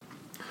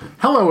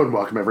Hello and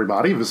welcome,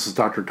 everybody. This is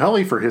Dr.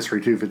 Tully for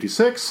History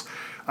 256.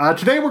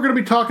 Today we're going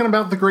to be talking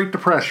about the Great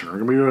Depression. We're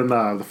going to be doing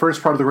the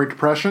first part of the Great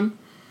Depression.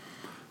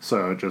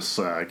 So just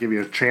give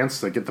you a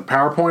chance to get the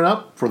PowerPoint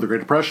up for the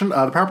Great Depression.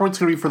 The PowerPoint's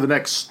going to be for the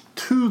next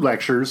 2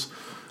 lectures.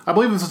 I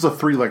believe this is a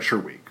 3-lecture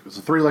week. It's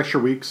a 3-lecture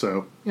week,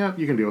 so yeah,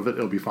 you can deal with it.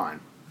 It'll be fine.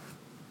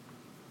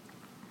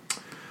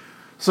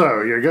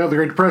 So, here you go, the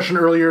Great Depression,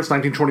 early years,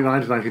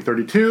 1929 to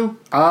 1932.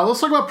 Let's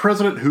talk about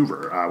President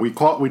Hoover. We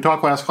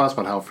talked last class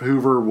about how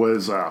Hoover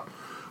was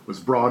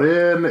brought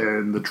in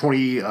the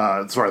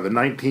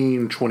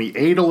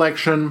 1928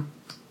 election,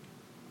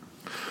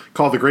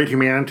 called the Great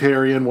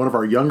Humanitarian, one of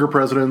our younger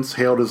presidents,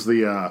 hailed as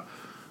the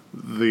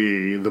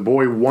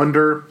boy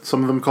wonder,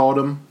 some of them called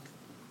him.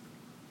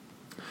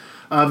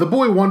 The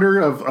boy wonder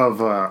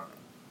of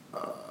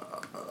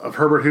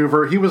Herbert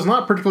Hoover, he was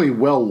not particularly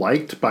well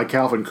liked by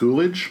Calvin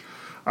Coolidge.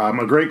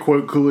 A great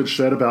quote Coolidge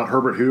said about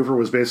Herbert Hoover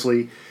was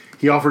basically,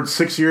 he offered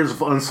 6 years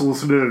of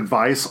unsolicited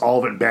advice, all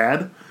of it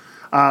bad.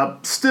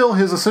 Still,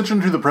 his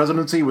ascension to the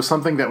presidency was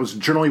something that was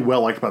generally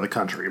well liked by the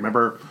country.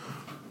 Remember,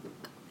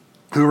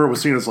 Hoover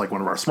was seen as like one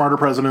of our smarter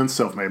presidents,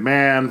 self-made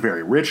man,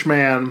 very rich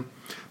man.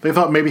 They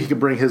thought maybe he could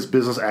bring his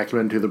business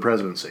acumen to the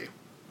presidency.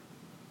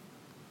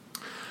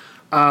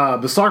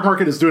 The stock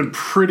market is doing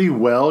pretty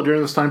well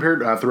during this time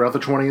period, throughout the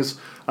 20s,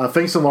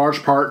 thanks in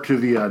large part to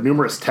the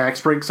numerous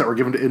tax breaks that were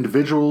given to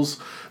individuals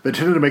that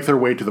tended to make their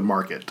way to the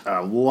market.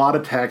 A lot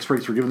of tax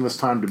breaks were given this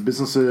time to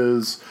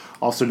businesses,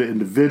 also to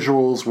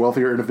individuals.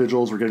 Wealthier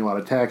individuals were getting a lot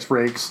of tax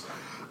breaks.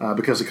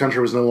 Because the country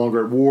was no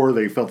longer at war,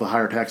 they felt the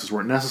higher taxes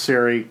weren't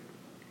necessary.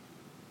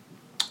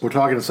 We're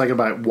talking in a second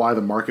about why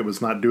the market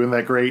was not doing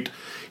that great,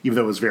 even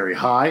though it was very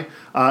high.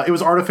 It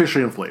was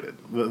artificially inflated.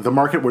 The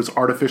market was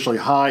artificially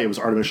high. It was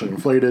artificially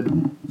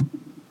inflated.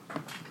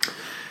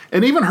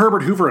 And even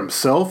Herbert Hoover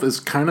himself is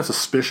kind of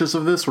suspicious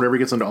of this. Whenever he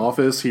gets into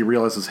office, he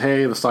realizes,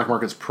 hey, the stock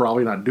market's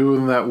probably not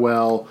doing that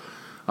well.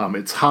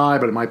 It's high,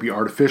 but it might be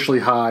artificially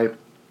high.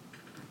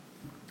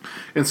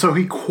 And so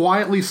he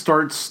quietly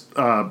starts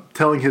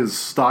telling his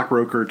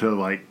stockbroker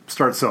to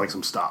start selling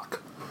some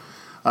stock.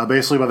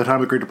 Basically, by the time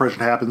the Great Depression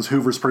happens,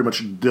 Hoover's pretty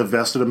much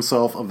divested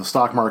himself of the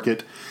stock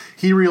market.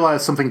 He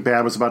realized something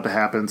bad was about to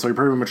happen, so he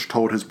pretty much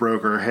told his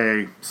broker,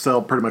 hey,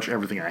 sell pretty much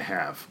everything I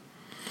have.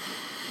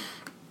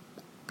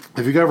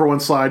 If you go over one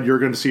slide, you're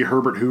going to see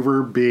Herbert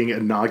Hoover being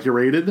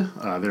inaugurated.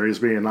 There he is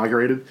being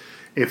inaugurated.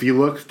 If you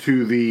look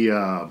to the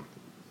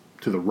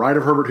right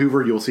of Herbert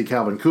Hoover, you'll see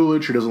Calvin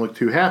Coolidge, who doesn't look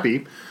too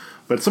happy.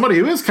 But somebody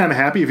who is kind of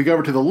happy, if you go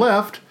over to the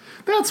left,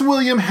 that's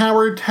William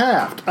Howard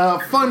Taft.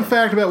 Fun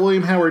fact about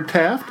William Howard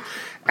Taft.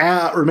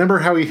 Remember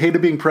how he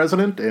hated being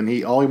president, and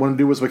all he wanted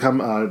to do was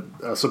become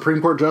a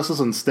Supreme Court justice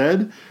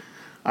instead?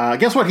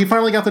 Guess what? He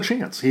finally got the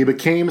chance. He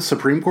became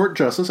Supreme Court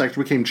justice,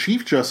 actually became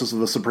Chief Justice of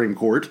the Supreme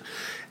Court,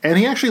 and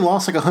he actually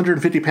lost like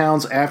 150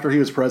 pounds after he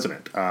was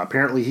president.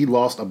 Apparently, he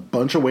lost a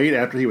bunch of weight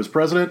after he was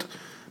president.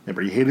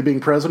 Remember, he hated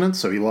being president,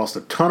 so he lost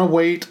a ton of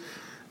weight.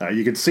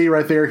 You can see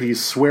right there,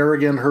 he's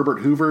swearing Herbert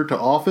Hoover to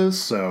office,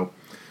 so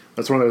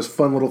that's one of those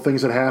fun little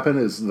things that happen,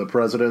 is the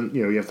president,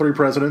 you have 3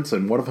 presidents,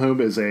 and one of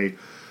whom is a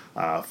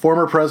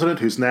former president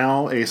who's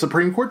now a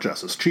Supreme Court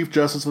justice, Chief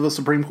Justice of the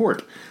Supreme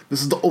Court.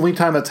 This is the only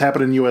time that's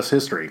happened in U.S.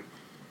 history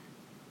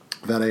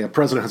that a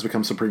president has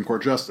become Supreme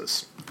Court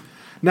justice.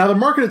 Now, the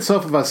market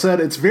itself, as I said,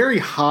 it's very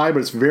high, but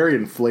it's very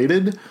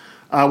inflated.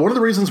 One of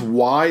the reasons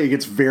why it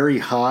gets very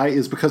high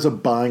is because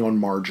of buying on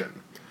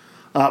margin.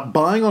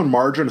 Buying on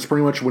margin is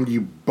pretty much when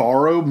you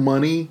borrow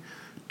money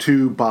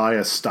to buy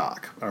a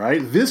stock. All right,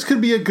 this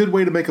could be a good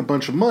way to make a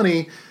bunch of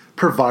money,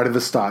 provided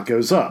the stock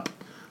goes up.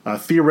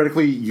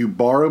 Theoretically, you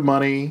borrow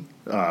money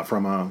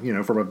from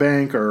a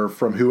bank or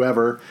from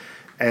whoever,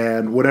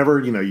 and whatever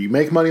you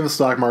make money in the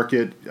stock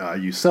market,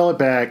 you sell it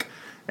back,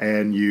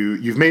 and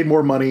you've made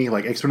more money,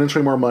 like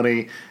exponentially more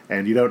money,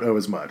 and you don't owe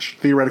as much.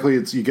 Theoretically,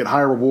 you get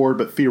higher reward,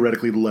 but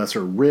theoretically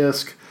lesser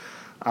risk.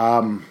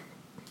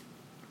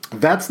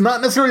 That's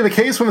not necessarily the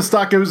case when the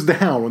stock goes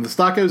down. When the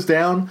stock goes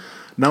down,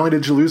 not only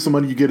did you lose the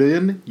money you get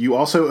in, you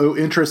also owe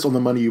interest on the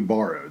money you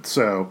borrowed.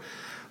 So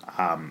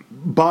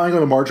buying on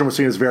the margin was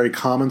seen as very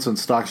common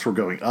since stocks were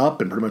going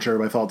up, and pretty much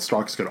everybody thought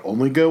stocks could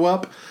only go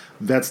up.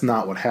 That's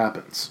not what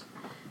happens.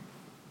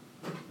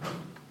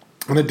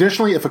 And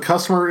additionally, if a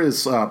consumer,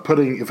 is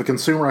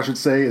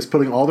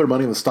putting all their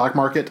money in the stock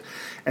market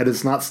and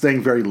it's not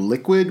staying very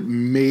liquid,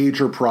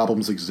 major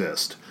problems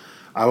exist.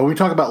 When we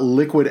talk about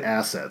liquid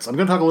assets, I'm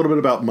going to talk a little bit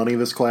about money in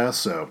this class.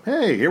 So,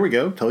 hey, here we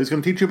go. Tully's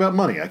going to teach you about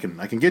money. I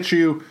can get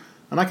you.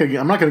 I'm not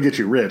going to get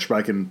you rich, but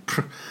I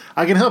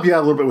can help you out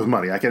a little bit with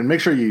money. I can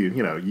make sure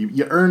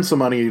you earn some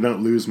money and you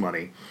don't lose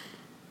money.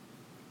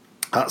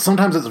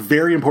 Sometimes it's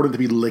very important to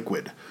be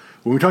liquid.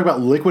 When we talk about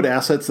liquid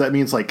assets, that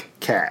means like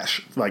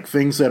cash, like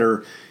things that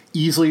are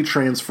easily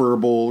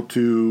transferable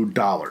to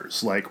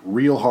dollars, like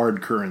real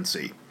hard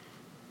currency.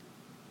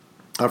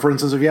 For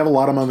instance, if you have a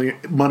lot of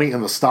money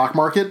in the stock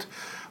market,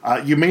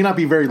 you may not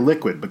be very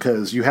liquid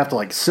because you have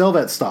to sell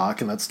that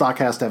stock, and that stock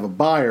has to have a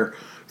buyer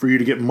for you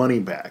to get money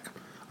back.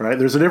 Right?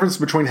 There's a difference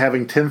between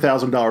having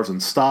 $10,000 in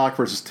stock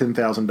versus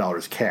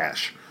 $10,000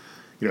 cash.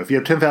 if you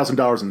have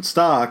 $10,000 in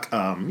stock,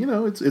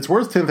 it's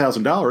worth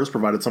 $10,000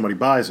 provided somebody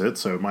buys it.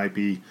 So it might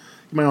be, you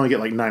might only get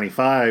like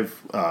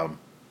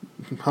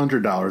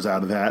 $9,500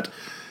 out of that.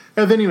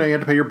 And then, you have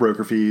to pay your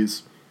broker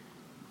fees.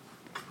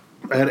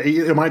 And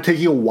it might take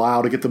you a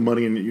while to get the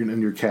money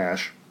in your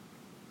cash.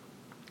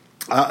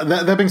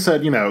 That being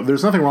said,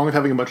 there's nothing wrong with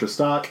having a bunch of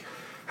stock.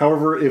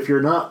 However, if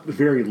you're not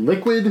very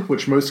liquid,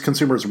 which most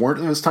consumers weren't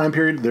in this time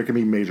period, there can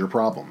be major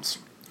problems.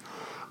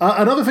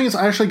 Another thing that's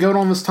actually going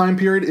on in this time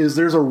period is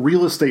there's a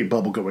real estate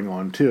bubble going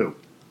on, too.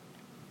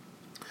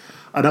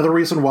 Another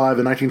reason why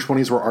the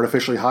 1920s were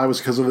artificially high was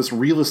because of this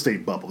real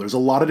estate bubble. There's a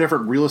lot of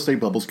different real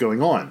estate bubbles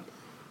going on.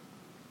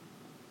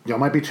 Y'all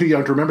might be too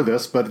young to remember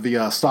this, but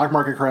the stock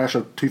market crash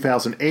of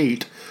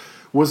 2008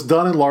 was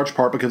done in large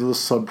part because of the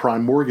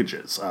subprime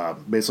mortgages.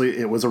 Basically,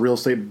 it was a real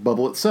estate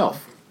bubble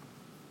itself.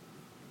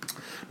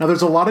 Now,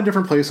 there's a lot of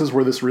different places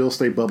where this real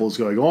estate bubble is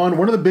going on.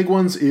 One of the big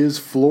ones is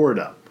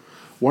Florida.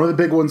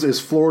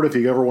 If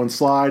you go over one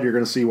slide, you're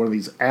going to see one of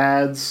these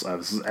ads.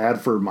 This is an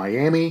ad for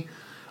Miami.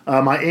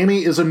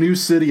 Miami is a new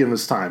city in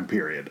this time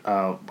period.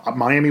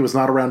 Miami was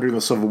not around during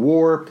the Civil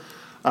War.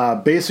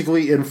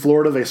 Basically, in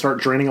Florida, they start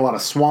draining a lot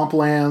of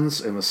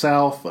swamplands in the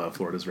south.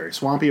 Florida's very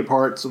swampy at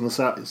parts in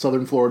the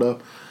southern Florida.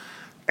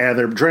 And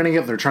they're draining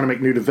it. They're trying to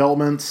make new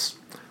developments.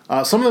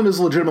 Some of them is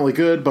legitimately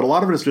good, but a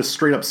lot of it is just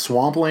straight up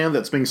swampland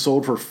that's being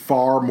sold for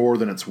far more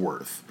than it's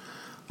worth.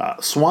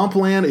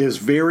 Swampland is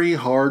very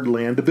hard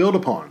land to build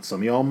upon.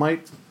 Some of y'all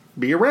might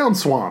be around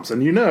swamps,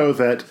 and you know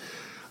that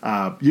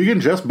you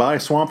can just buy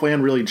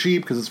swampland really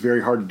cheap because it's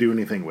very hard to do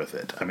anything with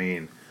it. I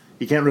mean,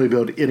 you can't really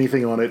build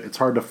anything on it. It's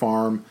hard to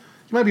farm.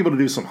 You might be able to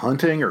do some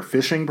hunting or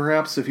fishing,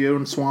 perhaps, if you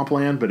own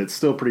swampland, but it's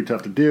still pretty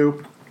tough to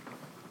do.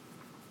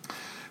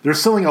 They're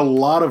selling a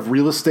lot of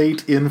real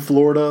estate in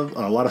Florida,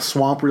 a lot of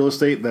swamp real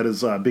estate that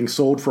is being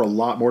sold for a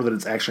lot more than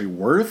it's actually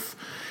worth.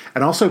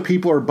 And also,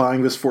 people are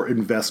buying this for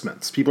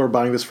investments.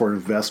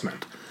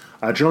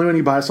 Generally, when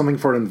you buy something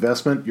for an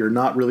investment, you're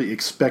not really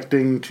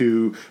expecting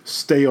to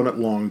stay on it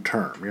long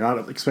term.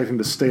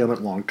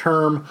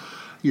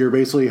 You're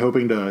basically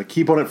hoping to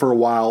keep on it for a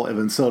while and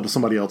then sell it to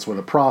somebody else with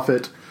a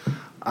profit.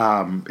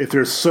 If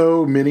there's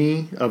so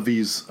many of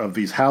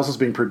these houses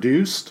being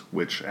produced,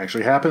 which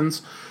actually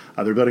happens,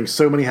 they're building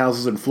so many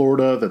houses in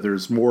Florida that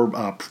there's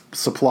more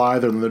supply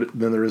than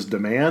there is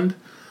demand.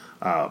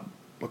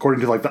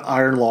 According to the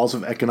iron laws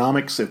of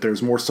economics, if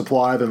there's more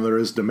supply than there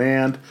is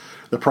demand,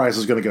 the price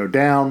is going to go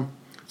down.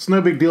 It's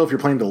no big deal if you're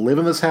planning to live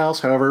in this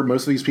house. However,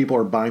 most of these people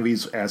are buying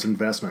these as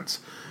investments.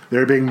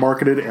 They're being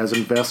marketed as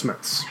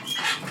investments.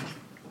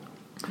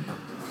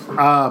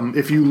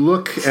 If you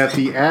look at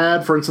the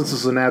ad, for instance, this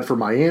is an ad for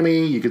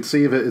Miami. You can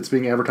see that it's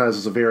being advertised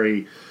as a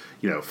very,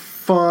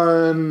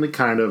 fun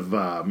kind of,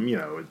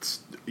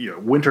 it's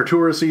winter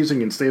tourist season.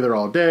 You can stay there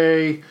all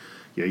day.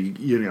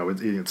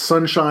 It's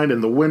sunshine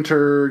in the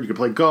winter. You can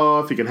play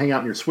golf. You can hang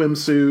out in your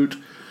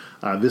swimsuit.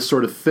 This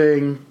sort of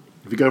thing.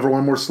 If you go over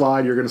one more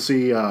slide, you're going to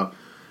see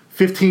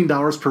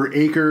 $15 per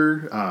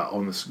acre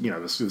on this.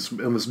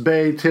 On this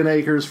bay, 10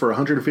 acres for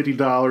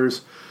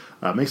 $150.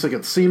 Makes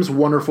it seems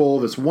wonderful.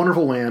 This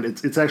wonderful land.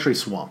 It's actually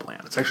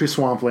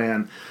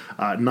swampland.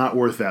 Not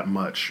worth that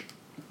much.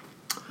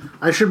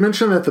 I should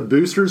mention that the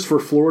boosters for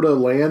Florida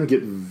land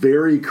get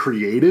very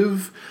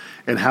creative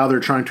in how they're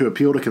trying to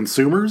appeal to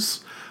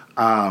consumers.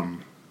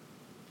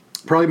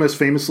 Probably most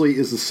famously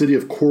is the city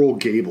of Coral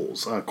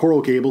Gables.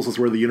 Coral Gables is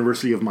where the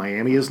University of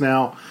Miami is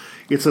now.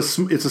 It's a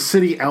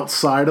city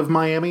outside of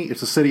Miami.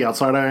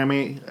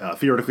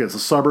 Theoretically, it's a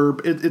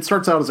suburb. It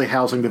starts out as a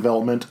housing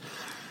development.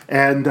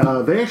 And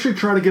they actually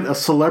try to get a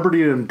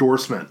celebrity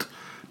endorsement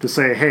to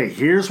say, hey,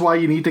 here's why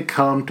you need to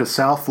come to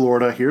South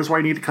Florida. Here's why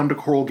you need to come to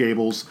Coral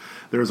Gables.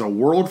 There's a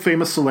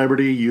world-famous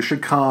celebrity. You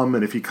should come.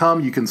 And if you come,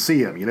 you can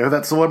see him. You know who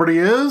that celebrity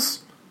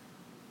is?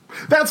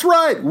 That's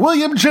right,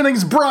 William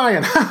Jennings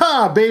Bryan.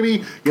 Haha,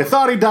 baby. You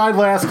thought he died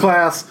last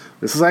class.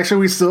 This is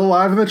actually, he's still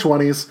alive in the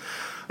 20s.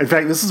 In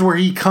fact, this is where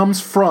he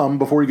comes from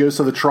before he goes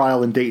to the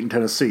trial in Dayton,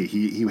 Tennessee.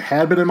 He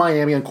had been in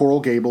Miami on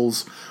Coral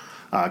Gables,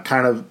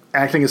 kind of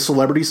acting as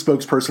celebrity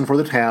spokesperson for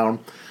the town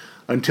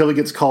until he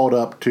gets called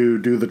up to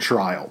do the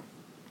trial.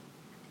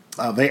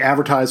 They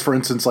advertise, for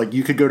instance,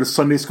 you could go to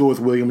Sunday school with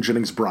William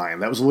Jennings Bryan.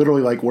 That was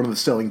literally one of the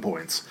selling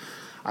points.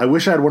 I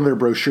wish I had one of their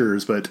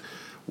brochures, but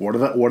one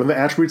of the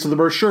attributes of the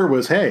brochure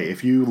was, hey,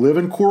 if you live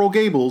in Coral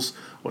Gables,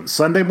 on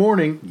Sunday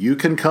morning, you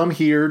can come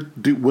here,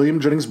 do William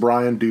Jennings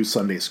Bryan do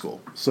Sunday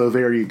school. So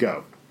there you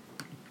go.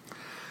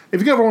 If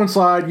you go over one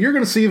slide, you're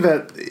going to see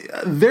that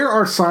there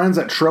are signs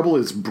that trouble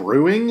is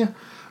brewing,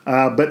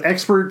 but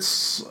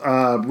experts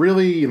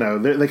really,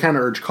 they kind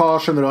of urge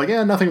caution. They're like,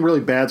 nothing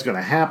really bad's going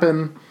to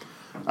happen.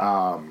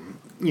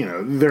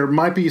 There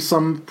might be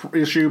some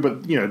issue,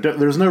 but,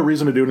 there's no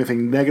reason to do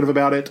anything negative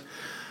about it.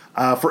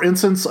 For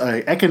instance,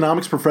 an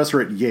economics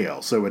professor at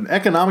Yale. So an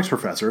economics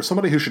professor,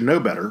 somebody who should know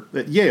better,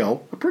 at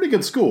Yale, a pretty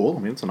good school. I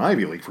mean, it's an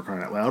Ivy League for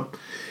crying out loud.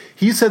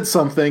 He said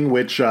something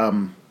which,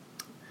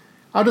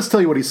 I'll just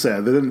tell you what he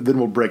said, then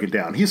we'll break it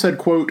down. He said,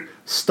 quote,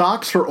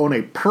 stocks are on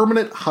a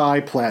permanent high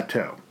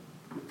plateau.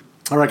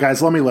 All right,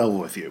 guys, let me level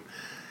with you.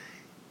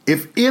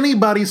 If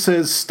anybody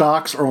says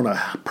stocks are on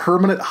a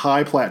permanent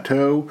high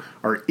plateau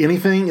or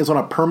anything is on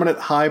a permanent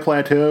high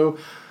plateau,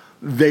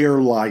 they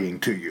are lying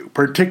to you,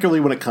 particularly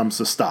when it comes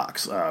to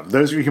stocks.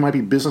 Those of you who might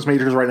be business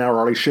majors right now are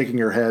already shaking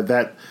your head.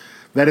 That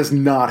is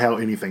not how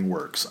anything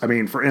works. I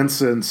mean, for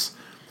instance,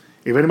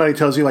 if anybody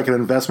tells you like an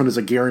investment is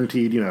a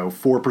guaranteed,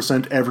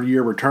 4% every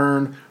year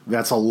return,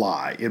 that's a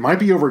lie. It might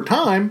be over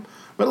time,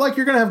 but like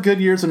you're going to have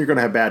good years and you're going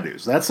to have bad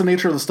news. That's the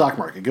nature of the stock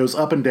market. It goes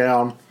up and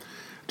down.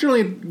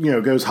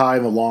 Generally, goes high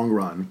in the long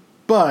run.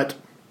 But,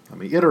 let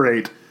me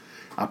iterate,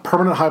 a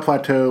permanent high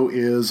plateau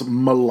is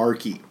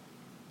malarkey.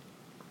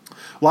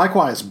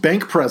 Likewise,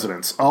 bank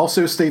presidents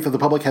also state that the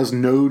public has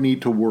no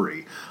need to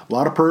worry. A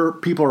lot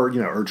of people are,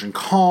 urging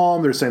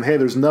calm. They're saying, hey,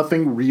 there's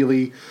nothing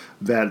really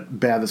that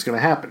bad that's going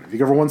to happen. If you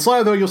go over one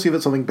slide, though, you'll see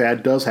that something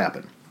bad does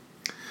happen.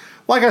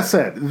 Like I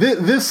said,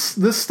 this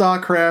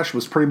stock crash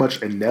was pretty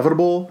much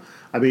inevitable.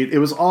 I mean, it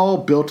was all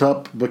built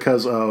up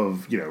because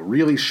of,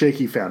 really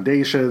shaky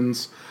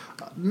foundations.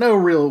 No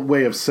real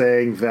way of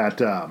saying that,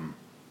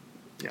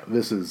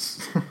 this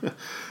is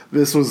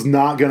this was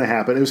not going to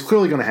happen. It was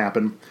clearly going to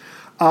happen.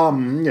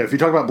 If you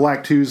talk about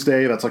Black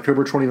Tuesday, that's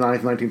October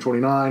 29th,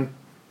 1929.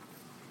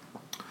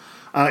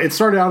 It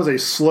started out as a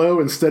slow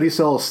and steady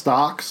sell of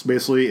stocks.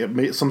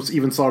 Basically, some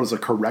even saw it as a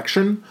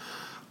correction.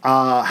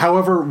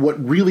 However,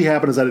 what really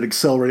happened is that it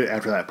accelerated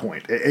after that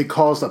point. It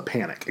caused a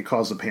panic.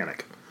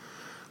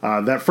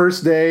 That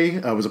first day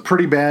was a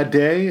pretty bad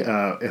day.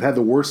 It had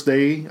the worst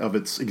day of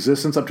its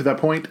existence up to that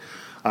point.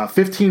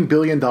 $15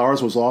 billion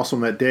was lost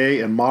on that day.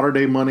 And modern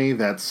day money,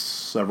 that's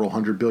several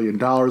 $100 billion,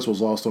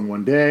 was lost on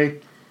one day.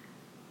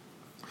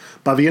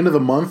 By the end of the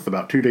month,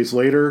 about 2 days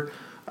later,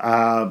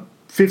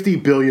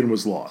 $50 billion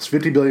was lost.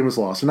 $50 billion was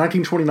lost. In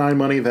 1929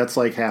 money, that's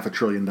like $500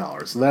 billion.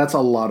 That's a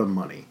lot of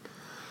money.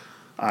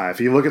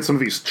 If you look at some of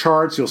these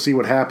charts, you'll see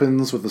what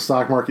happens with the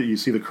stock market. You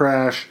see the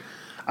crash.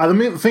 The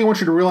main thing I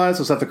want you to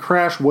realize is that the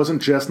crash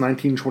wasn't just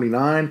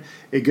 1929.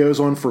 It goes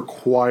on for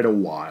quite a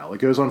while.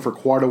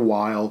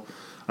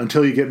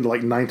 Until you get into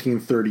like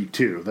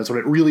 1932. That's when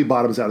it really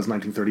bottoms out, is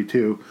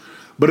 1932.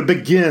 But it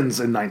begins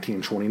in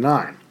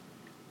 1929.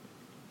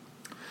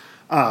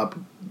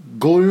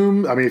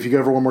 Gloom, I mean, if you go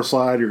over one more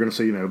slide, you're going to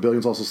see,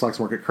 billions also stocks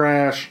market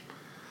crash.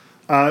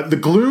 The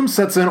gloom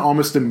sets in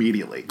almost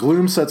immediately.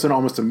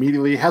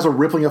 Has a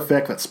rippling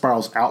effect that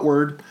spirals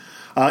outward.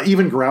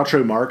 Even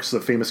Groucho Marx, the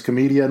famous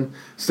comedian,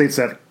 states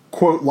that,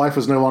 quote, life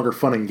is no longer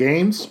fun and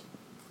games.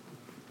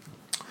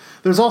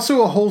 There's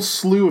also a whole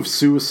slew of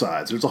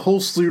suicides. If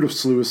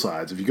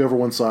you go over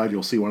one side,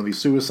 you'll see one of these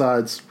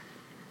suicides.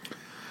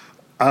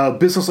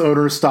 Business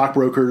owners,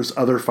 stockbrokers,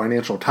 other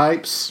financial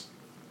types.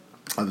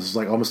 This is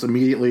like almost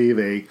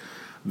immediately.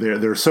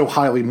 They're so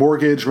highly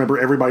mortgaged. Remember,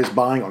 everybody's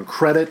buying on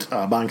credit,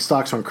 buying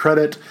stocks on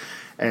credit.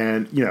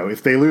 And,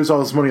 if they lose all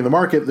this money in the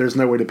market, there's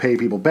no way to pay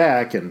people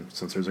back. And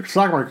since there's a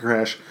stock market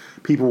crash,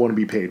 people want to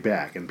be paid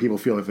back. And people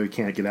feel like they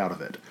can't get out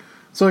of it.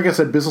 So like I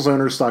said, business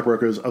owners,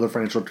 stockbrokers, other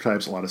financial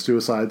types, a lot of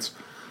suicides.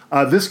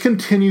 This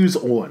continues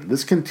on. The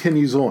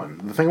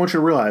thing I want you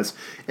to realize,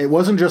 it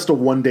wasn't just a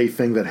one-day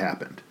thing that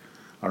happened.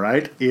 All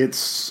right?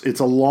 It's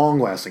a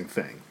long-lasting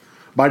thing.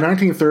 By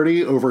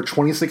 1930, over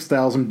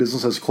 26,000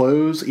 businesses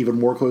close, even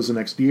more close the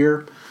next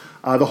year.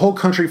 The whole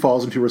country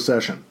falls into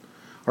recession.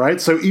 All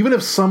right, so even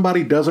if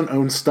somebody doesn't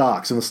own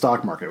stocks in the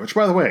stock market, which,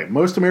 by the way,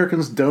 most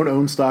Americans don't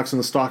own stocks in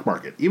the stock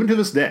market, even to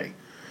this day,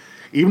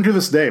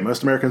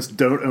 most Americans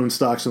don't own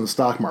stocks in the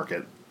stock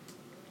market.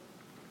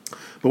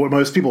 But what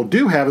most people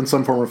do have in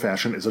some form or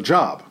fashion is a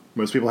job.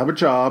 Most people have a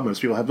job.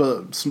 Most people have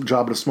a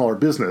job at a smaller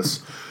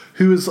business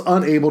who is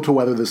unable to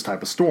weather this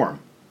type of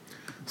storm.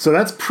 So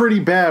that's pretty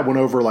bad when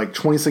over like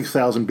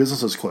 26,000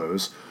 businesses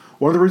close.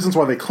 One of the reasons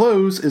why they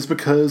close is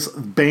because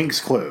banks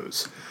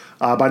close.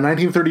 By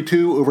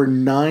 1932, over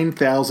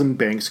 9,000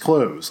 banks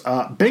close.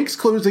 Banks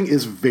closing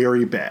is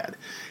very bad.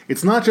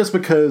 It's not just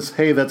because,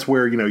 hey, that's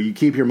where, you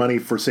keep your money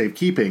for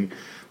safekeeping.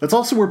 That's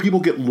also where people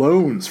get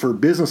loans for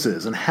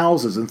businesses and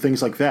houses and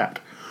things like that.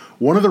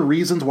 One of the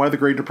reasons why the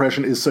Great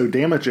Depression is so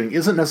damaging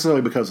isn't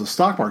necessarily because of the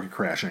stock market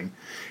crashing.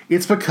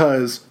 It's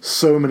because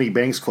so many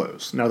banks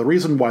close. Now, the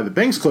reason why the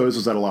banks closed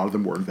is that a lot of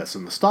them were invested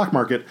in the stock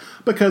market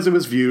because it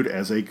was viewed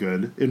as a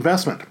good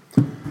investment.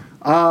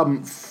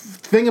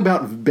 Thing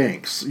about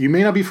banks, you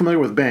may not be familiar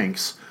with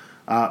banks.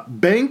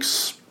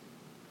 Banks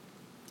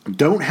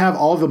don't have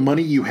all the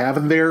money you have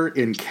in there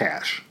in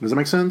cash. Does that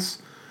make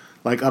sense?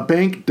 Like, a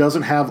bank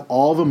doesn't have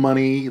all the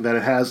money that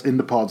it has in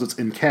deposits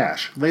in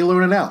cash. They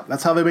loan it out.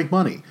 That's how they make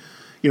money.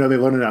 They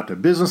loan it out to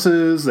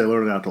businesses. They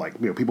loan it out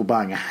to, people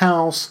buying a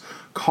house,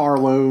 car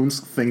loans,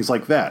 things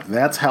like that.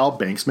 That's how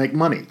banks make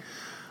money.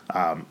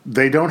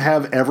 They don't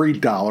have every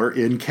dollar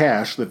in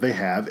cash that they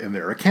have in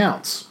their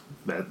accounts.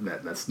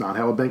 That's not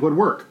how a bank would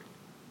work.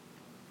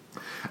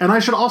 And I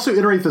should also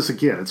iterate this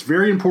again. It's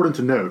very important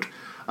to note.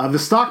 The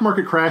stock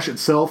market crash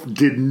itself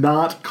did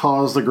not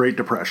cause the Great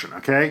Depression,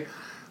 okay?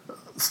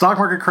 Stock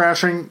market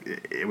crashing,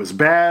 it was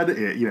bad.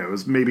 It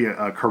was maybe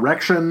a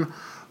correction.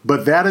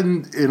 But that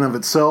in of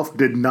itself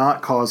did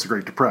not cause the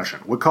Great Depression.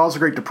 What caused the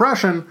Great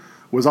Depression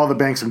was all the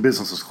banks and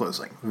businesses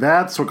closing.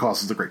 That's what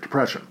causes the Great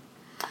Depression.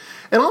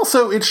 And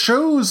also, it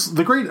shows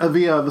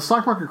the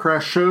stock market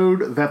crash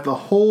showed that the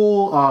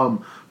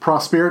whole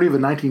prosperity of the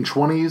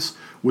 1920s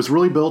was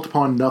really built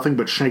upon nothing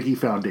but shaky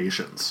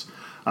foundations.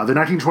 The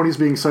 1920s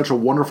being such a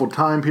wonderful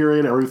time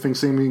period, everything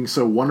seeming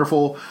so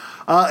wonderful,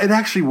 it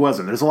actually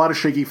wasn't. There's a lot of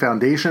shaky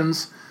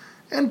foundations.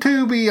 And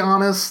to be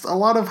honest, a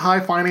lot of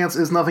high finance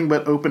is nothing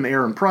but open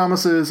air and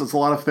promises. It's a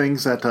lot of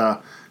things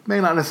that may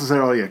not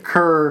necessarily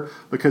occur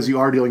because you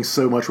are dealing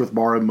so much with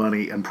borrowed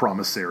money and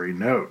promissory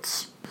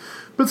notes.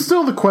 But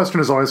still, the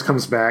question always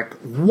comes back,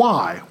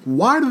 why?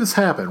 Why did this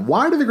happen?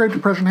 Why did the Great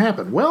Depression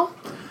happen? Well,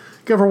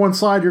 go over one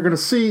slide, you're going to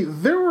see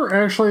there were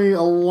actually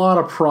a lot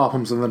of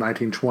problems in the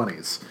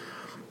 1920s.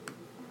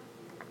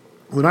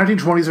 The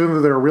 1920s, even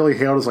though they were really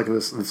hailed as like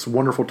this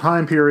wonderful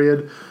time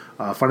period,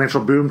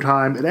 financial boom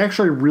time, it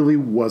actually really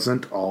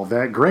wasn't all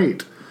that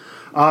great.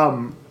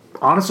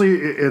 Honestly,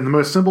 in the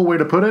most simple way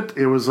to put it,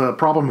 it was a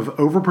problem of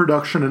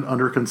overproduction and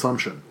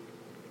underconsumption.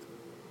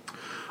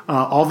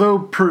 Although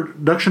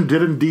production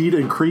did indeed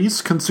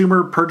increase,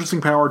 consumer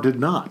purchasing power did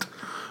not.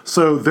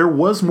 So there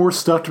was more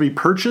stuff to be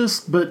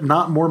purchased, but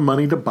not more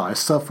money to buy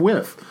stuff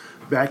with.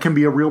 That can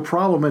be a real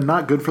problem and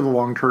not good for the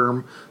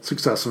long-term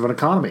success of an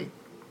economy.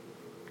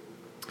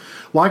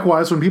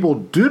 Likewise, when people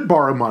did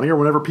borrow money, or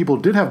whenever people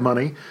did have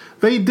money,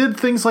 they did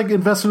things like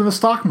invested in the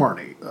stock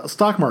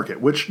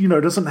market, which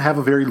doesn't have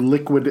a very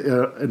liquid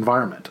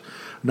environment.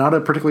 Not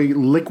a particularly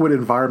liquid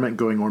environment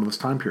going on in this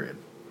time period.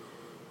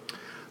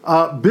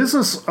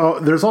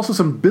 There's also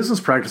some business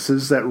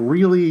practices that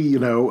really,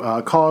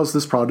 cause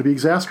this problem to be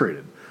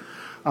exacerbated.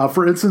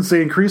 For instance,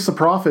 they increase the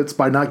profits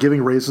by not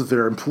giving raises to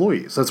their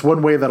employees. That's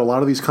one way that a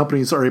lot of these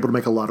companies are able to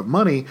make a lot of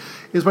money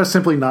is by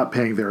simply not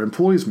paying their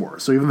employees more.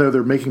 So even though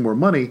they're making more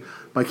money,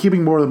 by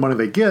keeping more of the money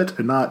they get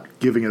and not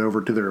giving it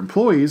over to their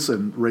employees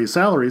and raise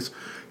salaries,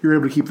 you're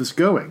able to keep this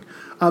going.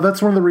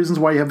 That's one of the reasons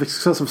why you have the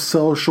success of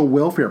social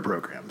welfare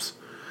programs.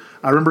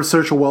 I remember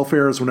social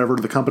welfare is whenever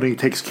the company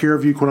takes care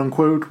of you, quote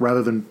unquote,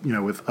 rather than,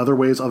 with other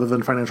ways other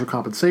than financial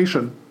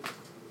compensation.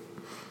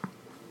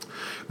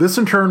 This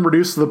in turn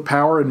reduced the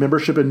power and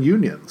membership in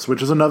unions,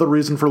 which is another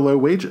reason for low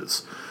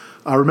wages.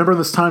 Remember in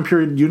this time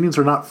period, unions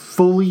are not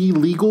fully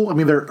legal. I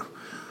mean, they're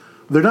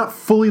not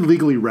fully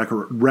legally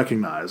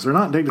recognized. They're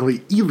not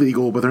technically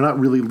illegal, but they're not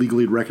really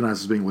legally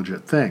recognized as being a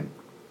legit thing.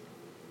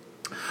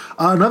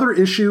 Another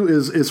issue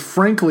is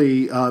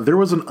frankly, there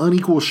was an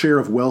unequal share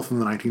of wealth in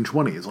the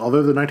 1920s.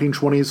 Although the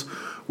 1920s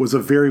was a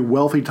very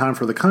wealthy time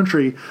for the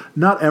country,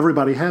 not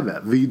everybody had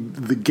that.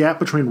 The gap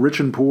between rich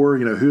and poor,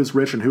 who is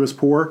rich and who is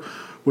poor,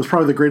 was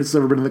probably the greatest it's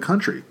ever been in the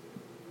country.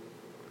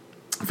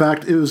 In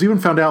fact, it was even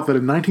found out that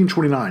in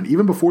 1929,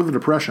 even before the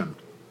Depression,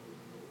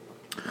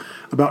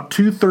 about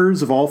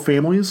 2/3 of all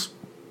families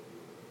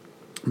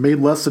made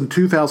less than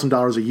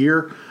 $2,000 a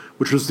year,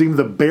 which was deemed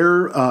the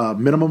bare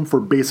minimum for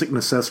basic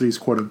necessities,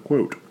 quote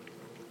unquote.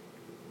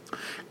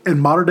 In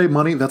modern day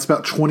money, that's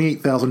about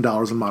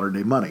 $28,000 in modern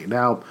day money.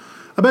 Now,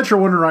 I bet you're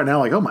wondering right now,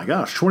 like, oh my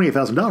gosh,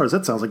 $28,000,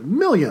 that sounds like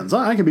millions.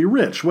 I can be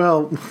rich.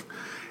 Well,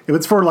 if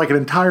it's for like an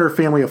entire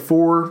family of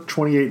four,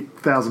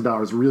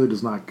 $28,000 really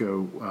does not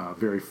go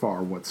very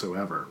far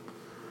whatsoever.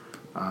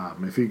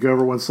 If you go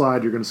over one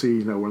slide, you're going to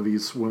see one of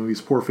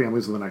these poor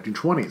families in the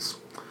 1920s.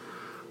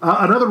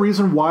 Another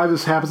reason why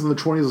this happens in the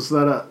 20s is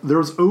that there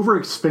was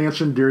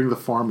overexpansion during the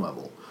farm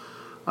level.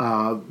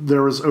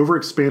 There was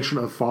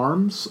overexpansions of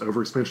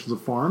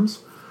farms.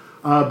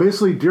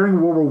 Basically,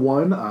 during World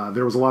War I,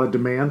 there was a lot of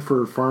demand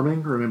for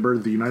farming. Remember,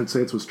 the United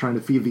States was trying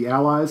to feed the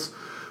Allies.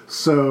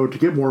 So to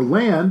get more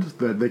land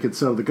that they could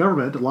sell to the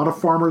government, a lot of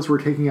farmers were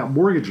taking out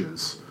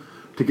mortgages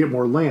to get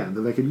more land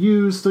that they could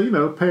use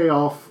to, pay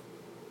off.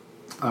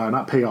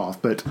 Not pay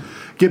off, but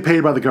get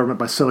paid by the government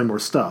by selling more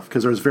stuff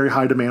because there was very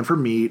high demand for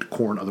meat,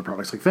 corn, other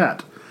products like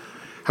that.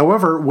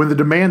 However, when the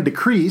demand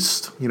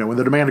decreased,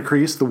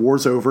 the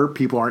war's over,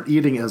 people aren't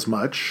eating as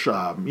much,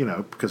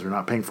 because they're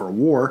not paying for a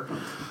war,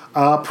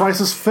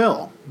 prices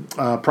fell.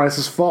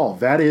 Prices fall.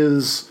 That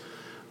is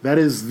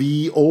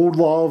the old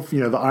law of,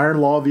 the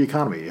iron law of the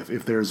economy.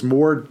 If there's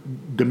more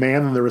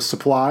demand than there is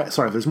supply, if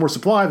there's more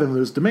supply than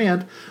there's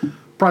demand,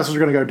 prices are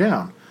going to go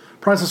down.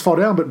 Prices fall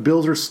down, but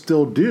bills are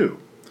still due.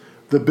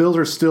 The bills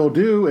are still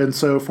due, and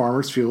so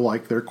farmers feel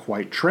like they're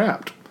quite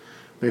trapped.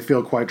 They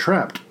feel quite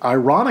trapped.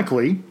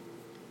 Ironically,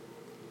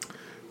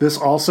 this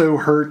also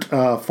hurt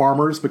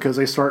farmers because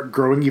they start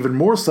growing even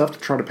more stuff to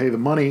try to pay the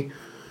money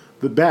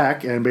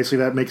back, and basically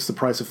that makes the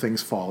price of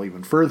things fall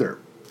even further.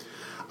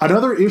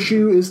 Another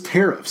issue is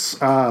tariffs.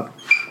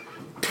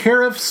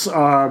 Tariffs,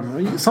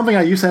 something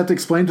I used to have to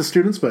explain to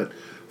students, but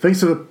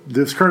thanks to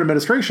this current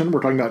administration,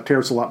 we're talking about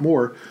tariffs a lot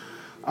more.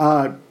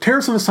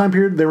 Tariffs in this time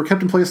period, they were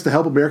kept in place to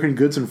help American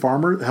goods and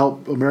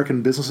help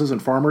American businesses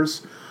and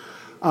farmers.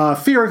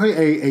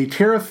 Theoretically, a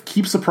tariff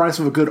keeps the price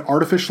of a good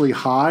artificially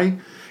high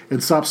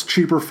and stops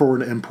cheaper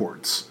foreign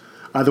imports.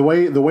 The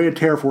way a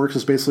tariff works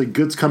is basically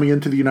goods coming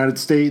into the United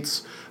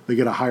States, they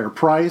get a higher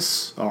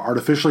price,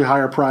 artificially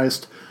higher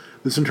priced.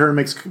 This in turn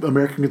makes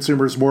American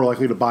consumers more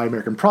likely to buy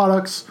American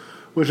products,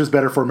 which is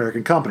better for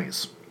American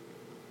companies.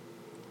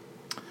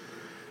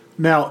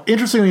 Now,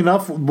 interestingly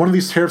enough, one of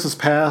these tariffs was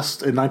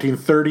passed in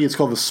 1930. It's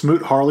called the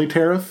Smoot-Hawley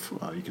Tariff.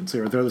 You can see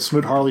right there, the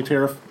Smoot-Hawley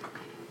Tariff.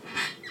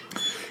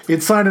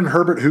 It's signed in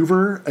Herbert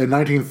Hoover in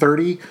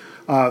 1930.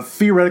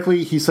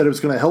 Theoretically, he said it was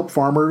going to help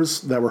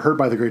farmers that were hurt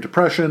by the Great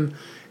Depression.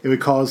 It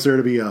would cause there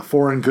to be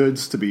foreign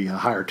goods to be a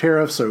higher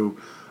tariff, so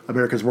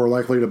Americans more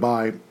likely to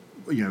buy,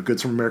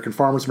 goods from American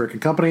farmers, American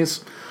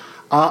companies.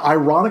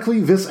 Ironically,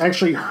 this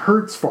actually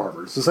hurts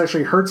farmers. This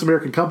actually hurts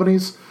American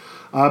companies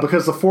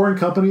because the foreign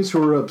countries who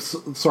were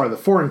upset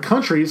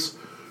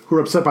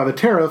by the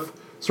tariff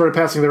started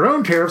passing their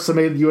own tariffs that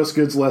made U.S.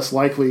 goods less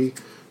likely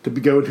to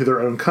go into their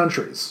own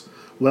countries,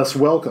 less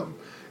welcome.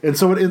 And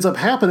so what ends up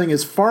happening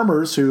is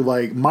farmers who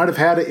might have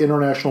had an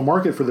international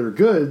market for their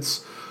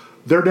goods,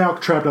 they're now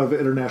trapped out of the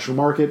international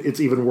market. It's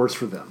even worse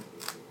for them.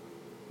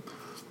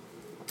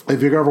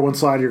 If you go over one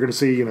side, you're going to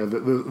see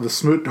the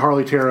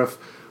Smoot-Hawley Tariff.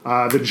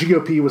 The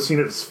GOP was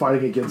seen as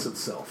fighting against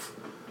itself.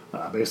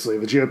 Basically,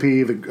 the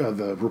GOP,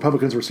 the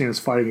Republicans were seen as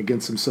fighting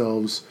against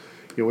themselves.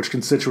 Which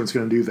constituent's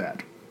going to do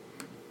that?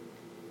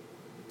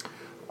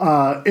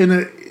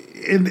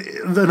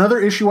 Another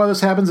issue why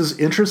this happens is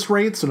interest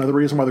rates. Another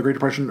reason why the Great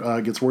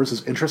Depression gets worse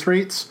is interest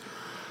rates.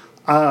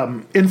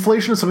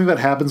 Inflation is something that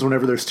happens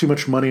whenever there's too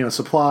much money in a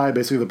supply.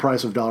 Basically, the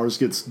price of dollars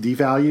gets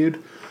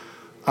devalued.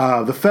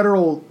 The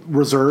Federal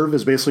Reserve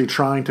is basically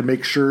trying to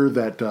make sure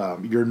that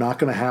you're not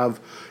going to have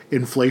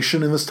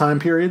inflation in this time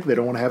period. They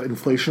don't want to have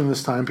inflation in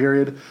this time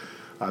period.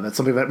 That's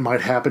something that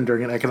might happen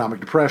during an economic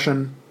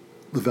depression.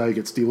 The value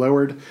gets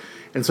de-lowered.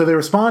 And so they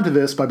respond to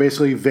this by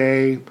basically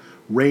they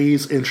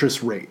raise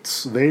interest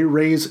rates. They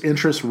raise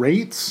interest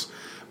rates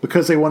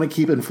because they want to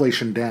keep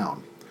inflation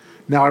down.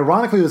 Now,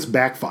 ironically, this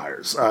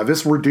backfires.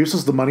 This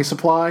reduces the money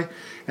supply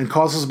and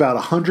causes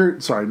about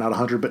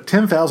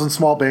 10,000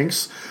 small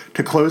banks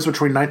to close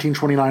between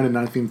 1929 and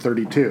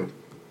 1932.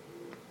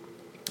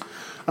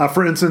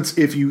 For instance,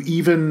 if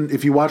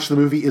you watch the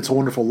movie It's a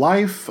Wonderful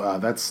Life,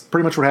 that's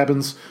pretty much what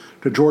happens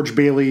to George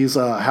Bailey's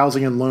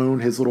housing and loan,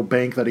 his little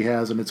bank that he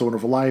has in It's a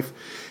Wonderful Life,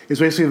 is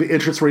basically the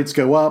interest rates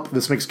go up.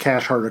 This makes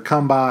cash harder to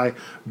come by.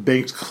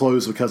 Banks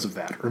close because of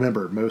that.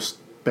 Remember, most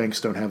banks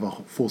don't have a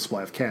full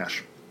supply of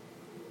cash.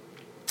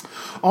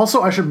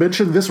 Also, I should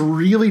mention this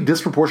really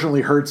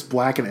disproportionately hurts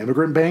black and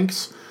immigrant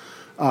banks,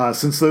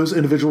 since those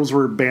individuals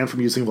were banned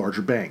from using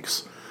larger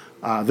banks.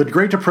 The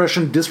Great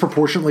Depression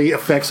disproportionately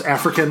affects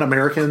African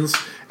Americans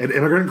and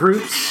immigrant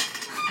groups.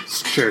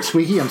 Share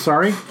squeaky, I'm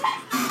sorry.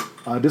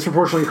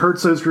 Disproportionately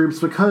hurts those groups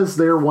because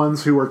they're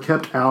ones who are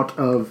kept out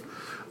of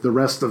the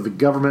rest of the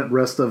government,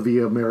 rest of the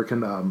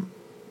American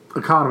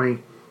economy.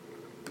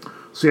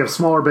 So you have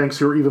smaller banks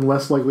who are even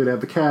less likely to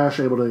have the cash,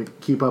 able to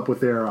keep up with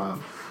their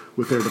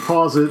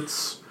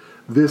deposits.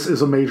 This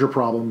is a major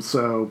problem,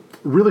 so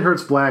really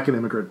hurts black and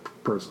immigrant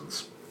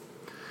persons.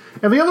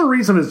 And the other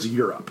reason is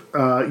Europe.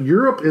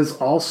 Europe is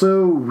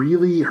also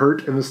really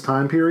hurt in this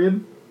time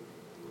period.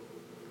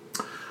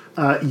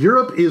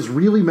 Europe is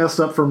really messed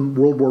up from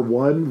World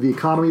War I. The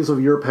economies of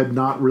Europe had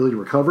not really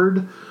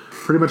recovered.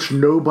 Pretty much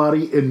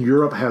nobody in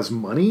Europe has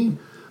money.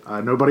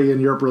 Nobody in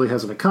Europe really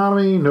has an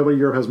economy. Nobody in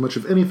Europe has much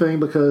of anything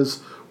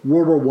because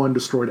World War I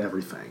destroyed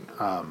everything.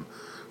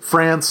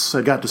 France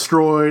got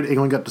destroyed.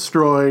 England got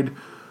destroyed.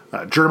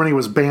 Germany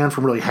was banned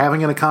from really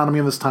having an economy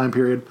in this time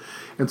period.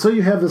 And so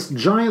you have this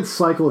giant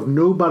cycle of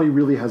nobody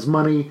really has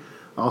money.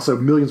 Also,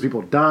 millions of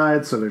people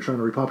died, so they're trying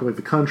to repopulate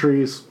the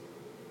countries.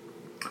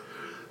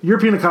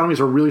 European economies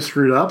are really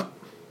screwed up.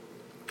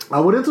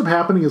 What ends up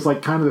happening is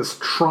kind of this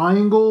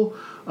triangle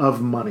of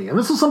money. And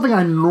this is something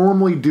I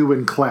normally do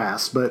in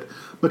class, but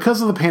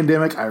because of the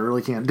pandemic, I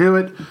really can't do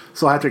it,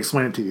 so I have to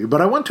explain it to you.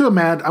 But I want you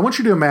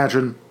to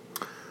imagine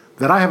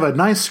that I have a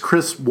nice,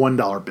 crisp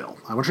 $1 bill.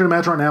 I want you to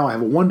imagine right now I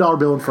have a $1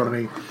 bill in front of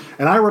me,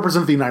 and I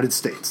represent the United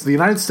States. The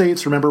United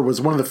States, remember, was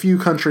one of the few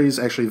countries,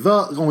 actually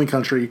the only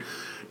country,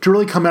 to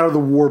really come out of the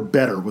war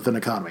better with an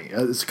economy.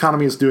 Its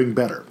economy is doing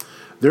better.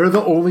 They're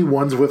the only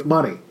ones with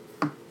money.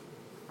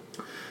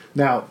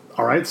 Now,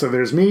 all right, so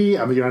there's me.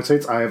 I'm the United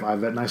States. I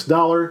have that nice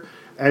dollar.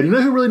 And you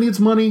know who really needs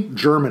money?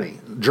 Germany.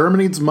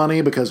 Germany needs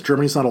money because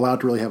Germany's not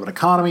allowed to really have an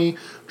economy.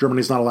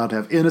 Germany's not allowed to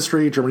have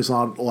industry. Germany's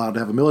not allowed to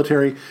have a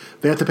military.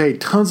 They have to pay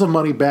tons of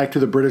money back to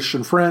the British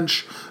and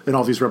French and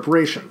all these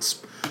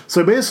reparations.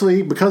 So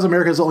basically, because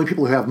America is the only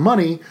people who have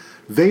money,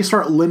 they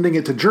start lending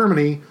it to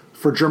Germany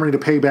for Germany to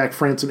pay back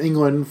France and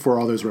England for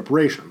all those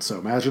reparations. So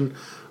imagine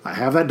I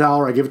have that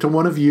dollar. I give it to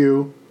one of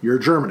you. You're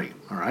Germany.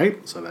 All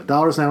right? So that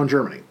dollar is now in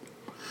Germany.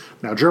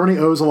 Now, Germany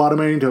owes a lot of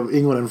money to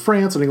England and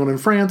France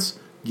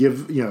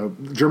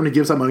Germany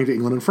gives that money to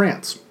England and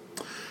France.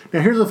 Now,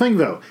 here's the thing,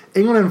 though.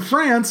 England and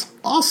France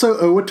also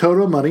owe a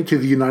total of money to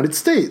the United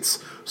States,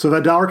 so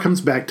that dollar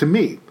comes back to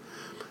me.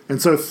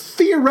 And so,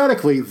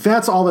 theoretically,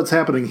 that's all that's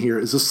happening here,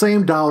 is the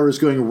same dollar is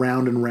going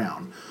round and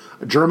round.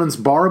 Germans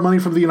borrow money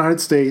from the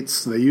United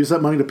States. They use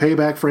that money to pay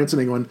back France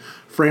and England.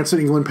 France and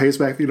England pays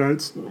back the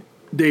United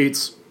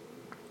States,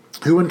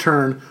 who in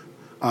turn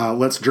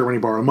lets Germany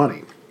borrow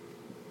money.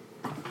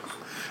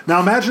 Now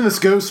imagine this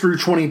goes through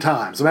 20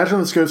 times.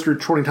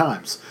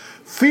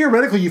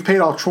 theoretically you've paid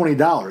off $20,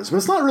 but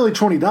it's not really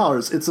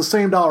 $20. It's the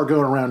same dollar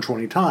going around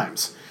 20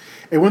 times.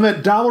 And when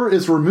that dollar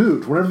is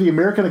removed, whenever the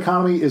American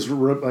economy is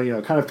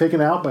kind of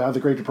taken out by the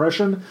Great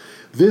Depression,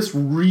 this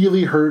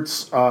really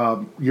hurts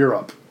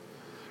Europe.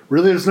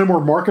 Really, there's no more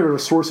market or a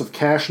source of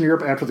cash in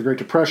Europe after the Great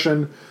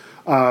Depression.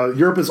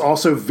 Europe is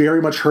also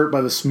very much hurt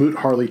by the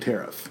Smoot-Hawley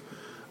tariff.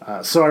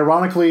 So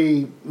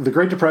ironically, the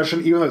Great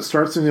Depression, even though it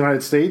starts in the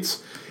United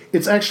States,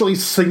 it's actually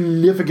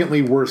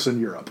significantly worse in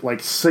Europe, like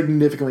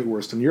significantly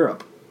worse in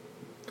Europe.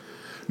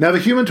 Now, the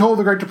human toll of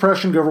the Great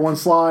Depression, go over one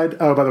slide.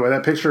 Oh, by the way,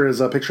 that picture is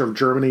a picture of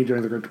Germany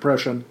during the Great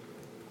Depression.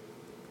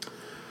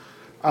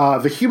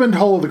 The human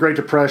toll of the Great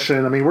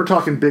Depression, I mean, we're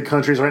talking big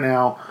countries right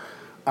now.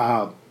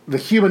 The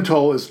human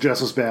toll is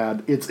just as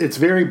bad. It's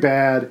very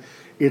bad.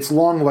 It's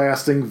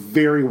long-lasting,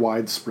 very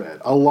widespread.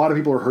 A lot of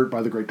people are hurt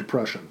by the Great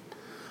Depression.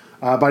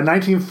 By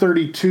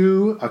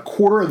 1932, a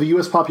quarter of the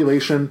U.S.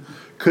 population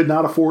could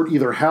not afford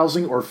either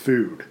housing or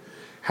food.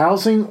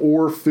 Housing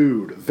or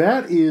food.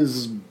 That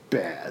is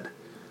bad.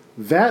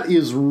 That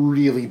is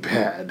really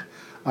bad.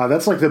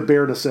 That's like the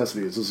bare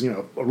necessities. Is,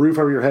 a roof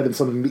over your head and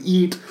something to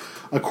eat.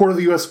 A quarter of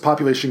the U.S.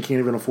 population can't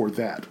even afford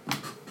that.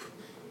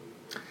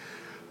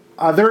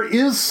 There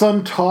is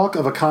some talk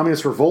of a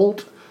communist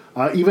revolt.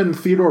 Even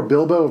Theodore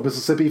Bilbo of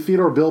Mississippi.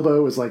 Theodore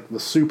Bilbo is like the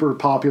super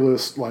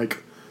populist, just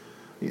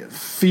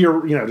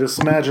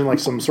imagine like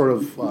some sort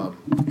of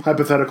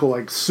hypothetical,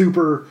 like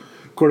super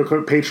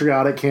quote-unquote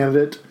patriotic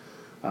candidate.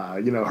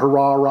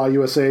 Hurrah, hurrah,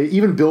 USA.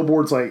 Even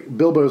Bilbo's like,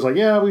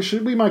 yeah,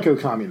 we might go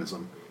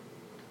communism.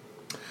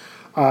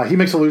 He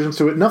makes allusions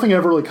to it. Nothing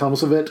ever really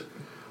comes of it.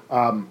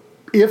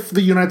 If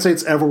the United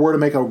States ever were to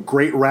make a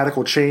great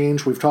radical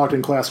change, we've talked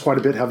in class quite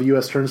a bit how the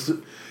U.S.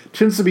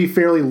 tends to be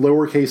fairly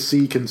lowercase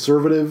c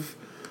conservative,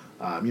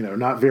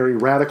 not very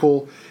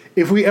radical.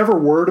 If we ever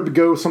were to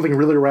go something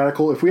really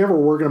radical, if we ever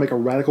were going to make a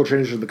radical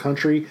change in the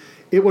country,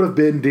 it would have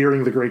been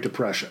during the Great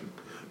Depression.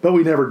 But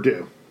we never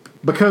do.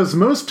 Because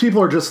most people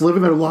are just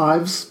living their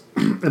lives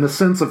in a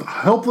sense of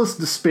helpless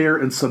despair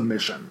and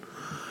submission.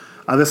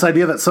 This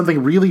idea that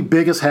something really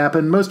big has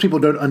happened. Most people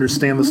don't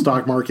understand the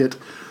stock market.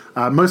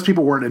 Most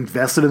people weren't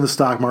invested in the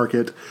stock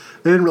market.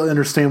 They didn't really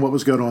understand what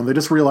was going on. They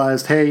just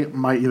realized, hey,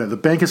 the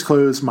bank is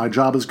closed, my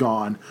job is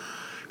gone.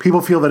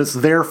 People feel that it's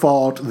their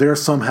fault. They're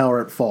somehow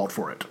at fault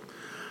for it.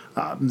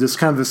 This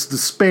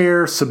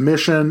despair,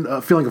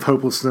 submission, feeling of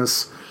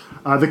hopelessness.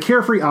 The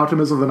carefree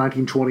optimism of the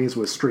 1920s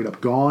was straight up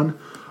gone.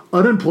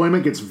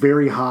 Unemployment gets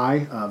very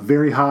high,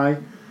 very high.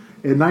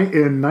 In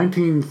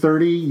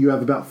 1930, you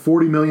have about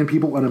 40 million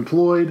people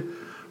unemployed.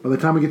 By the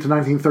time we get to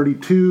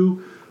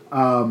 1932,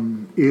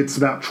 it's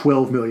about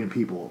 12 million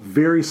people.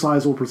 Very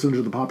sizable percentage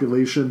of the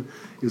population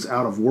is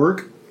out of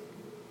work.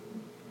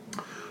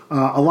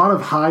 A lot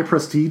of high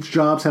prestige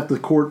jobs have the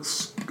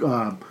courts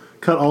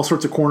cut all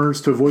sorts of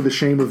corners to avoid the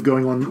shame of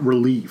going on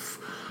relief.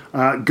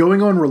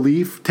 Going on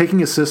relief, taking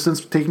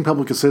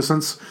public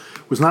assistance,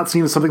 was not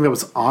seen as something that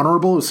was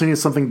honorable. It was seen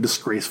as something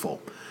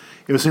disgraceful.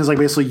 It was seen as like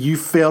basically you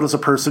failed as a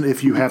person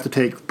if you have to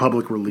take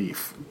public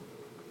relief.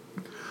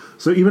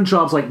 So even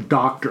jobs like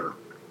doctor.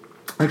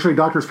 Actually,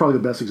 doctor is probably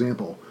the best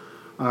example.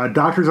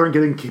 Doctors aren't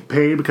getting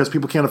paid because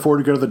people can't afford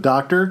to go to the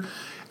doctor.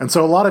 And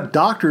so a lot of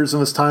doctors in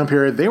this time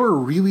period, they were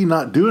really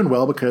not doing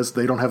well because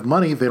they don't have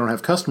money, they don't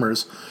have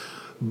customers.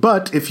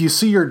 But if you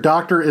see your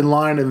doctor in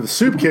line in the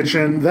soup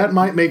kitchen, that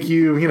might make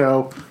you,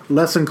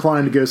 less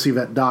inclined to go see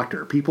that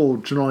doctor. People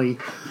generally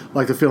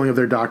like the feeling of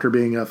their doctor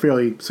being a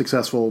fairly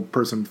successful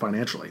person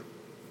financially.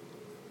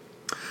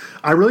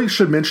 I really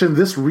should mention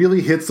this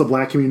really hits the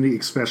black community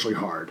especially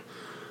hard.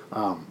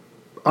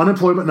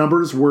 Unemployment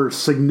numbers were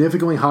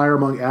significantly higher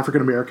among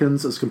African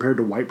Americans as compared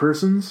to white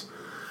persons.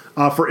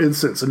 For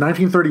instance, in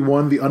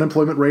 1931, the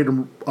unemployment rate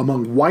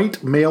among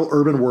white male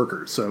urban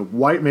workers,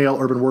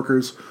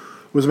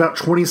 was about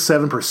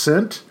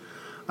 27%,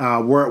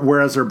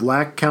 whereas their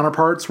black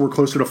counterparts were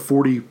closer to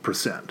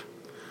 40%.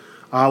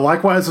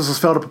 Likewise, this was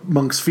felt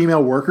amongst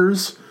female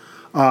workers.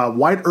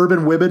 White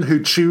urban women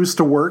who choose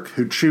to work,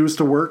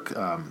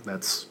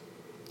 that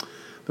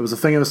was a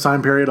thing in this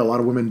time period. A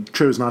lot of women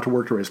chose not to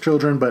work to raise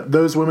children, but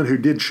those women who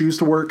did choose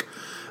to work,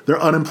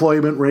 their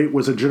unemployment rate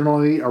was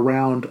generally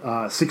around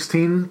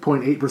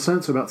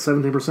 16.8%, so about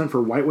 17%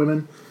 for white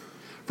women.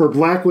 For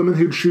black women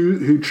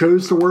who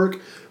chose to work,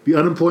 the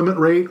unemployment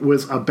rate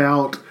was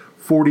about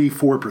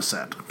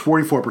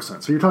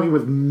 44%. So you're talking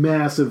with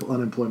massive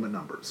unemployment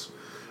numbers.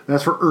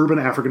 That's for urban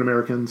African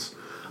Americans.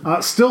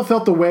 Still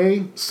felt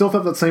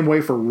that same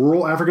way for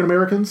rural African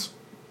Americans.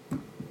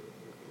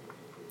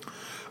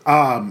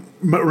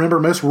 Remember,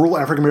 most rural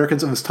African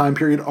Americans in this time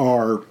period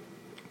are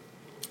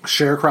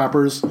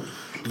sharecroppers,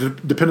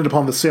 dependent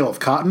upon the sale of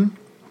cotton.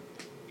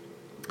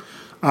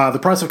 The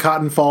price of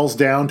cotton falls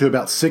down to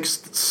about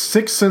 6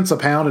 cents a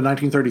pound in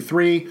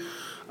 1933.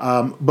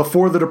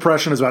 Before the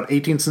Depression, it was about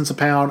 18 cents a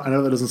pound. I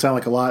know that doesn't sound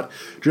like a lot.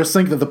 Just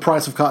think that the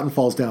price of cotton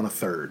falls down a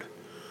third.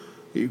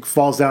 It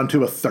falls down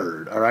to a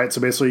third, all right?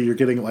 So basically you're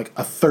getting like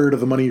a third of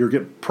the money you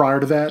get prior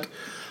to that.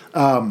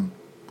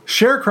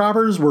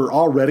 Sharecroppers were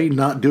already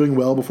not doing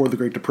well before the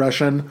Great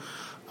Depression.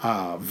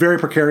 Very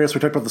precarious.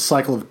 We talked about the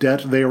cycle of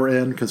debt they were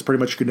in because pretty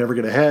much you could never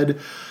get ahead.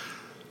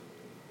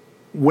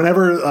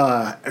 Whenever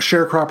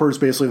sharecroppers,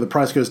 basically the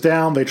price goes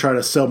down, they try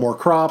to sell more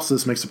crops.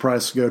 This makes the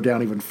price go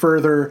down even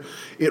further.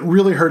 It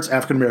really hurts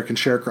African-American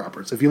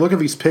sharecroppers. If you look at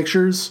these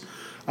pictures,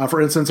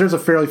 for instance, there's a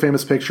fairly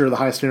famous picture of the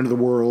high standard of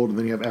the world, and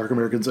then you have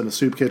African-Americans in a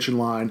soup kitchen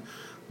line.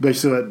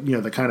 Basically,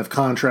 the kind of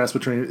contrast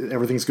between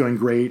everything's going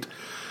great.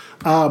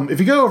 If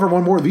you go over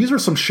one more, these are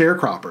some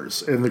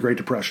sharecroppers in the Great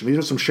Depression. These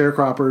are some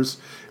sharecroppers.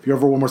 If you go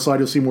over one more slide,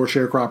 you'll see more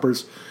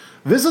sharecroppers.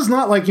 This is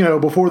not like,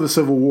 before the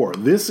Civil War.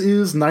 This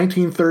is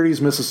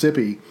 1930s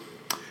Mississippi.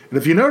 And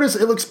if you notice,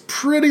 it looks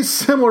pretty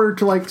similar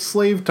to like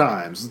slave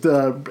times,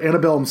 the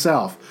antebellum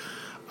South.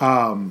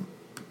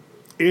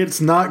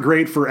 It's not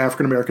great for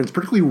African Americans,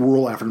 particularly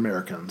rural African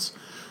Americans,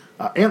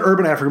 and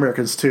urban African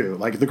Americans too.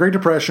 Like the Great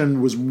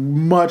Depression was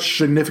much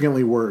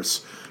significantly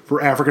worse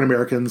for African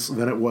Americans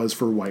than it was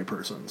for white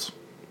persons.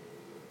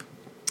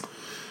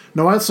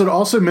 Now, I should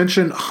also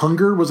mention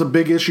hunger was a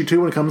big issue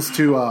too when it comes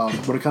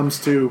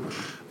to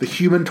the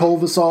human toll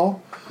of this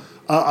all.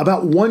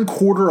 About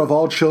 1/4 of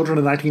all children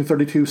in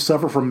 1932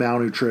 suffer from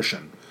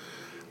malnutrition.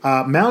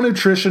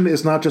 Malnutrition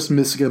is not just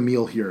missing a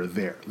meal here or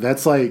there.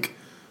 That's like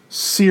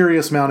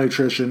serious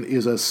malnutrition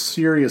is a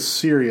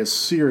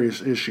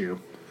serious issue.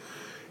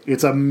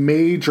 It's a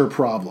major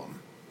problem.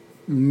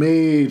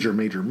 Major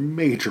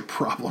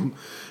problem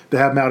to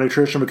have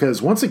malnutrition,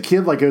 because once a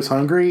kid goes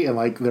hungry and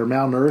they're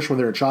malnourished when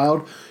they're a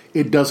child,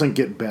 it doesn't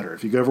get better.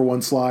 If you go over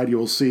one slide, you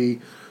will see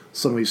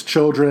some of these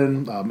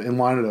children in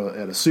line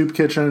at a soup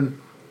kitchen.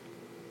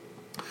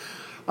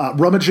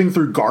 Rummaging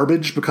through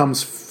garbage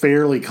becomes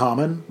fairly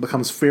common,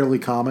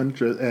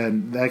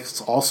 and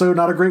that's also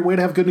not a great way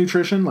to have good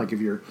nutrition. Like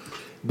if you're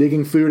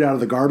digging food out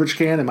of the garbage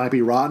can, it might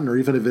be rotten, or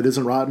even if it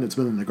isn't rotten, it's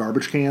been in the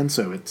garbage can,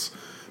 so it's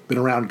been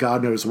around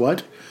God knows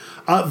what.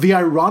 The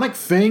ironic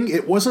thing,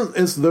 it wasn't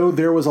as though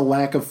there was a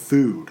lack of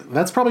food.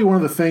 That's probably one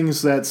of the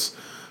things that's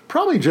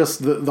probably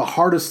just the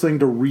hardest thing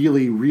to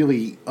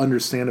really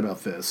understand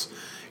about this,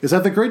 is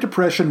that the Great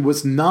Depression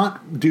was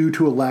not due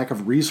to a lack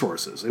of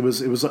resources. It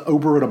was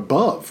over and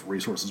above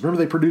resources.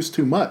 Remember, they produced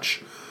too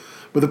much.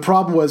 But the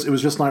problem was it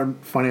was just not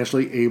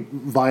financially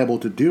viable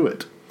to do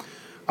it.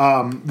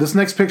 This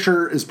next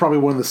picture is probably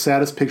one of the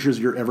saddest pictures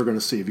you're ever going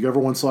to see. If you go over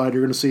one slide,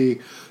 you're going to see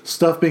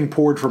stuff being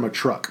poured from a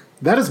truck.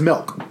 That is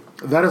milk.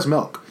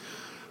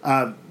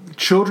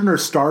 Children are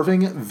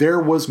starving. There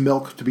was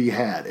milk to be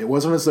had. It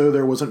wasn't as though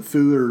there wasn't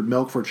food or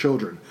milk for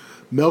children.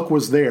 Milk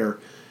was there.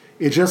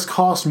 It just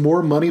cost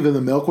more money than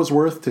the milk was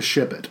worth to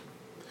ship it.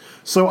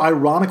 So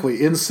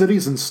ironically, in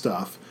cities and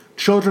stuff,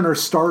 children are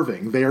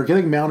starving. They are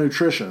getting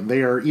malnutrition.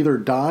 They are either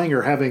dying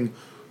or having,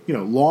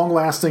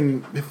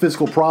 long-lasting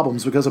physical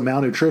problems because of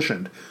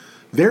malnutrition.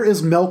 There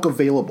is milk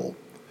available,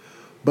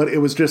 but it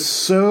was just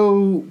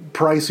so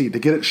pricey to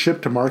get it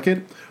shipped to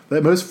market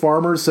that most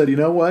farmers said, you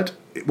know what,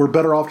 we're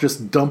better off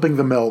just dumping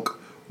the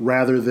milk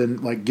rather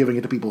than giving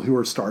it to people who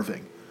are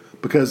starving,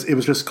 because it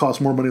was just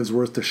cost more money than it was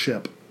worth to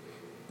ship.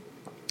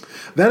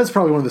 That is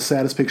probably one of the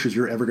saddest pictures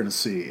you're ever going to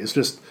see. It's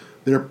just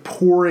they're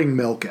pouring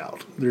milk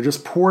out. They're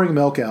just pouring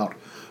milk out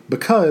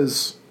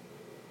because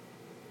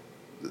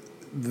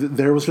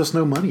there was just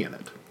no money in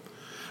it.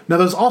 Now,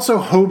 there's also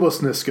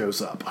homelessness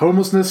goes up.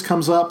 Homelessness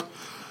comes up.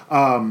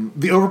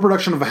 The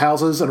overproduction of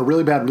houses and a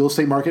really bad real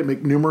estate market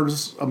make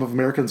numerous of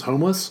Americans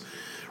homeless.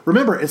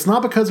 Remember, it's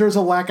not because there's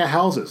a lack of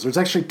houses. There's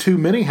actually too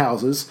many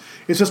houses.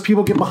 It's just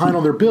people get behind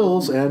on their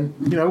bills, and,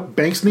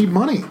 banks need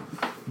money.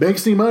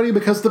 Banks need money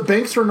because the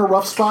banks are in a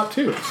rough spot,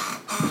 too.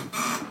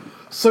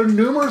 So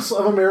numerous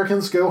of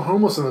Americans go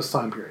homeless in this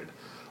time period.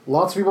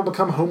 Lots of people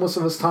become homeless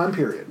in this time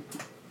period.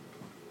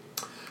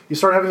 You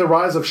start having the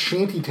rise of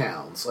shanty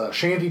towns.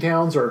 Shanty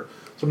towns are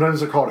sometimes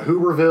they're called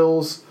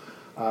Hoovervilles.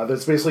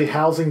 That's basically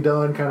housing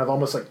done kind of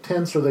almost like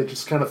tents, where they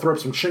just kind of throw up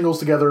some shingles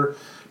together.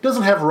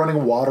 Doesn't have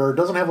running water,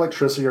 doesn't have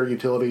electricity or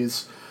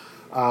utilities.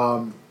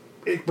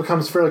 It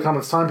becomes fairly common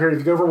in this time period. If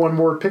you go over one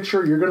more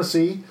picture, you're going to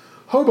see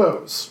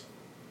hobos.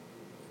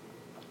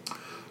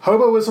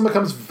 Hoboism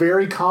becomes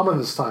very common in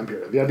this time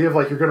period. The idea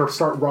of you're going to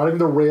start riding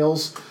the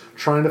rails,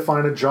 trying to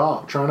find a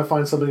job, trying to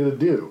find something to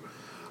do.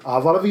 A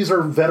lot of these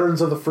are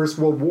veterans of the First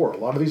World War. A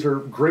lot of these are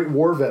Great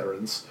War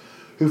veterans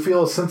who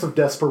feel a sense of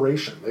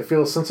desperation. They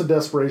feel a sense of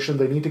desperation.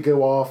 They need to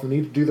go off. They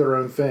need to do their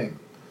own thing.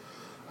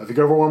 If you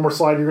go over one more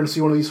slide, you're going to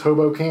see one of these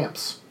hobo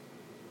camps.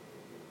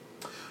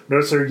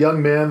 Notice they're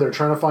young men. They're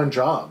trying to find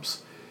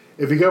jobs.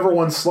 If you go over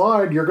one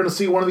slide, you're going to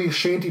see one of these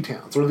shanty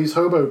towns, one of these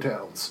hobo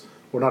towns.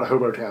 Well, not a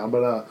hobo town,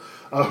 but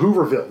a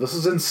Hooverville. This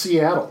is in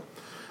Seattle.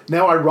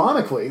 Now,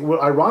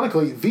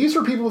 ironically, these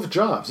are people with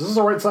jobs. This is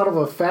right outside of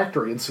a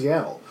factory in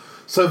Seattle.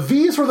 So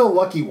these were the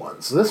lucky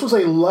ones. This was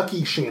a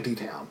lucky shanty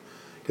town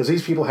because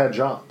these people had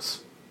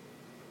jobs.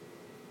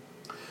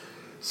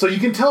 So you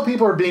can tell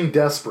people are being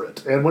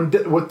desperate. And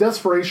with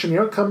desperation,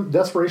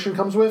 desperation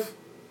comes with?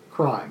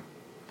 Crime.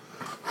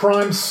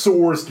 Crime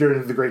soars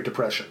during the Great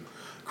Depression.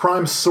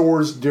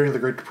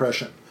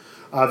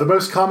 The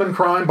most common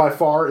crime by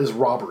far is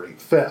robbery,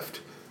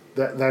 theft.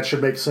 That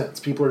should make sense.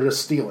 People are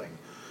just stealing.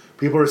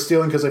 People are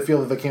stealing because they feel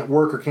that they can't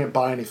work or can't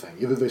buy anything.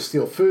 Either they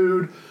steal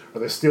food,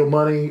 or they steal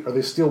money, or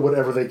they steal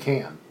whatever they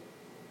can.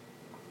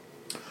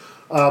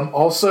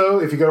 Also,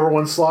 if you go over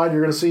one slide,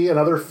 you're going to see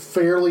another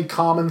fairly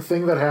common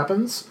thing that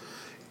happens.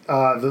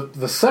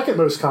 The second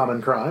most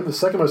common crime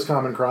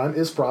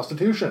is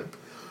prostitution.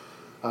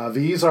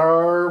 These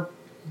are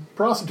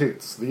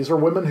prostitutes. These are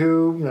women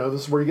who,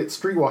 this is where you get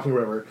street walking,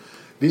 whatever.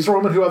 These are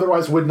women who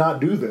otherwise would not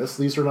do this.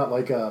 These are not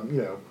like,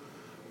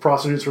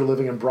 prostitutes who are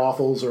living in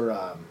brothels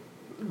or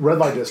red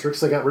light districts.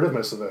 They got rid of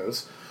most of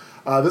those.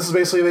 This is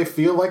basically they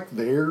feel like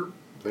they're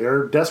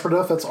desperate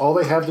enough. That's all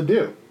they have to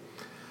do.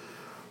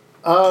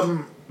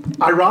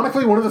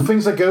 Ironically, one of the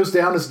things that goes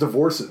down is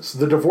divorces.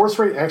 The divorce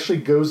rate actually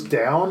goes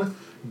down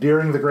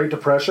during the Great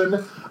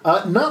Depression,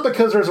 not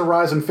because there's a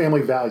rise in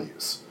family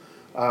values.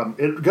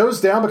 It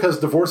goes down because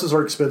divorces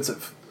are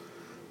expensive.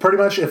 Pretty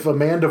much, if a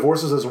man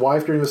divorces his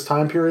wife during this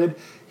time period,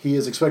 he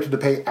is expected to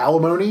pay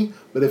alimony,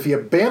 but if he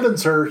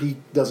abandons her, he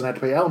doesn't have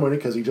to pay alimony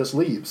because he just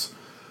leaves.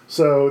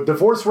 So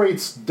divorce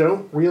rates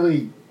the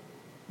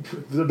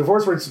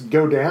divorce rates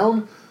go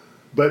down,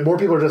 but more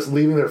people are just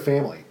leaving their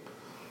family.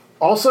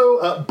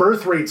 Also,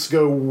 birth rates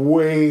go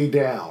way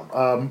down.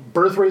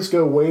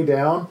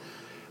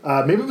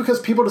 Maybe because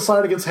people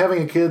decide against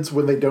having kids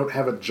when they don't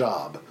have a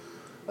job.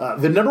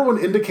 The number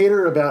one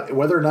indicator about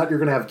whether or not you're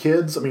going to have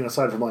kids,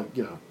 aside from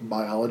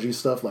biology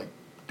stuff, like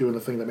doing the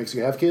thing that makes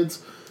you have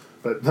kids,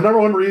 but the number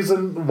one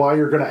reason why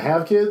you're going to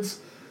have kids,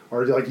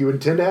 or you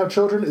intend to have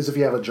children, is if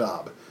you have a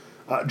job.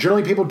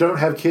 Generally, people don't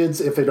have kids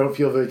if they don't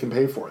feel they can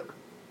pay for it.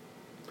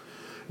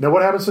 Now,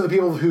 what happens to the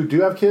people who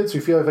do have kids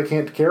who feel like they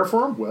can't care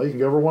for them? Well, you can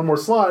go over one more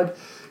slide.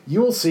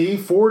 You will see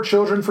 4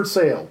 children for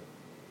sale.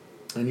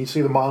 And you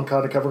see the mom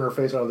kind of covering her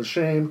face out of the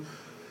shame.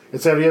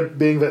 It's the idea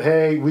being that,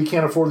 hey, we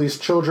can't afford these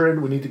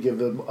children. We need to give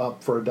them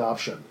up for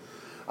adoption.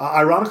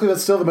 Ironically,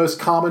 that's still the most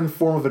common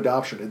form of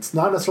adoption. It's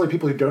not necessarily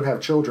people who don't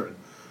have children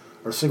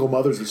or single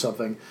mothers or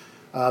something.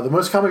 The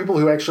most common people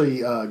who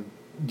actually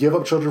give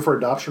up children for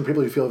adoption are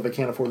people who feel that they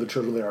can't afford the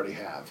children they already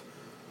have.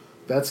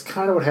 That's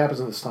kind of what happens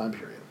in this time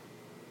period.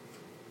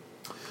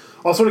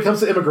 Also, when it comes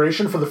to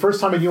immigration, for the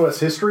first time in U.S.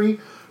 history,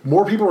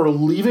 more people are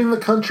leaving the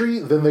country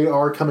than they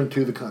are coming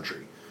to the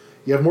country.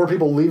 You have more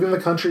people leaving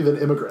the country than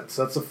immigrants.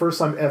 That's the first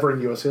time ever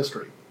in U.S.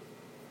 history.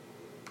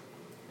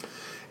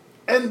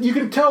 And you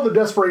can tell the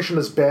desperation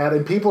is bad,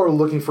 and people are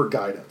looking for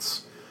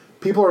guidance.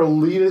 People are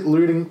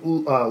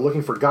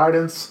looking for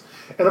guidance,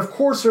 and of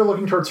course they're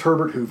looking towards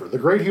Herbert Hoover, the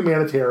great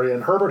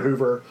humanitarian. Herbert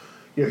Hoover,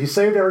 he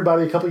saved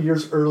everybody a couple of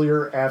years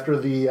earlier after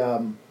the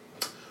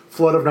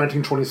flood of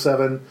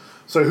 1927.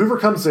 So Hoover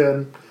comes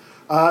in.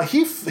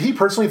 He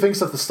personally thinks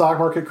that the stock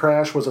market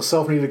crash was a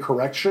self-needed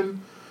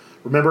correction.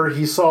 Remember,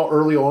 he saw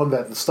early on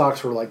that the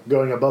stocks were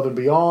going above and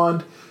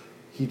beyond.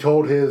 He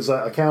told his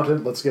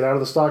accountant, let's get out of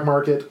the stock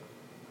market.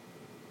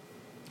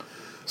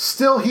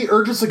 Still, he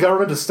urges the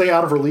government to stay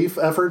out of relief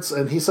efforts,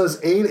 and he says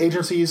aid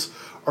agencies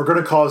are going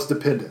to cause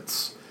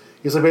dependence.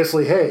 He's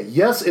basically, hey,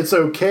 yes, it's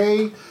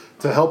okay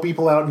to help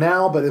people out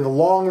now, but in the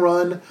long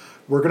run,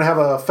 we're going to have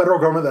a federal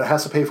government that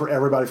has to pay for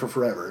everybody for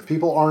forever. If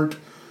people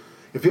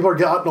are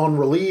gotten on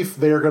relief,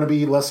 they are going to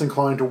be less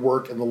inclined to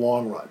work in the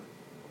long run.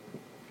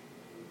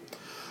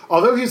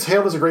 Although he's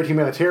hailed as a great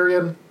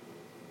humanitarian,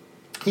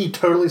 he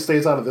totally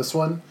stays out of this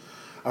one.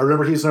 I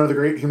remember he's known as the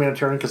great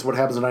humanitarian because of what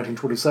happens in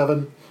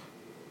 1927.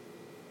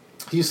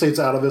 He stays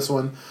out of this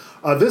one.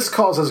 This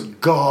causes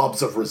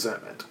gobs of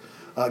resentment.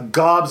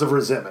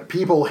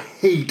 People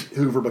hate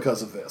Hoover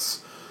because of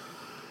this.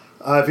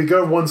 If you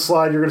go one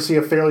slide, you're going to see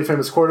a fairly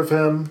famous quote of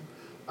him.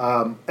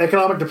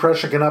 Economic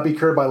depression cannot be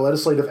cured by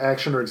legislative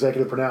action or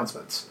executive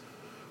pronouncements.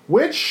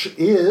 Which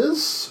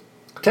is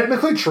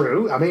technically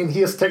true.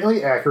 He is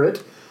technically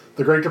accurate.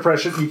 The Great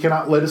Depression, you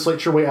cannot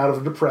legislate your way out of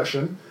a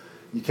depression.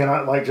 You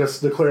cannot,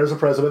 just declare as a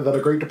president that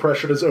a Great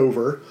Depression is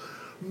over.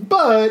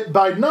 But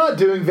by not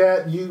doing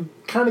that, you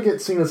kind of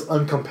get seen as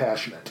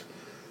uncompassionate.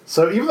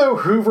 So even though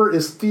Hoover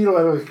is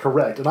theoretically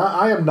correct, and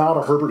I am not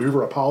a Herbert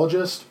Hoover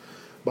apologist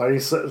by any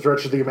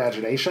stretch of the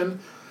imagination,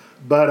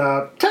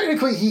 but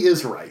technically he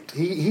is right.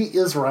 He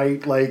is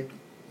right.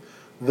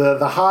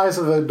 The highs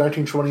of the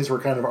 1920s were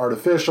kind of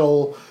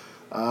artificial.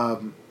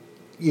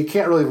 You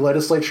can't really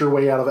legislate your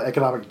way out of the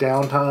economic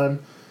downtime.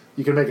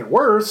 You can make it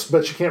worse,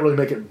 but you can't really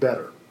make it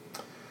better.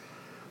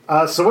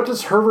 So what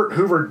does Herbert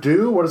Hoover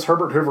do?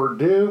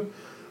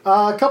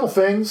 A couple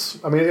things.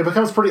 It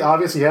becomes pretty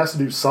obvious he has to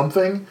do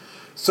something.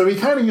 So he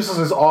kind of uses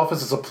his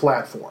office as a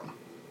platform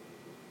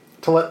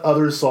to let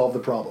others solve the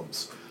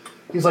problems.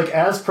 He's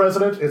as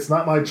president, it's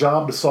not my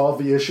job to solve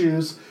the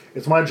issues.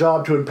 It's my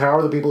job to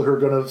empower the people who are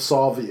going to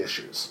solve the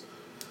issues.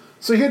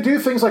 So he'd do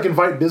things like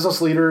invite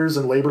business leaders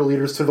and labor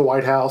leaders to the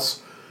White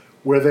House,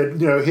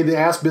 where he'd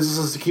ask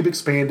businesses to keep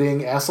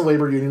expanding, ask the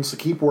labor unions to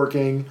keep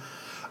working.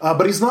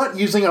 But he's not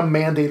using a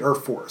mandate or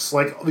force.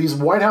 These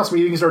White House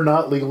meetings are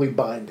not legally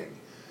binding.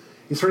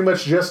 He's pretty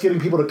much just getting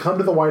people to come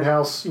to the White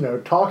House,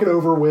 talk it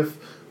over with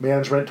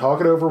management,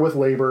 talk it over with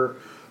labor,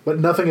 but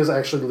nothing is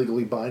actually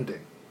legally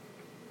binding.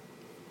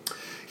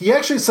 He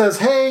actually says,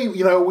 hey,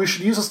 we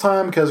should use this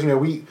time because,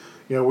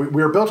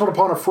 We are built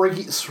upon a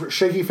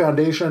shaky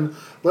foundation.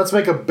 Let's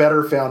make a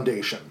better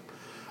foundation.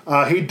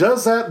 He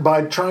does that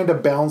by trying to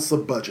balance the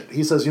budget.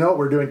 He says,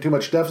 we're doing too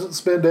much deficit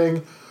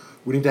spending.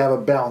 We need to have a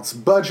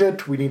balanced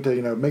budget. We need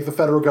to, make the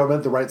federal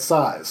government the right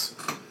size.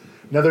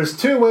 Now, there's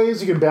two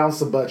ways you can balance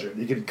the budget.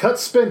 You can cut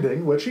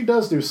spending, which he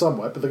does do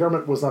somewhat, but the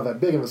government was not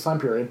that big in this time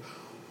period.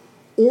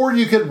 Or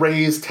you could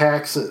raise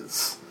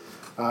taxes.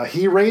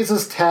 He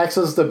raises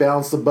taxes to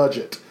balance the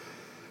budget.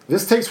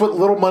 This takes what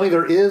little money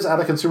there is out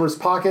of consumers'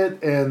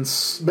 pocket and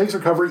makes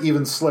recovery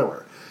even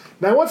slower.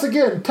 Now, once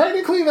again,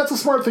 technically that's a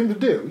smart thing to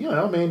do.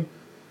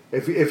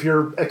 If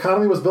your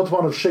economy was built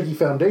upon a shaky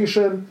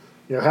foundation,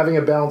 having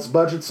a balanced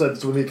budget so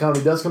that when the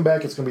economy does come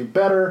back, it's going to be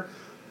better.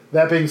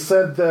 That being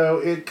said, though,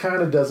 it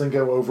kind of doesn't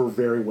go over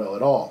very well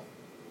at all.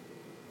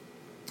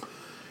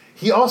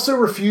 He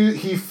also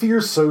he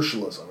fears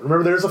socialism.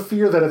 Remember, there's a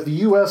fear that if the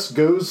U.S.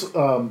 goes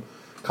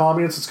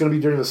communist, it's going to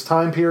be during this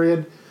time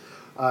period.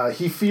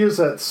 He fears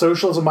that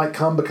socialism might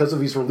come because of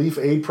these relief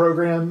aid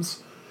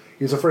programs.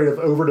 He's afraid of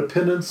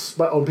overdependence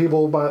on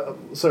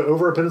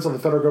overdependence on the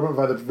federal government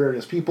by the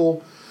various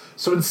people.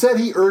 So instead,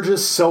 he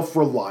urges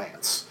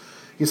self-reliance.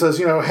 He says,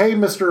 hey,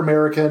 Mr.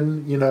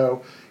 American,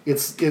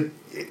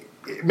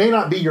 it may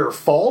not be your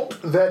fault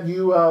that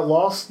you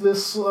lost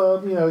this,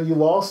 you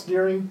lost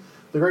during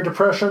the Great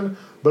Depression,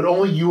 but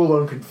only you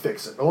alone can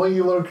fix it. Only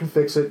you alone can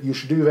fix it. You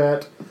should do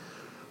that.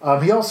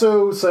 He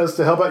also says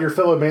to help out your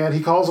fellow man,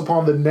 he calls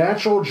upon the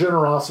natural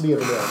generosity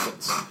of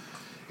Americans.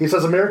 He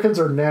says Americans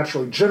are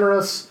naturally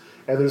generous,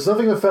 and there's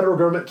nothing the federal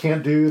government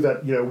can't do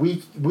that,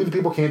 we the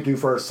people can't do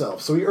for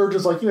ourselves. So he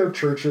urges,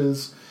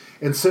 churches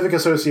and civic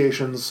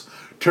associations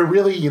to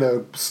really,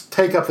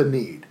 take up the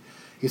need.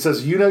 He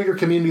says, your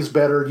community's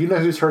better,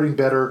 who's hurting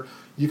better,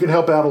 you can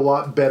help out a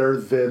lot better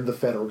than the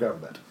federal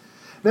government.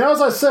 Now,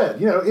 as I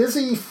said, is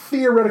he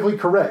theoretically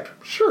correct?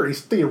 Sure,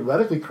 he's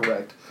theoretically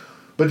correct.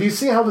 But do you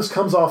see how this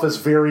comes off as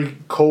very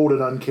cold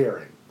and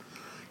uncaring?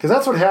 Because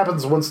that's what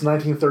happens once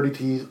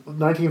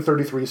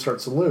 1933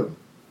 starts to loom.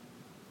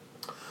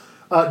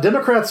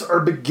 Democrats are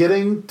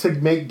beginning to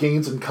make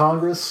gains in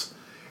Congress.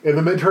 In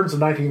the midterms of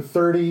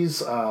 1930s,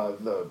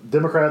 the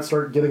Democrats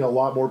start getting a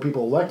lot more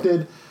people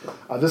elected.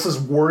 This is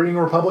worrying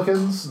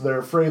Republicans. They're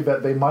afraid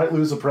that they might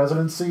lose the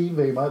presidency.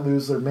 They might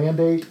lose their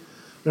mandate.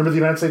 Remember, the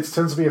United States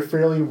tends to be a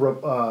fairly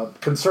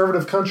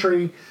conservative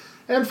country.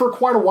 And for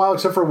quite a while,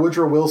 except for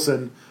Woodrow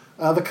Wilson,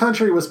 the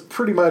country was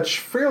pretty much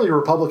fairly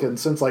Republican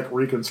since,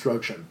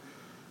 Reconstruction.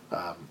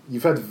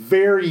 You've had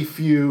very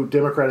few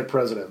Democratic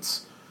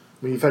presidents.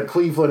 You've had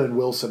Cleveland and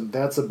Wilson.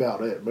 That's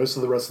about it. Most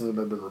of the rest of them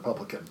have been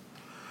Republican.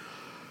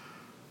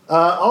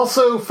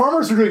 Also,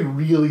 farmers are doing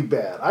really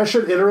bad. I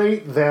should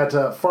iterate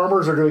that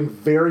farmers are doing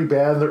very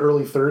bad in the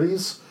early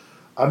 30s.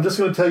 I'm just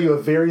going to tell you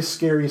a very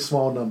scary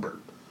small number.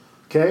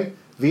 Okay?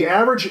 The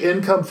average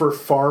income for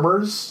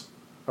farmers,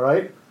 all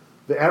right?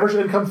 The average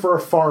income for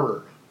a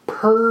farmer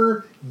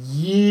per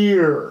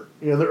year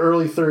in the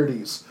early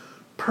 30s,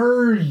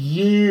 per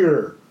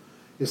year,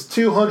 is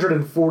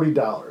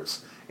 $240.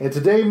 And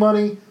today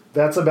money,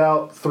 that's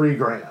about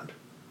 $3,000,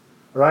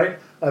 right?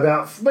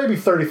 About maybe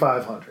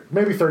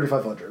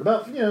 $3,500,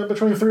 about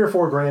between $3,000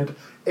 or $4,000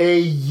 a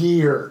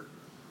year.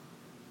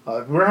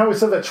 Remember how we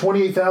said that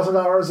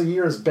 $28,000 a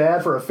year is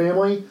bad for a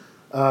family?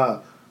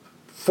 $3,000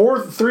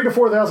 to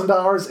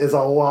 $4,000 is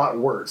a lot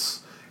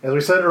worse. As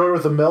we said earlier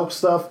with the milk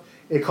stuff,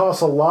 it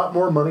costs a lot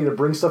more money to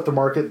bring stuff to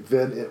market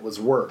than it was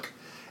work.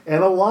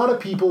 And a lot of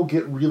people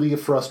get really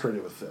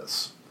frustrated with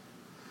this.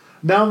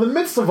 Now, in the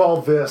midst of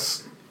all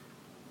this,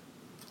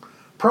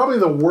 probably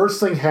the worst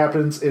thing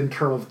happens in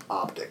terms of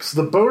optics.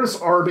 The bonus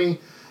army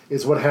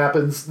is what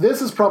happens.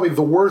 This is probably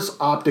the worst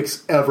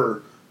optics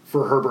ever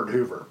for Herbert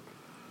Hoover.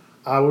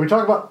 When we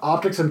talk about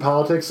optics in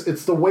politics,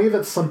 it's the way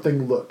that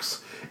something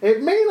looks.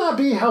 It may not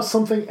be how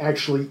something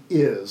actually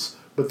is,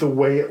 but the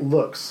way it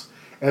looks.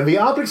 And the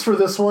optics for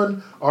this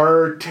one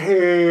are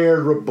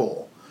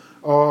terrible.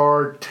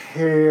 Herbert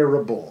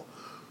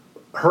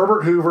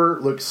Hoover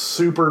looks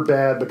super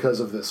bad because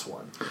of this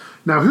one.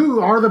 Now,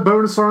 who are the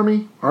bonus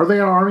army? Are they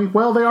an army?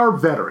 Well, they are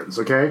veterans,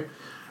 okay?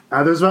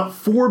 There's about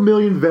 4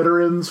 million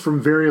veterans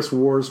from various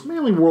wars,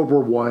 mainly World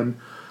War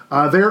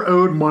I. They're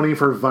owed money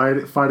for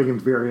fighting in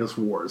various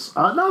wars.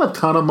 Not a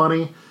ton of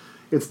money.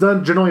 It's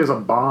done generally as a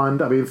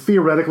bond. I mean,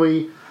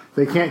 theoretically,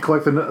 they can't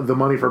collect the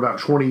money for about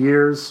 20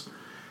 years.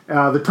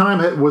 The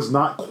time was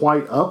not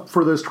quite up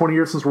for those 20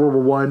 years since World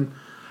War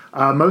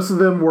I. Most of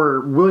them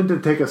were willing to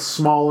take a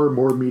smaller,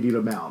 more immediate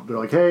amount. They're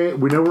like, hey,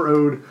 we know we're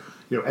owed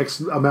X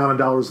amount of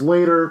dollars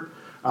later.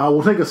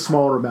 We'll take a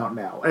smaller amount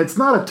now. It's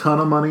not a ton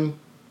of money.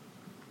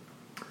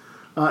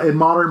 In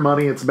modern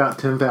money, it's about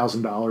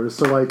 $10,000.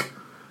 So,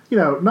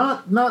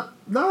 not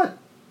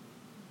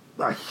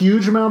a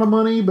huge amount of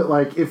money,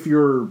 but if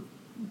you're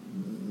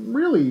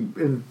really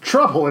in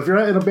trouble, if you're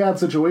in a bad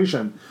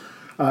situation,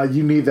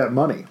 you need that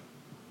money.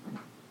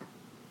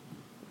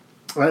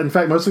 In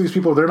fact, most of these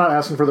people, they're not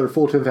asking for their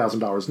full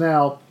 $10,000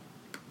 now.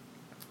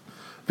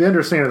 They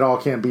understand it all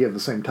can't be at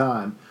the same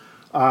time.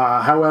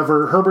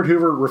 However, Herbert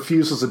Hoover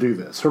refuses to do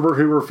this. Herbert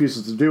Hoover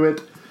refuses to do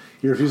it.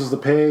 He refuses to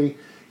pay.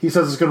 He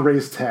says it's going to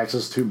raise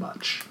taxes too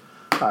much.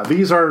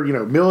 These are,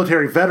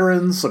 military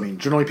veterans. I mean,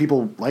 generally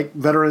people like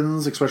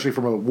veterans, especially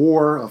from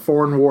a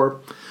foreign war.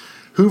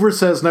 Hoover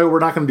says, no, we're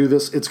not going to do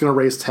this. It's going to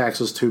raise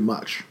taxes too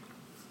much.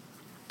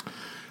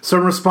 So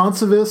in response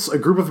to this, a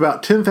group of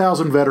about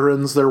 10,000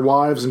 veterans, their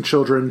wives and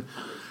children,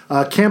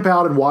 camp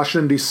out in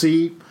Washington,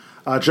 D.C.,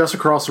 just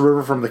across the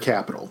river from the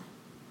Capitol.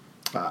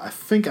 I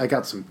think I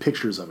got some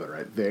pictures of it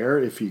right there.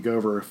 If you go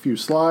over a few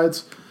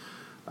slides,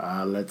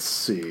 let's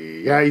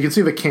see. Yeah, you can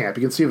see the camp.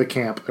 You can see the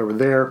camp over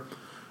there.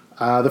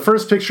 The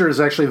first picture is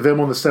actually them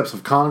on the steps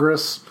of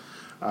Congress.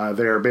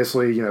 They're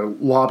basically,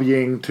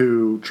 lobbying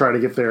to try to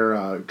get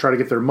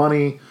their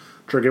money,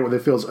 try to get what they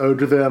feel is owed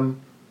to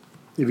them.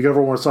 If you go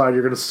over one side,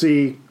 you're going to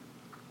see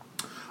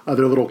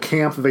their little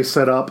camp that they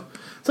set up.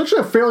 It's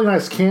actually a fairly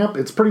nice camp.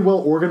 It's pretty well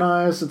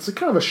organized. It's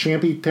kind of a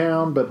shanty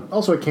town, but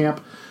also a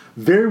camp.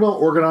 Very well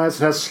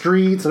organized. It has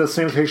streets. It has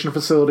sanitation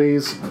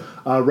facilities,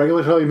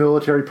 regulatory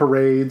military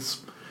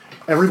parades.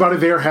 Everybody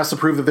there has to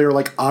prove that they're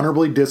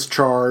honorably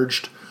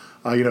discharged.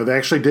 They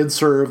actually did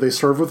serve. They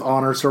served with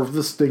honor, served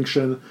with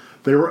distinction.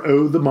 They were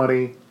owed the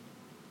money.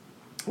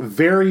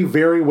 Very,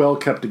 very well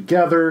kept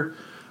together.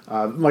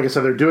 Like I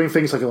said, they're doing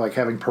things like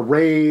having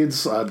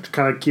parades,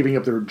 kind of keeping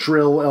up their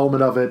drill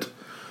element of it.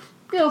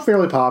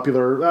 Fairly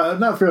popular.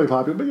 Not fairly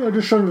popular, but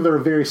just showing that they're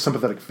a very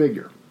sympathetic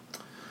figure.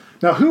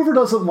 Now, Hoover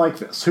doesn't like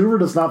this. Hoover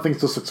does not think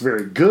this looks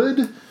very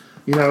good.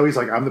 He's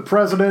like, I'm the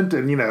president,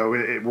 and,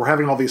 we're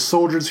having all these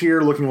soldiers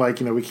here looking like,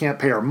 we can't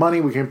pay our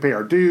money, we can't pay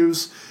our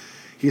dues.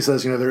 He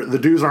says, the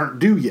dues aren't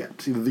due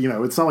yet.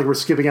 It's not like we're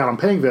skipping out on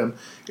paying them.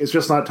 It's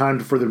just not time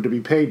for them to be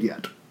paid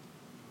yet.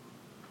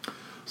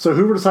 So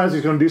Hoover decides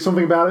he's going to do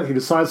something about it. He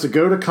decides to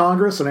go to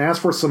Congress and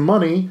ask for some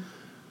money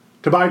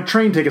to buy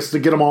train tickets to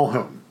get them all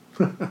home.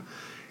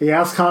 He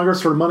asks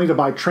Congress for money to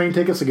buy train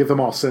tickets to get them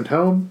all sent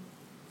home.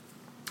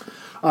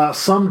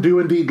 Some do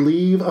indeed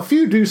leave. A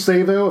few do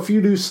stay, though. A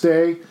few do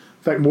stay.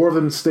 In fact, more of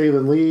them stay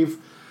than leave.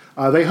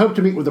 They hope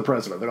to meet with the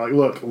president. They're like,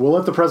 look, we'll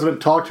let the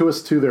president talk to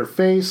us to their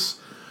face.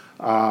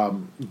 Let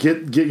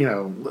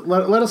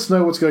us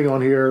know what's going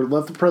on here.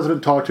 Let the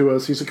president talk to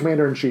us. He's the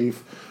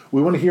commander-in-chief.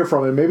 We want to hear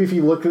from him. Maybe if he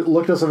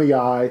looked us in the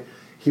eye,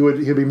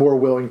 he'd be more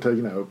willing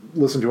to,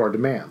 listen to our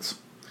demands.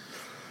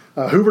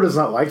 Hoover does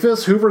not like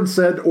this. Hoover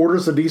instead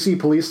orders the D.C.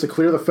 police to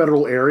clear the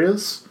federal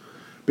areas.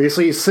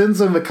 Basically, he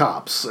sends in the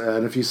cops.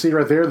 And if you see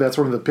right there, that's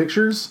one of the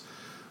pictures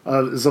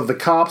is of the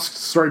cops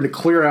starting to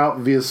clear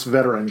out this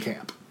veteran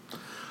camp.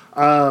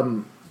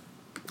 That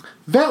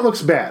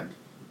looks bad.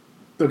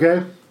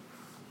 Okay?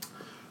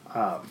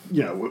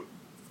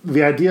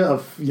 The idea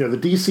of, the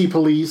D.C.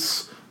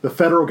 police, the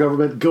federal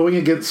government going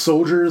against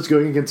soldiers,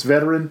 going against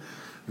veteran,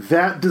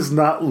 that does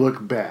not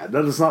look bad.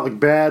 That does not look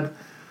bad.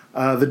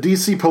 The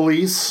D.C.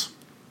 police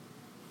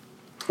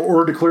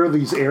ordered to clear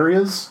these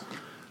areas.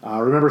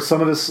 Remember,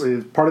 some of this,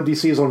 part of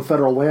D.C. is on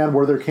federal land.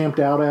 Where they're camped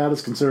out at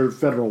is considered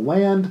federal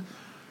land.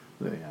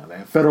 They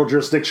have federal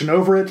jurisdiction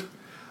over it.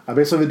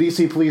 Basically, the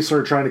D.C. police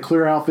are trying to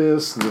clear out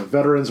this. The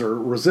veterans are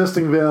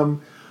resisting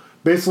them.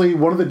 Basically,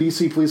 one of the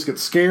D.C. police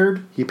gets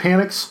scared. He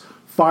panics,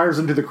 fires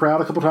into the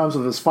crowd a couple times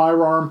with his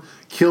firearm,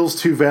 kills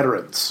 2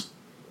 veterans.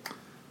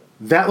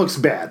 That looks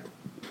bad.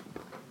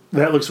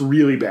 That looks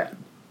really bad.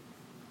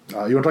 You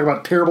want to talk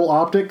about terrible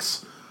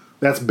optics?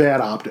 That's bad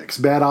optics.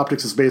 Bad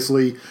optics is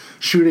basically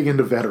shooting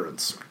into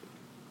veterans.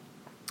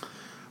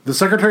 The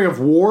Secretary of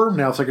War,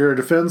 now Secretary of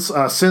Defense,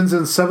 sends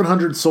in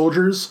 700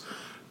 soldiers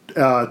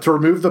to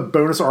remove the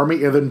bonus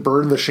army and then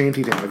burn the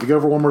shantytown. If you go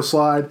over one more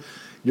slide,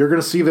 you're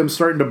going to see them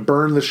starting to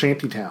burn the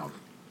shantytown.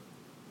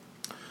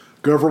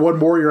 Go over one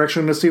more, you're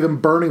actually going to see them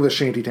burning the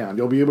shantytown.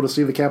 You'll be able to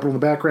see the Capitol in the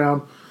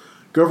background.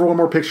 Go over one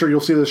more picture,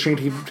 you'll see the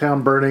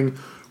shantytown burning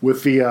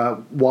with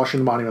the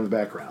Washington Monument in the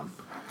background.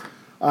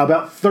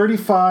 About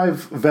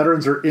 35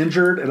 veterans are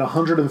injured and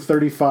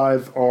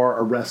 135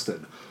 are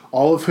arrested,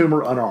 all of whom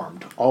are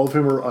unarmed.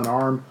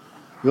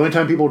 The only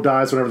time people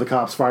die is whenever the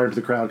cops fire into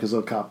the crowd because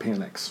the cop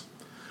panics.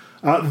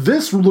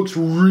 This looks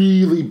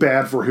really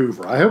bad for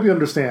Hoover. I hope you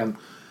understand.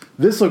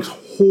 This looks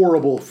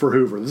horrible for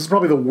Hoover. This is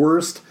probably the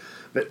worst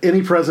that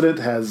any president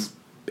has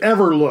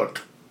ever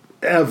looked,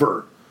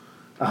 ever,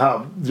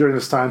 during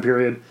this time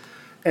period.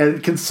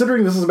 And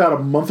considering this is about a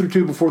month or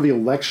two before the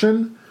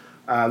election,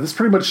 this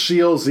pretty much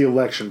shields the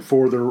election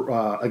for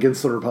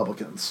against the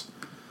Republicans.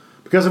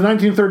 Because in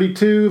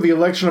 1932, the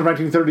election of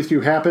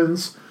 1932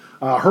 happens.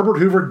 Herbert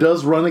Hoover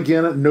does run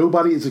again.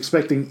 Nobody is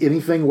expecting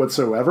anything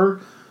whatsoever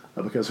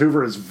because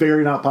Hoover is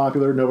very not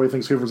popular. Nobody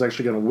thinks Hoover's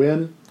actually going to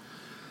win.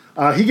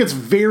 He gets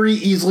very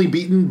easily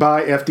beaten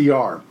by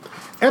FDR.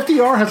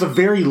 FDR has a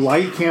very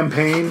light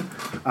campaign.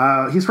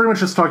 He's pretty much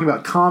just talking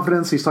about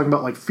confidence. He's talking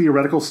about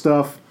theoretical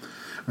stuff.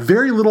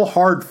 Very little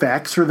hard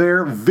facts are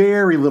there.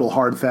 Very little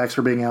hard facts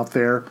are being out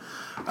there.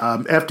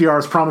 FDR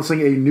is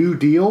promising a New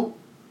Deal.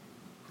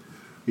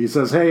 He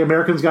says, hey,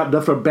 Americans got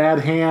dealt a bad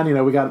hand.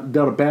 We got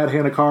dealt a bad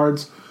hand of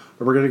cards.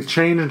 But we're going to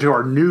change into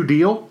our New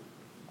Deal.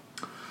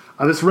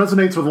 This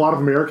resonates with a lot of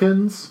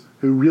Americans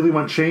who really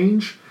want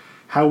change.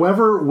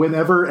 However,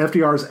 whenever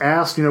FDR is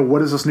asked, what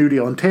does this New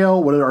Deal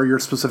entail? What are your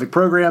specific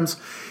programs?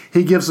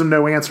 He gives them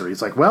no answer.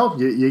 He's like,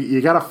 well, you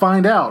got to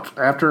find out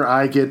after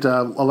I get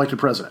elected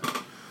president.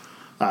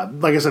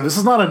 Like I said, this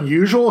is not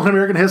unusual in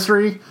American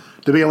history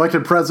to be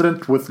elected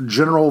president with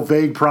general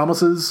vague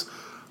promises.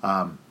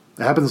 It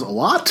happens a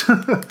lot.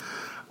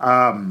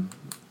 I'm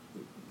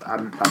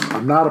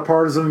not a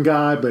partisan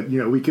guy, but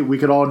we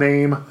could all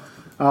name.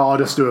 I'll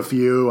just do a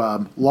few.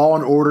 Law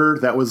and Order.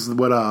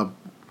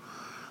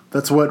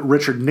 That's what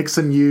Richard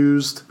Nixon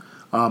used.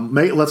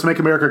 Let's Make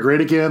America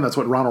Great Again. That's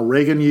what Ronald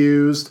Reagan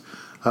used.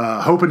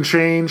 Hope and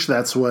Change.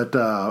 That's what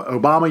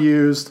Obama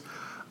used.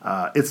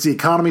 It's the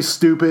economy,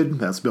 stupid.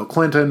 That's Bill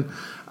Clinton.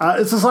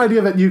 It's this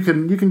idea that you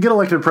can get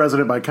elected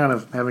president by kind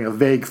of having a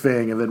vague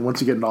thing, and then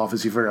once you get in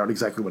office, you figure out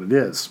exactly what it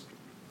is.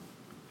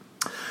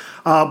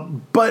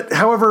 But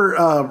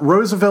however,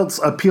 Roosevelt's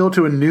appeal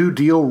to a New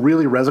Deal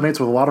really resonates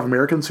with a lot of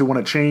Americans who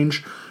want to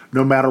change,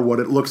 no matter what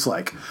it looks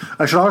like.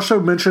 I should also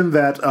mention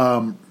that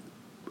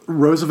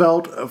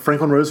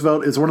Franklin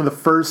Roosevelt, is one of the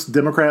first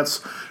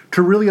Democrats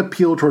to really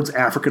appeal towards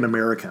African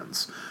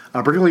Americans,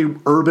 particularly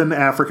urban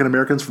African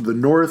Americans from the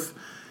North.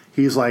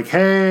 He's like,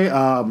 hey,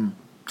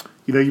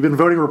 you've been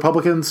voting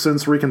Republicans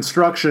since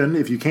Reconstruction,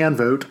 if you can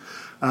vote.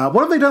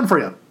 What have they done for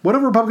you? What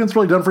have Republicans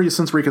really done for you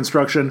since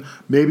Reconstruction?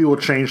 Maybe we'll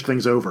change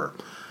things over.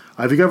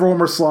 If you go over one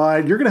more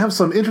slide, you're going to have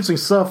some interesting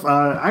stuff.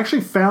 I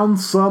actually found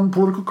some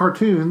political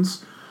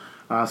cartoons,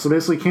 so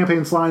basically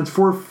campaign signs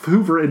for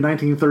Hoover in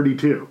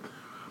 1932.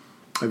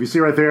 If you see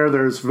right there,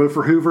 there's Vote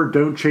for Hoover,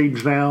 Don't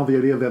Change Now, the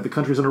idea that the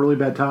country's in a really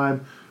bad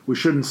time. We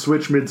shouldn't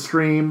switch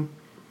midstream.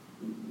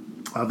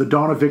 The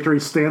Dawn of Victory,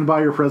 Stand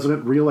By Your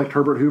President, Re-elect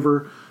Herbert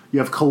Hoover. You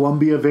have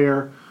Columbia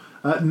there.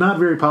 Not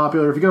very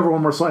popular. If you go over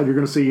one more slide, you're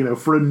going to see,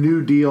 for a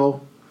New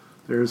Deal,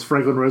 there's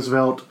Franklin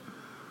Roosevelt.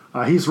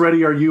 He's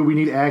ready, are you? We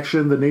need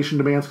action. The nation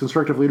demands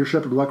constructive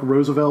leadership. Elect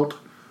Roosevelt.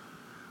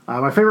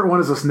 My favorite one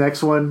is this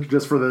next one,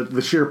 just for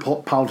the sheer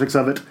politics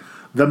of it.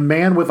 The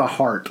man with a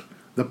heart.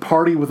 The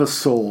party with a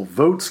soul.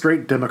 Vote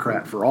straight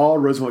Democrat for all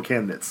Roosevelt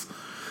candidates.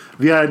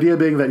 The idea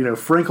being that,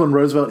 Franklin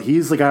Roosevelt,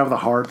 he's the guy with the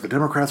heart. The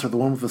Democrats are the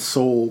one with the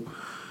soul.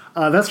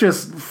 That's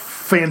just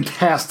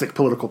fantastic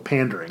political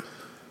pandering.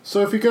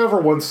 So if you go over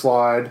one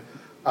slide,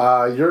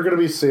 you're going to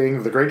be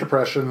seeing the Great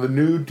Depression, the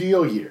New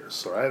Deal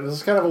years. All right? This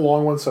is kind of a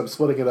long one, so I'm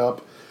splitting it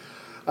up.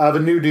 The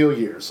New Deal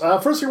years.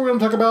 First thing we're going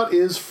to talk about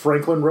is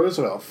Franklin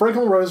Roosevelt.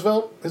 Franklin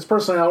Roosevelt, his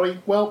personality,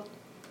 well,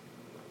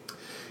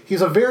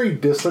 he's a very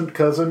distant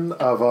cousin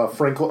of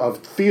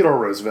Theodore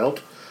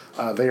Roosevelt.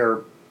 They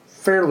are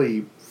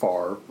fairly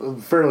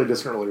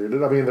distant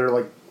related. I mean, they're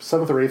like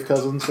 7th or 8th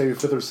cousins, maybe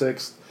 5th or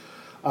 6th.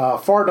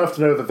 Far enough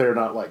to know that they're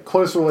not like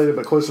close related,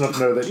 but close enough to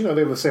know that they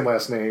have the same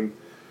last name.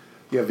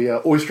 You have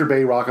the Oyster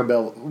Bay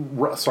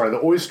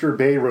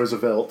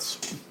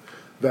Roosevelts.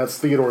 That's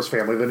Theodore's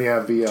family. Then you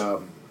have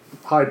the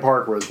Hyde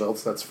Park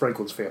Roosevelts. That's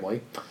Franklin's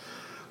family.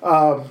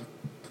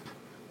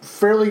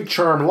 Fairly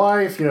charmed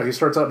life. He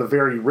starts out in a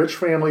very rich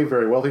family,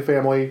 very wealthy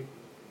family.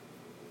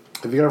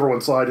 If you go over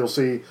one slide, you'll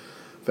see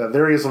that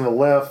there he is on the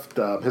left.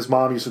 His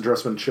mom used to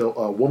dress him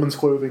in woman's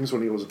clothing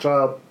when he was a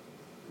child.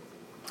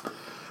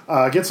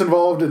 Gets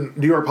involved in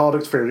New York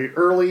politics fairly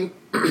early.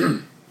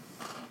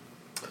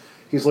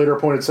 He's later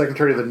appointed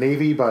Secretary of the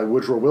Navy by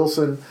Woodrow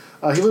Wilson.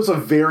 He lives a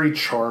very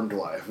charmed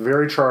life.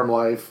 Like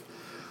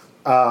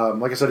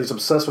I said, he's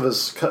obsessed with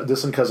his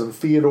distant cousin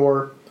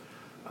Theodore.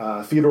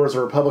 Theodore is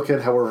a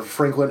Republican, however,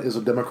 Franklin is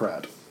a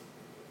Democrat.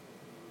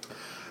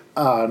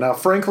 Now,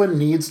 Franklin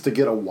needs to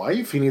get a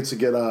wife. He needs to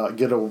get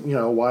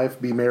a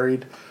wife, be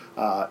married.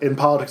 In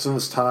politics in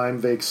this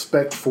time, they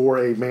expect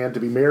for a man to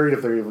be married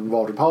if they're even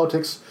involved in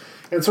politics.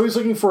 And so he's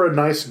looking for a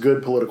nice,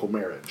 good political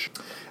marriage.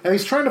 And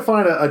he's trying to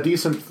find a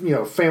decent,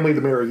 family to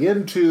marry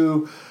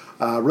into,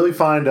 really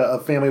find a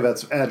family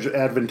that's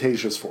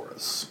advantageous for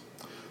us.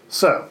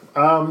 So,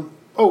 I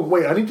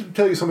need to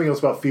tell you something else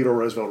about Theodore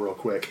Roosevelt real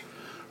quick.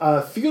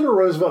 Theodore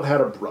Roosevelt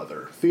had a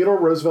brother. Theodore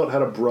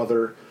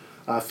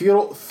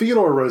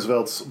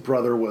Roosevelt's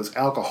brother was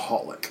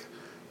alcoholic.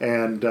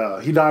 And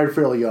he died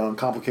fairly young,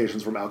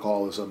 complications from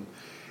alcoholism.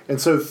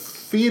 And so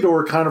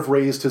Theodore kind of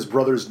raised his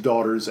brother's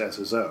daughters as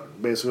his own.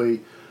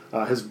 Basically,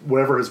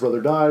 whenever his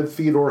brother died,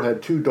 Theodore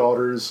had 2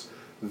 daughters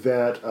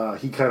that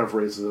he kind of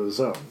raised as his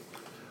own.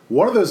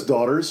 One of those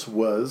daughters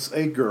was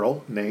a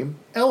girl named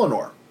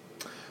Eleanor.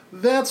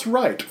 That's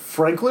right,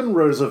 Franklin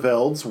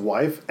Roosevelt's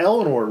wife,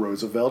 Eleanor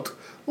Roosevelt.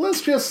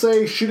 Let's just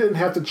say she didn't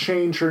have to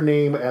change her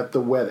name at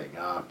the wedding.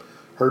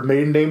 Her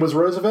maiden name was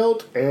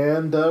Roosevelt,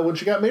 and when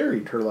she got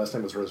married, her last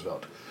name was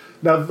Roosevelt.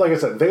 Now, like I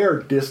said, they are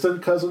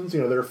distant cousins.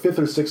 They're 5th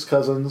or 6th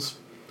cousins.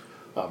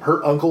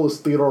 Her uncle is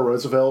Theodore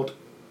Roosevelt.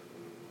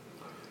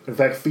 In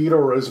fact,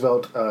 Theodore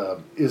Roosevelt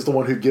is the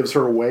one who gives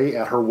her away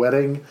at her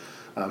wedding.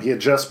 He had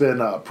just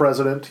been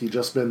president. He'd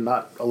just been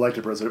not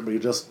elected president, but he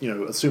just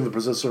assumed the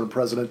position of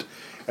president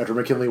after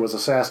McKinley was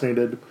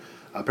assassinated.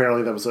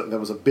 Apparently, that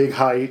was a big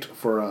height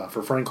for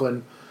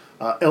Franklin.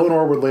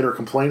 Eleanor would later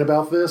complain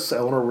about this.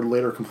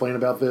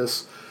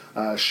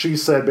 She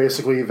said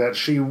basically that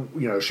she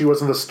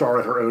wasn't the star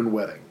at her own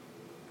wedding.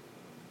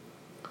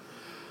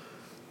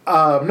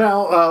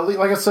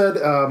 Like I said,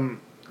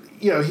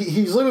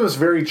 he's living this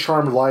very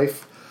charmed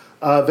life.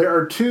 There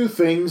are two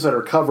things that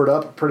are covered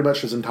up pretty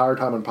much his entire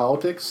time in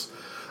politics.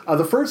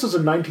 The first is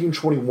in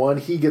 1921,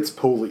 he gets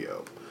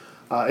polio.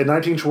 In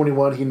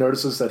 1921, he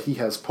notices that he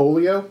has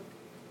polio.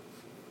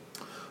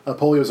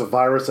 Polio is a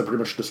virus that pretty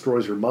much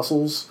destroys your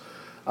muscles.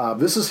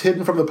 This is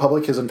hidden from the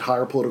public his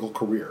entire political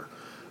career.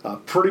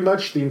 Pretty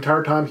much the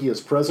entire time he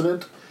is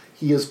president,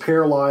 he is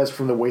paralyzed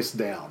from the waist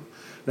down.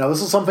 Now,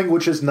 this is something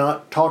which is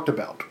not talked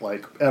about,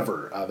 like,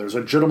 ever. There's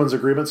a gentleman's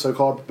agreement,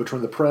 so-called,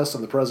 between the press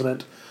and the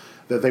president,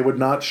 that they would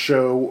not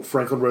show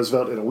Franklin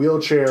Roosevelt in a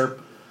wheelchair.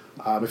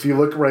 If you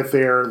look right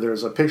there,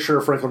 there's a picture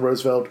of Franklin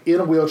Roosevelt in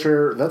a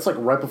wheelchair. That's, like,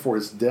 right before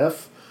his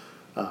death.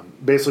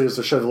 Basically, it's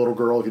to show the little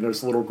girl. If you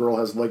notice, the little girl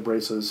has leg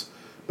braces.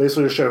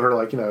 Basically, to show her,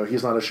 like,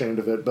 he's not ashamed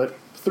of it. But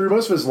through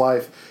most of his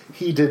life,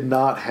 he did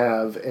not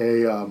have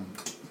a...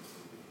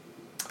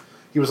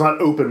 he was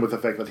not open with the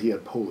fact that he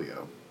had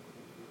polio.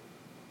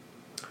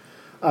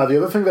 The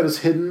other thing that is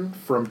hidden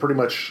from pretty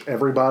much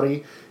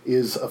everybody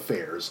is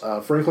affairs.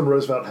 Franklin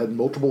Roosevelt had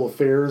multiple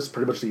affairs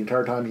pretty much the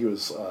entire time he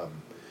was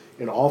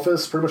in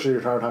office, pretty much the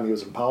entire time he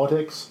was in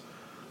politics.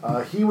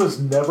 He was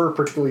never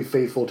particularly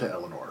faithful to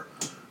Eleanor.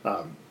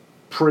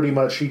 Pretty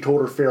much he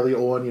told her fairly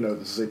on,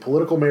 this is a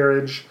political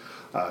marriage.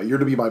 You're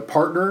to be my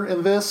partner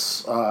in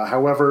this.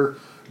 However,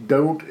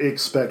 don't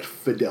expect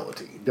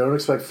fidelity. Don't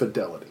expect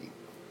fidelity.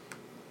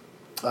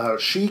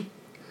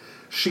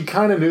 She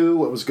kind of knew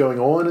what was going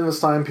on in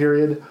this time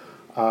period.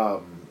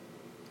 Her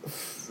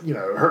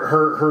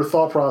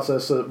thought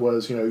process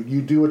was,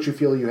 you do what you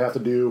feel you have to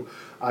do.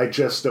 I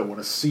just don't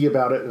want to see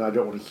about it, and I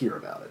don't want to hear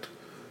about it.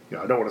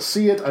 I don't want to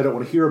see it. I don't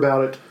want to hear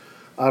about it.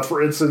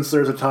 For instance,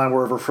 there's a time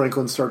wherever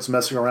Franklin starts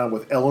messing around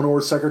with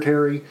Eleanor's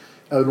secretary.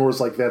 Eleanor's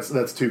like,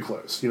 that's too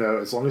close.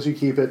 As long as you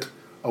keep it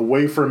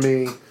away from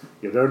me,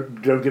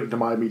 don't get into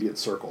my immediate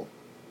circle.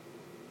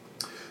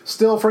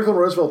 Still, Franklin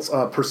Roosevelt's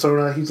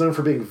persona, he's known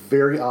for being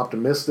very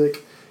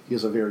optimistic. He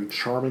is a very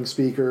charming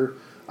speaker.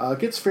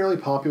 Gets fairly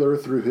popular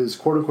through his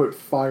quote-unquote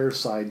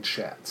fireside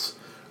chats.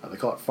 They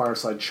call it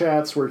fireside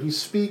chats, where he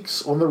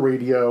speaks on the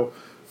radio,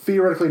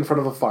 theoretically in front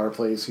of a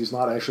fireplace. He's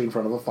not actually in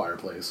front of a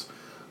fireplace.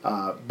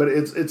 But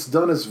it's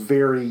done as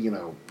very,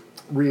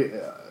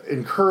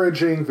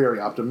 encouraging, very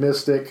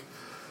optimistic,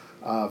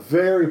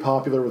 very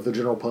popular with the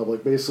general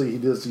public. Basically, he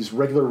does these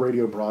regular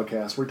radio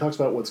broadcasts where he talks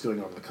about what's going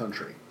on in the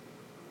country.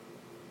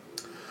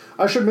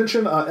 I should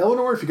mention,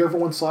 Eleanor, if you go over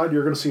one slide,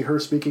 you're going to see her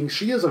speaking.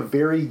 She is a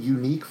very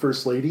unique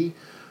First Lady.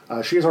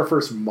 She is our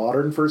first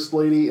modern First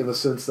Lady in the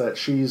sense that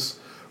she's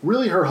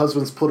really her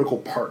husband's political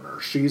partner.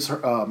 She's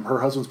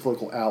her husband's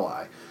political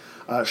ally.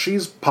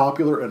 She's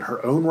popular in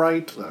her own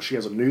right. She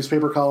has a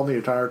newspaper column the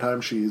entire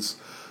time she's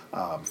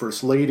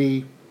First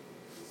Lady.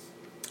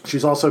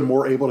 She's also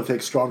more able to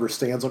take stronger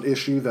stands on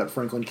issue that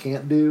Franklin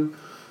can't do.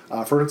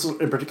 For instance,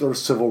 in particular,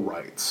 civil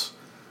rights.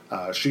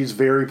 She's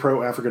very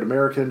pro-African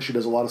American. She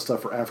does a lot of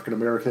stuff for African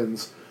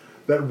Americans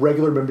that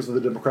regular members of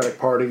the Democratic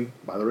Party,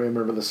 by the way,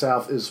 remember the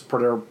South is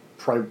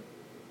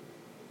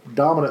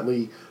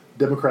predominantly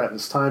Democrat in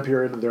this time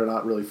period. They're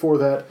not really for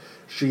that.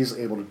 She's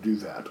able to do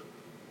that.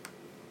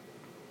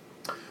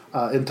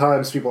 In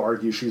times, people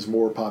argue she's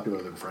more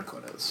popular than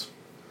Franklin is.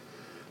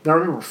 Now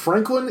remember,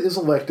 Franklin is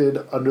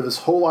elected under this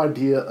whole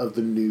idea of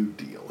the New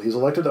Deal. He's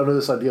elected under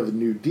this idea of the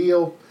New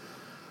Deal.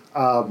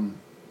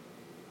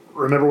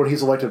 Remember when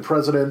he's elected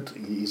president,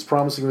 he's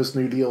promising this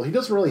New Deal. He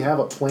doesn't really have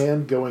a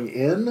plan going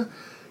in.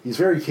 He's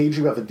very cagey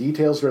about the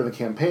details during the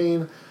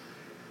campaign.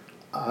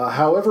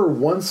 However,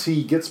 once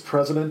he gets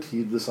president,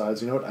 he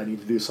decides, I need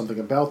to do something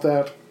about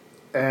that.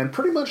 And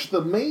pretty much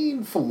the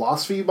main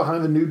philosophy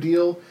behind the New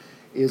Deal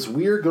is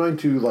we're going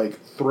to,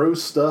 throw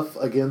stuff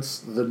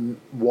against the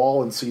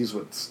wall and seize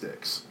what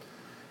sticks.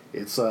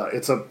 It's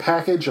a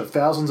package of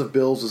thousands of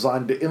bills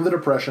designed to end the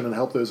Depression and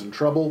help those in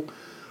trouble.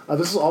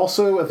 This is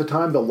also, at the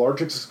time, the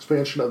largest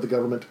expansion of the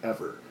government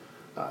ever.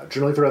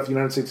 Generally throughout the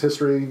United States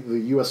history, the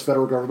U.S.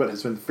 federal government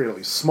has been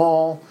fairly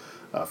small,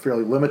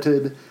 fairly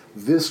limited.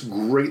 This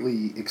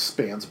greatly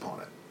expands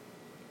upon it.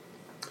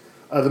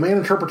 The main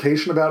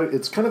interpretation about it,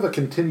 it's kind of a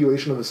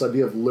continuation of this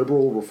idea of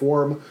liberal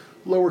reform,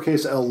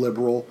 lowercase l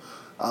liberal,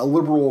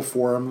 liberal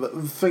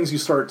reform, things you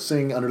start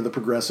seeing under the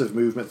progressive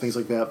movement, things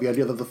like that. The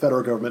idea that the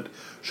federal government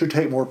should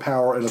take more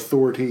power and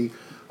authority,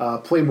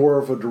 play more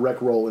of a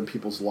direct role in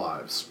people's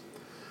lives.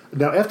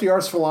 Now,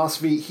 FDR's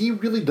philosophy, he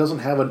really doesn't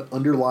have an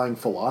underlying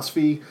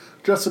philosophy,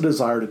 just a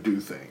desire to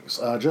do things.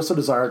 Just a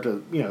desire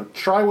to,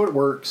 try what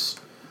works.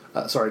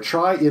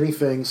 Try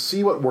anything,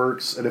 see what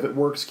works, and if it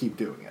works, keep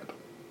doing it.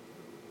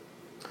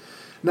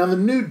 Now, the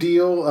New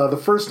Deal, the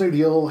first New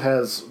Deal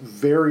has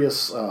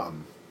various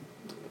elements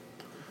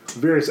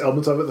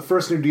of it. The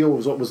first New Deal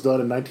was what was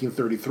done in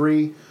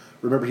 1933.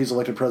 Remember, he's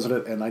elected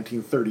president in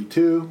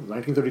 1932.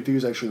 1932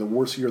 is actually the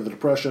worst year of the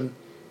Depression.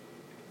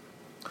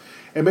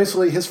 And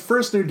basically, his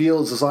first New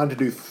Deal is designed to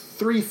do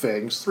three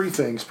things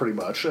pretty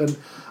much. And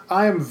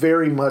I am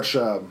very much,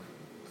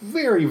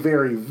 very,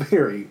 very,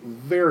 very,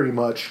 very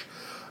much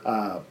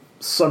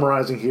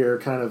summarizing here,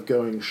 kind of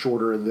going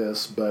shorter in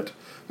this, but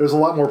there's a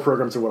lot more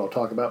programs than what I'll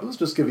talk about. But let's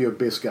just give you a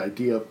basic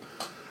idea.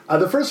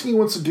 The first thing he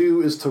wants to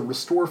do is to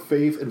restore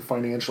faith in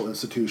financial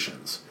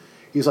institutions.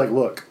 He's like,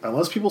 look,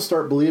 unless people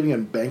start believing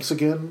in banks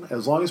again,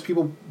 as long as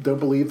people don't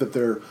believe that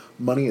their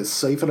money is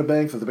safe in a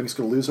bank, that the bank's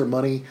going to lose their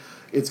money,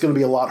 it's going to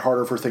be a lot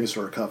harder for things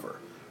to recover.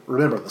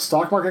 Remember, the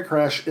stock market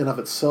crash in of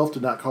itself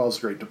did not cause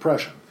the Great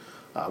Depression.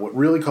 What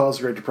really caused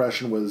the Great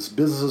Depression was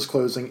businesses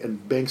closing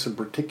and banks in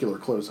particular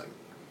closing.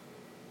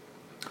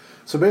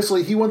 So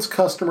basically, he wants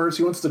customers,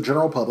 he wants the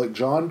general public,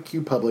 John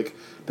Q. Public,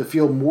 to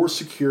feel more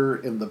secure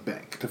in the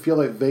bank, to feel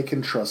like they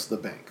can trust the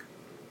bank.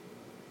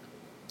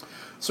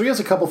 So he has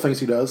a couple things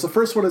he does. The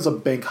first one is a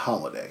bank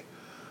holiday.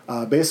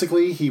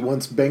 Basically, he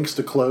wants banks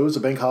to close. A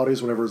bank holiday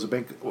is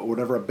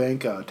whenever a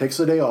bank takes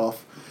a day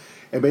off.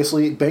 And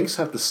basically, banks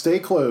have to stay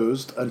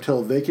closed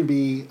until they can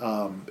be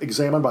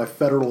examined by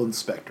federal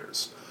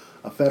inspectors.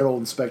 A federal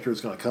inspector is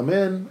going to come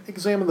in,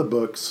 examine the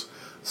books,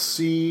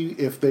 see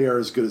if they are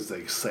as good as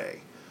they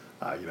say.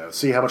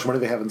 See how much money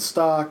they have in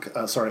stock,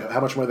 how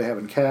much money they have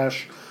in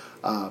cash.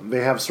 They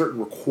have certain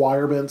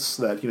requirements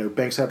that,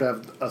 banks have to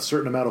have a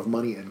certain amount of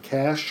money in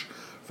cash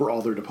for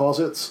all their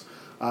deposits.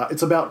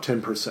 It's about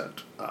 10%.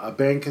 A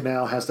bank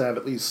now has to have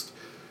at least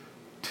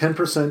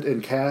 10%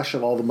 in cash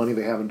of all the money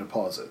they have in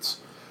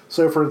deposits.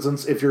 So, for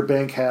instance, if your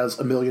bank has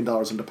 $1 million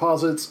in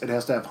deposits, it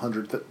has to have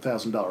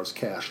 $100,000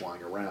 cash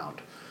lying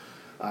around.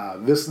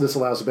 This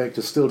allows the bank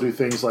to still do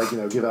things like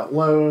give out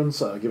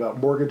loans, give out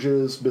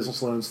mortgages,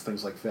 business loans,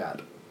 things like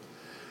that.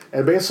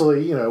 And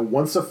basically,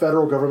 once the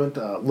federal government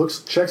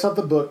checks out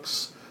the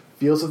books,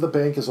 feels that the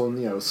bank is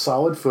on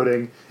solid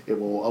footing, it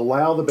will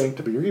allow the bank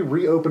to be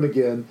reopened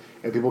again,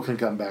 and people can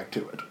come back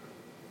to it.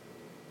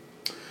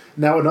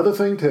 Now, another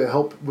thing to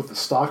help with the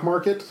stock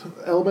market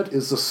element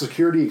is the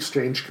Security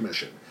Exchange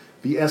Commission,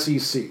 the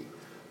SEC,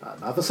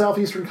 not the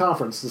Southeastern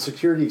Conference, the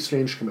Security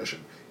Exchange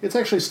Commission. It's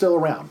actually still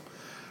around.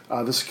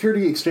 The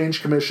Security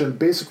Exchange Commission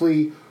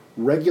basically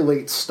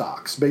regulates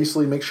stocks,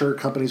 basically make sure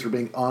companies are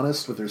being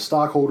honest with their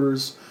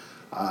stockholders.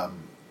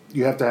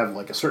 You have to have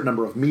a certain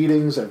number of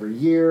meetings every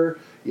year.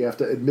 You have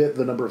to admit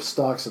the number of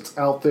stocks that's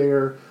out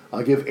there,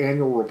 give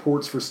annual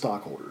reports for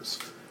stockholders.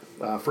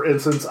 For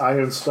instance, I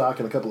own stock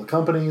in a couple of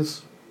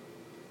companies.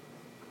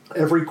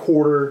 Every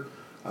quarter,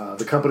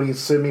 the companies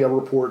send me a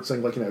report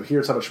saying,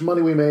 here's how much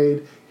money we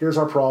made, here's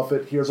our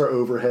profit, here's our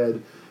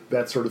overhead,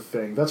 that sort of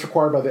thing. That's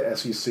required by the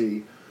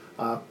SEC.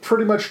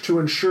 Pretty much to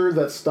ensure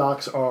that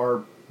stocks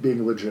are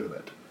being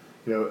legitimate.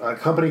 A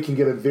company can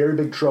get in very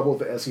big trouble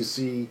with the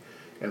SEC,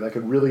 and that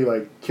could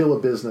really kill a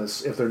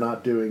business if they're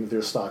not doing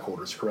their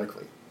stockholders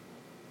correctly.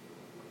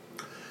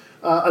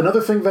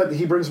 Another thing that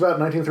he brings about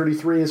in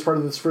 1933 as part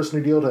of this first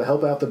New Deal to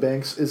help out the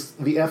banks is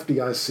the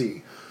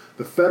FDIC,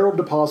 the Federal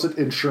Deposit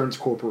Insurance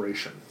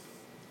Corporation.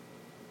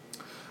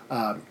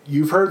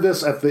 You've heard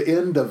this at the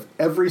end of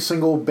every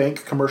single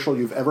bank commercial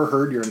you've ever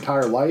heard your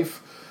entire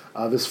life.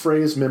 This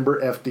phrase,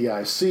 member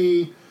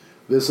FDIC,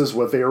 this is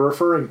what they are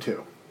referring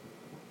to.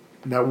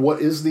 Now,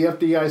 what is the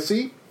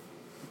FDIC?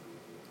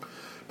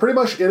 Pretty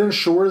much it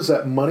ensures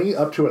that money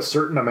up to a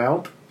certain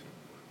amount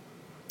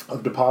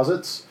of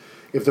deposits,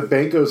 if the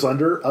bank goes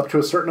under, up to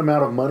a certain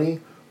amount of money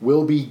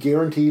will be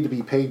guaranteed to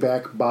be paid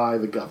back by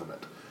the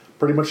government.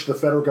 Pretty much the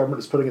federal government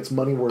is putting its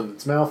money where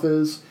its mouth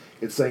is.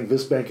 It's saying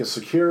this bank is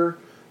secure.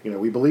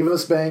 We believe in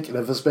this bank, and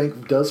if this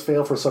bank does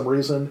fail for some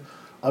reason,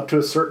 up to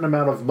a certain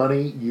amount of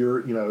money,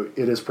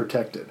 it is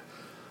protected.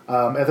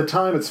 At the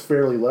time, it's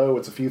fairly low.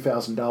 It's a few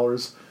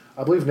 $1,000s.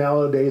 I believe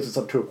nowadays it's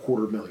up to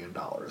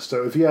 $250,000.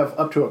 So if you have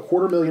up to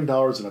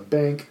 $250,000 in a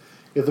bank,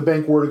 if the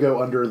bank were to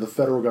go under, the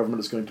federal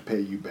government is going to pay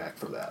you back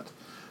for that.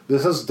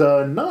 This is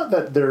done not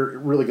that they're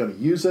really going to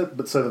use it,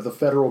 but so that the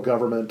federal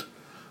government,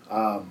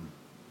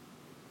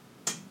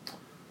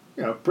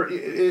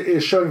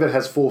 is showing that it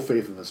has full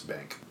faith in this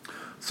bank.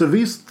 So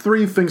these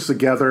three things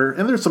together,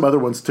 and there's some other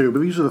ones too, but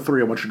these are the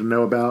three I want you to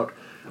know about.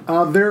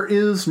 There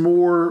is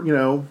more,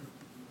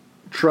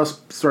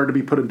 trust started to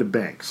be put into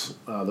banks.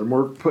 They're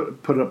more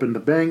put up into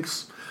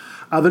banks.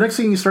 The next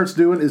thing he starts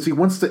doing is he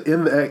wants to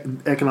end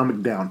the economic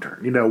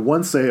downturn.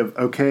 Once they have,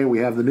 we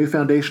have the new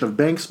foundation of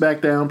banks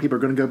back down, people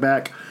are going to go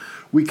back,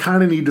 we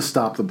kind of need to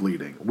stop the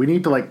bleeding. We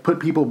need to put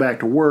people back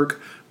to work,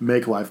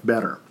 make life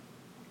better.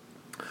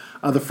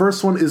 The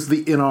first one is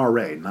the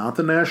NRA, not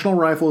the National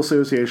Rifle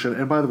Association.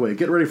 And by the way,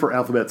 get ready for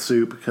alphabet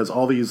soup because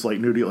all these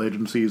New Deal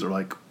agencies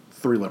are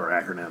three-letter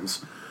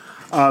acronyms.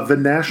 The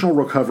National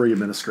Recovery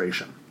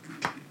Administration.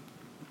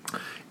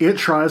 It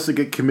tries to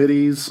get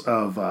committees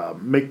of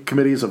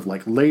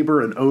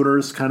labor and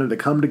owners kind of to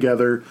come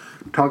together,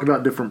 talk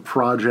about different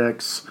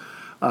projects.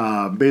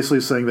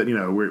 Basically saying that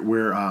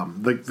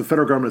the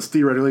federal government is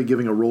theoretically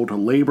giving a role to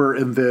labor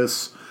in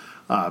this.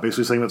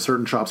 Basically saying that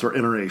certain shops are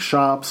NRA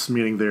shops,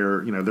 meaning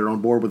they're on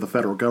board with the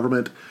federal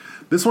government.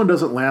 This one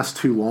doesn't last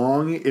too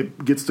long.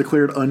 It gets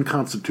declared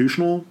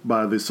unconstitutional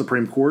by the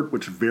Supreme Court,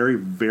 which very,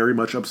 very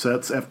much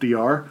upsets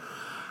FDR.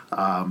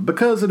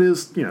 because it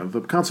is,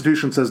 the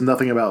Constitution says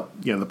nothing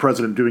about, the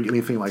president doing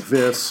anything like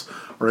this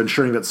or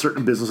ensuring that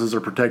certain businesses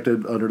are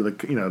protected under the,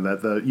 that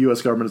the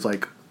U.S. government is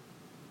like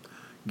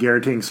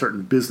guaranteeing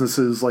certain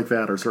businesses like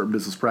that or certain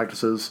business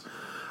practices.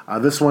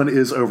 This one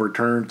is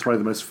overturned. It's probably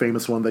the most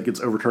famous one that gets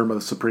overturned by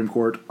the Supreme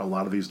Court. A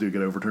lot of these do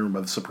get overturned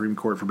by the Supreme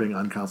Court for being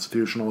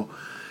unconstitutional.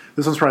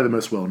 This one's probably the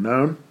most well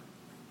known.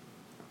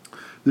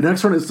 The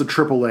next one is the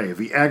AAA,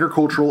 the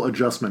Agricultural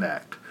Adjustment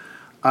Act.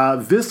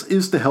 This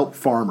is to help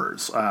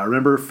farmers.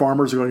 Remember,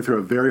 farmers are going through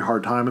a very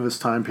hard time in this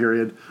time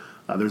period.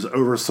 There's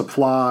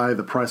oversupply.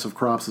 The price of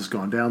crops has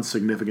gone down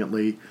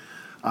significantly.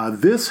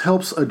 This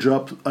helps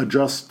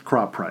adjust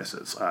crop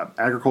prices.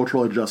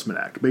 Agricultural Adjustment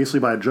Act. Basically,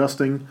 by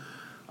adjusting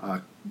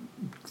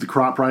the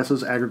crop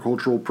prices,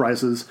 agricultural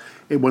prices,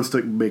 it wants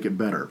to make it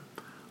better.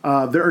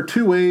 There are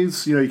two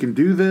ways, you can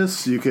do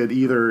this. You could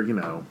either,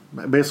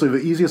 basically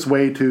the easiest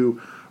way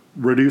to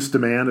reduce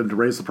demand and to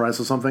raise the price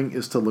of something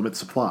is to limit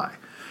supply.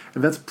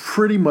 And that's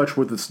pretty much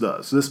what this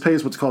does. This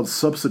pays what's called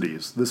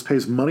subsidies. This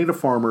pays money to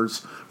farmers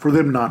for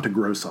them not to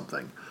grow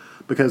something.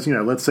 Because,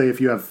 let's say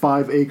if you have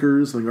 5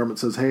 acres and the government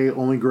says, hey,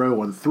 only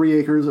grow on 3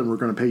 acres and we're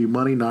going to pay you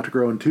money not to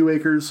grow on 2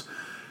 acres,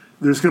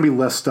 there's going to be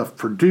less stuff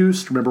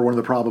produced. Remember, one of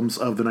the problems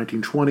of the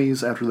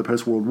 1920s after the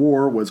post-World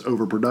War was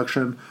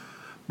overproduction.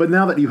 But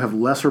now that you have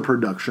lesser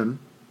production,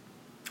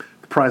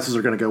 the prices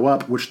are going to go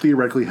up, which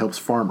theoretically helps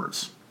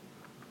farmers.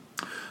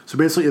 So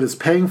basically, it is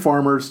paying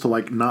farmers to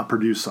not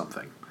produce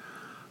something.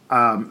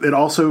 It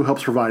also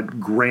helps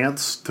provide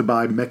grants to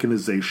buy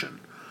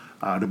mechanization,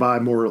 to buy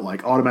more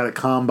automatic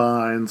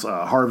combines,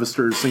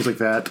 harvesters, things like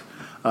that.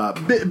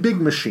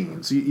 Big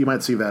machines. You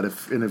might see that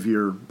if any of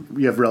you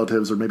have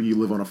relatives or maybe you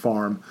live on a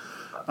farm.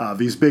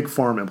 These big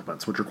farm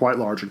implements, which are quite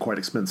large and quite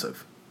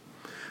expensive.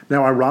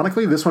 Now,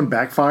 ironically, this one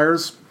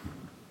backfires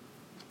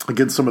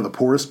against some of the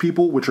poorest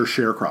people, which are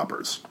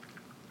sharecroppers.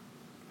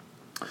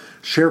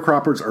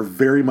 Sharecroppers are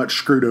very much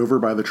screwed over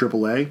by the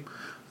AAA.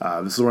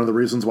 This is one of the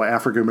reasons why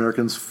African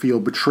Americans feel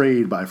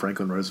betrayed by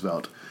Franklin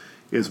Roosevelt,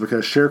 is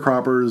because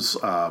sharecroppers,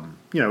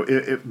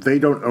 if they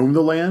don't own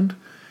the land,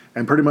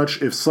 and pretty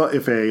much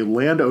if a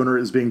landowner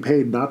is being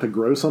paid not to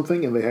grow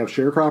something and they have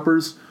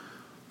sharecroppers,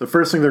 the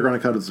first thing they're going to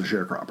cut is the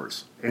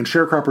sharecroppers. And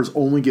sharecroppers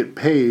only get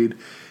paid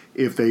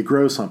if they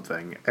grow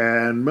something.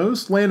 And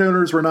most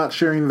landowners were not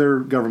sharing their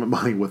government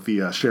money with the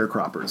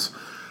sharecroppers.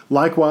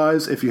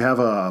 Likewise, if you have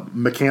a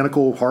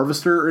mechanical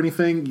harvester or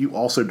anything, you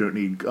also don't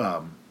need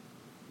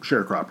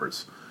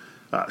sharecroppers.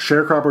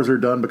 Sharecroppers are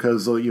done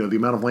because the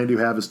amount of land you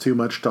have is too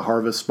much to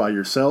harvest by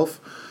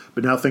yourself.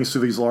 But now, thanks to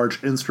these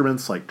large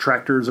instruments like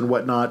tractors and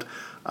whatnot,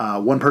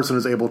 one person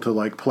is able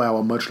to plow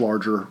a much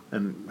larger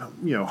and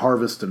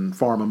harvest and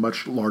farm a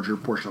much larger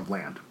portion of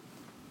land.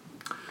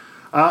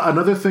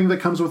 Another thing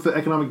that comes with the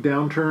economic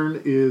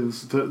downturn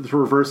is to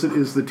reverse it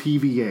is the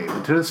TVA,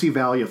 the Tennessee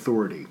Valley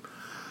Authority.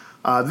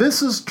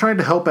 This is trying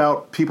to help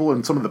out people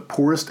in some of the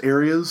poorest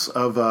areas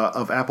of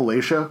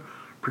Appalachia,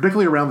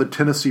 particularly around the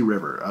Tennessee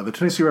River. The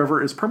Tennessee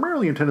River is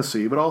primarily in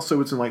Tennessee, but also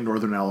it's in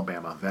northern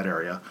Alabama, that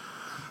area.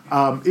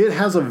 It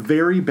has a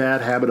very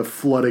bad habit of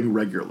flooding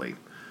regularly.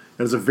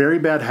 It has a very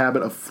bad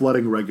habit of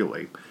flooding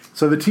regularly.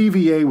 So the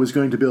TVA was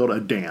going to build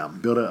a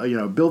dam,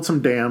 build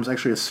some dams,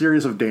 actually a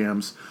series of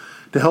dams,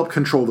 to help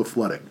control the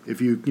flooding.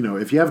 If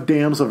you have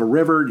dams of a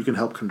river, you can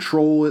help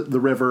control the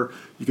river.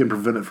 You can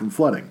prevent it from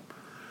flooding.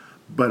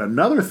 But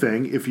another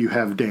thing, if you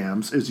have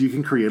dams, is you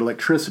can create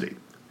electricity.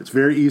 It's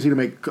very easy to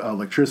make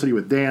electricity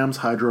with dams,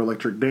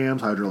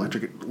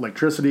 hydroelectric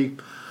electricity.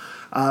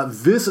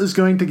 This is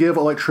going to give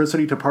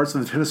electricity to parts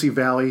of the Tennessee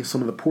Valley,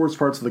 some of the poorest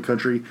parts of the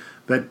country,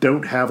 that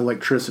don't have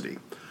electricity.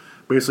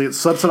 Basically, it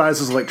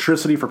subsidizes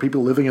electricity for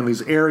people living in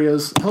these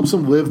areas, helps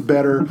them live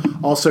better,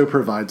 also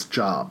provides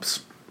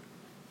jobs.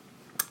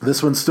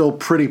 This one's still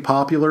pretty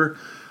popular.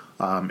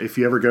 If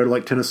you ever go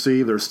to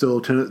Tennessee, there's still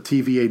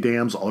TVA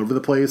dams all over the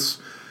place.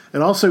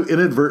 It also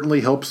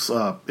inadvertently helps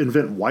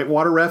invent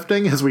whitewater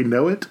rafting as we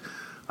know it.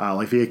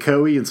 Like the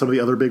Ocoee and some of the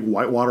other big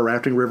whitewater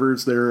rafting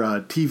rivers, they're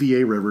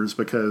TVA rivers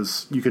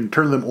because you can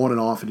turn them on and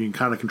off and you can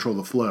kind of control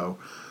the flow.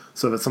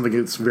 So that's something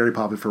that's very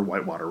popular for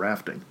whitewater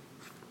rafting.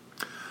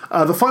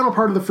 The final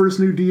part of the first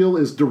New Deal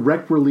is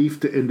direct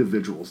relief to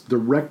individuals.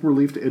 Direct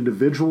relief to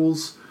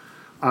individuals.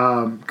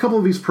 A couple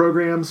of these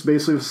programs,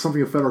 basically, this is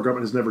something the federal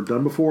government has never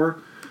done before.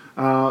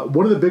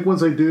 One of the big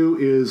ones they do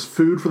is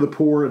food for the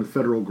poor and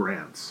federal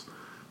grants.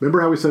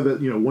 Remember how we said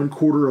that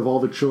 1/4 of all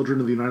the children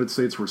in the United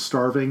States were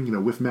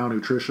starving, with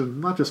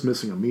malnutrition, not just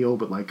missing a meal,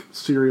 but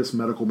serious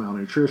medical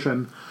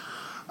malnutrition.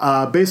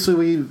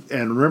 Basically,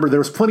 and remember, there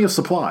was plenty of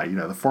supply.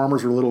 The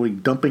farmers were literally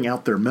dumping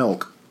out their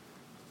milk.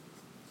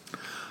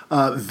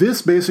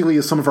 This basically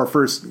is some of our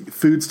first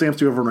food stamps,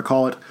 do you ever want to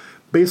call it.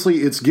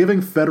 Basically, it's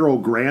giving federal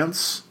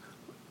grants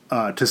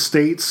to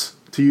states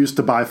to use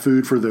to buy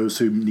food for those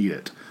who need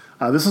it.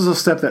 This is a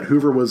step that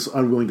Hoover was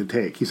unwilling to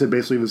take. He said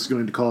basically this is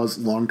going to cause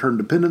long-term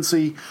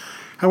dependency.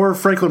 However,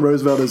 Franklin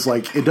Roosevelt is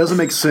it doesn't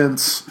make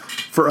sense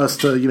for us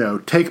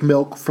to, take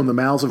milk from the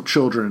mouths of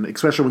children,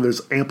 especially when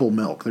there's ample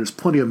milk. There's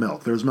plenty of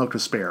milk. There's milk to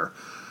spare.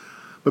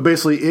 But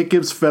basically, it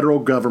gives federal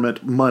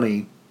government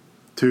money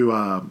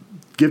to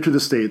give to the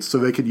states so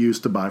they could use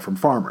to buy from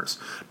farmers.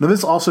 Now,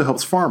 this also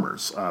helps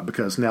farmers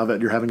because now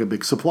that you're having a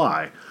big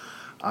supply,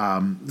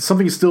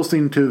 something still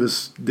seen to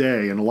this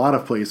day in a lot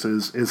of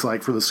places is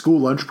like for the school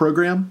lunch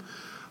program.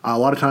 A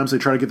lot of times they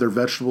try to get their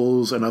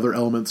vegetables and other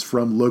elements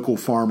from local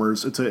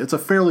farmers. It's a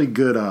fairly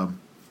good,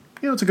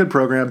 it's a good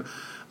program.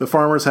 The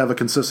farmers have a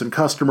consistent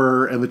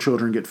customer, and the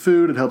children get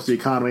food. It helps the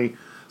economy.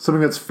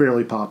 Something that's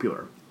fairly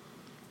popular.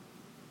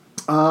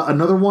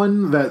 Another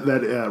one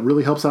that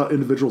really helps out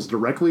individuals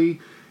directly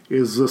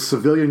is the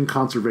Civilian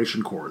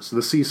Conservation Corps,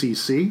 the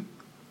CCC.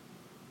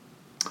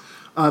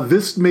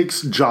 This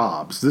makes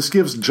jobs. This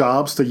gives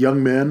jobs to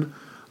young men.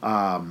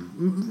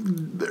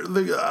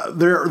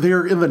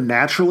 They're in the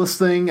naturalist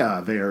thing.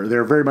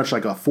 They're very much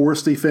like a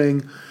foresty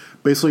thing.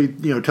 Basically,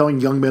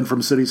 telling young men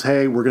from cities,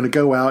 hey, we're going to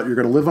go out. You're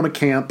going to live on a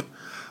camp.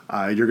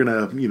 You're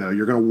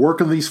gonna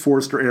work in these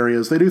forester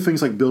areas. They do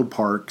things like build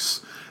parks.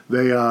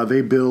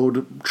 They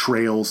build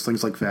trails,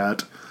 things like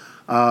that.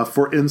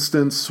 For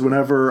instance,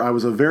 whenever I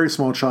was a very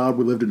small child,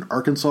 we lived in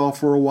Arkansas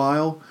for a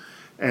while,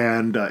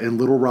 and in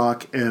Little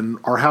Rock, and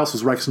our house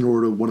was right next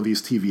door to one of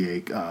these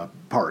TVA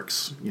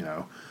parks.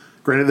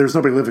 Granted, there's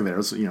nobody living there.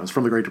 It's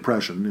from the Great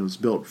Depression. It was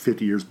built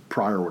 50 years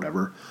prior or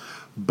whatever.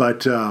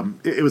 But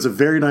it was a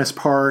very nice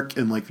park,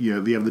 and you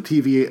have the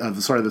TVA,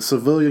 the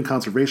Civilian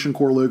Conservation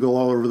Corps logo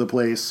all over the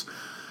place.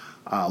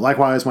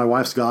 Likewise, my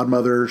wife's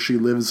godmother, she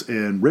lives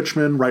in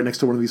Richmond, right next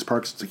to one of these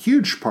parks. It's a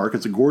huge park.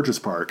 It's a gorgeous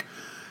park,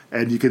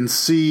 and you can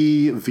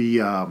see the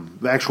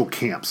actual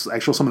camps,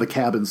 some of the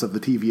cabins that the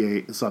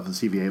TVA, it's not the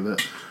TVA,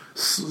 the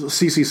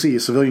CCC,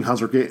 Civilian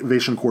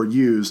Conservation Corps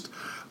used.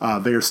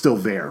 They are still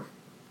there.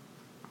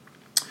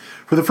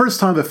 For the first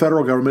time, the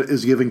federal government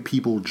is giving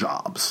people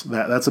jobs.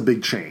 That's a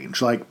big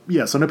change.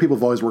 Yes, I know people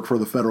have always worked for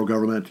the federal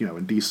government,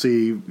 in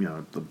D.C.,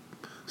 the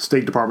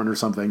State Department or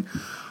something.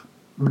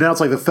 But now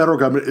it's like the federal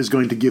government is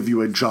going to give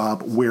you a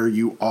job where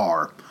you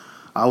are.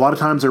 A lot of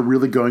times they're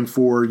really going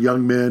for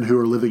young men who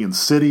are living in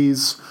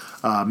cities,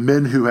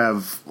 men who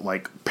have,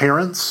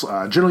 parents.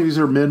 Generally, these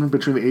are men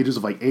between the ages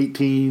of,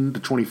 18 to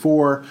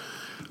 24.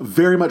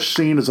 Very much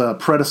seen as a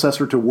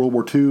predecessor to World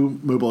War II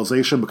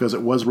mobilization because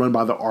it was run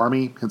by the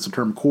Army, hence the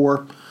term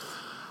Corps.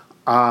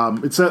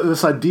 It's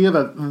this idea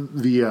that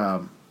the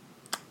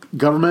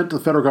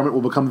federal government,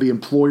 will become the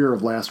employer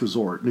of last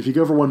resort. And if you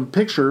go over one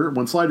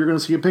slide, you're going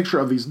to see a picture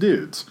of these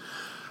dudes.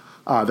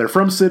 They're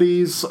from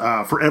cities.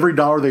 For every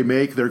dollar they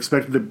make, they're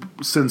expected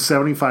to send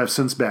 75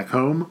 cents back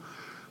home.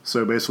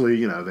 So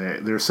basically,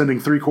 they're sending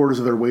 3/4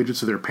 of their wages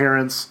to their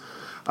parents.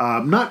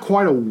 Not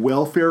quite a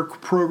welfare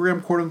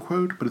program, quote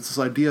unquote, but it's this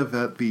idea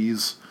that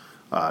these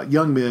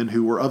young men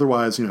who were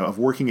otherwise, of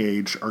working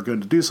age are going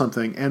to do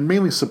something and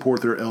mainly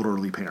support their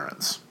elderly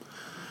parents.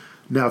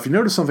 Now, if you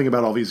notice something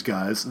about all these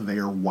guys, they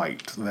are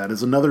white. That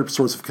is another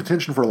source of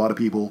contention for a lot of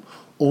people.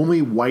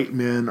 Only white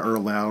men are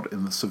allowed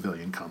in the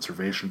Civilian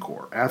Conservation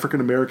Corps. African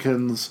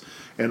Americans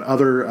and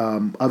other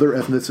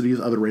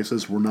ethnicities, other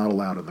races were not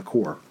allowed in the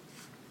Corps.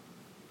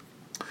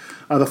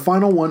 The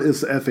final one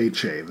is the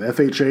FHA. The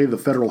FHA, the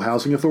Federal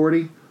Housing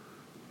Authority.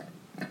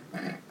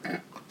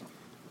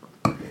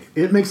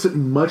 It makes it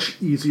much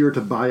easier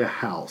to buy a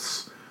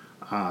house.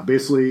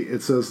 Basically,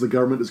 it says the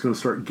government is going to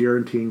start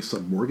guaranteeing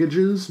some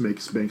mortgages,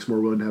 makes banks more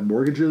willing to have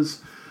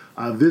mortgages.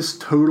 This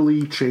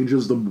totally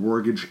changes the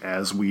mortgage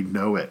as we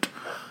know it.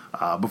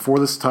 Before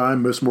this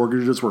time, most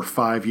mortgages were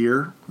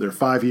 5-year. They're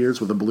 5 years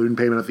with a balloon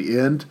payment at the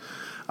end.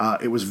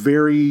 It was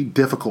very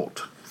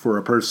difficult for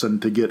a person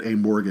to get a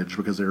mortgage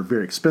because they were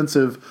very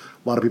expensive.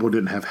 A lot of people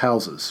didn't have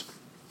houses.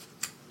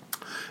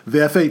 The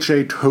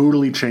FHA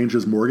totally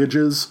changes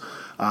mortgages.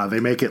 They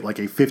make it like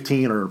a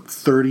 15 or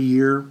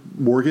 30-year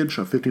mortgage,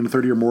 a 15 to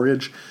 30-year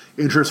mortgage.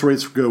 Interest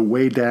rates go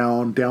way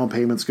down. Down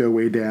payments go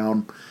way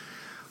down.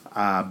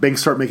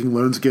 Banks start making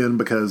loans again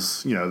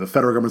because, the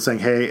federal government's saying,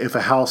 hey, if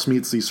a house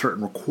meets these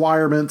certain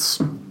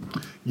requirements,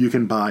 you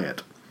can buy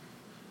it.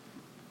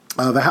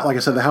 Like I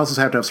said, the houses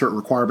have to have certain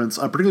requirements,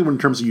 particularly in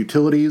terms of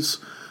utilities.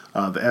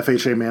 The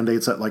FHA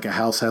mandates that a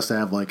house has to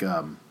have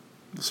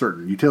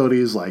certain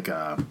utilities like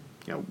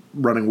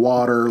running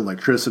water,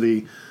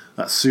 electricity,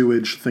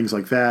 sewage, things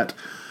like that.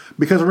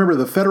 Because remember,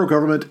 the federal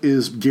government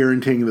is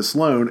guaranteeing this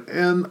loan,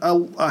 and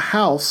a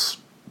house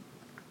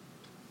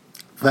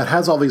that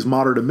has all these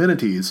modern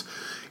amenities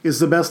is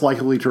the best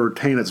likely to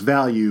retain its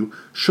value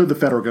should the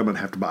federal government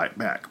have to buy it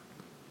back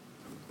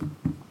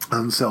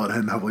and sell it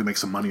and hopefully make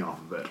some money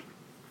off of it.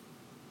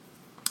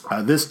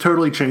 This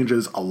totally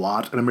changes a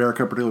lot in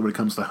America, particularly when it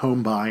comes to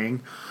home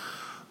buying.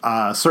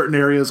 Certain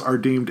areas are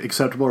deemed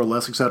acceptable or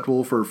less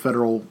acceptable for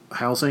federal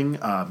housing.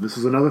 This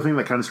is another thing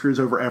that kind of screws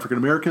over African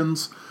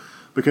Americans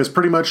because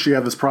pretty much you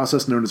have this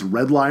process known as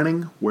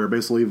redlining, where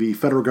basically the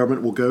federal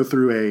government will go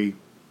through a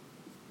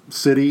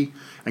city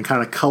and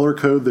kind of color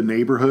code the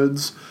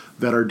neighborhoods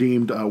that are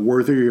deemed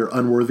worthy or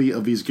unworthy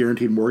of these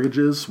guaranteed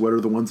mortgages. What are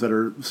the ones that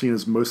are seen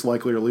as most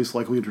likely or least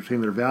likely to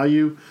retain their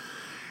value?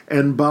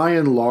 And by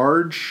and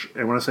large,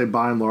 and when I say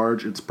by and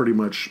large, it's pretty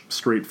much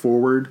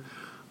straightforward.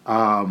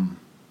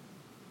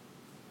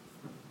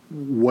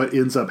 what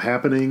ends up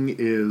happening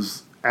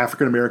is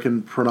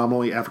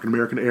predominantly African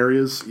American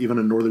areas, even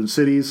in northern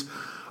cities,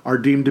 are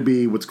deemed to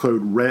be what's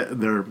called red.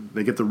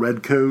 They get the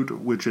red code,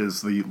 which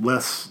is the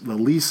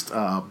least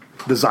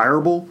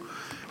desirable,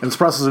 and this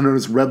process is known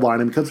as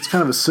redlining because it's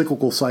kind of a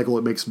cyclical cycle.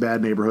 It makes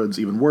bad neighborhoods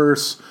even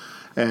worse,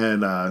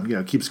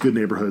 and keeps good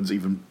neighborhoods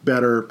even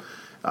better.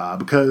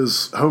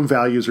 Because home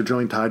values are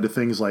generally tied to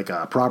things like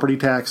property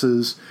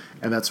taxes,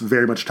 and that's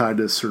very much tied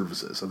to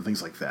services and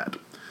things like that.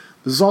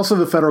 This is also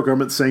the federal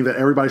government saying that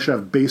everybody should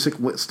have basic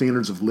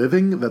standards of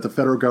living that the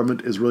federal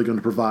government is really going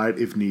to provide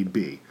if need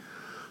be.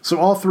 So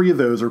all three of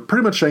those are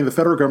pretty much saying the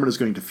federal government is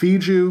going to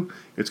feed you,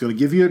 it's going to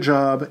give you a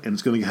job, and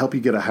it's going to help you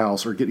get a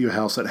house or get you a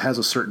house that has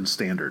a certain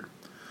standard.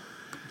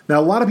 Now,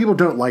 a lot of people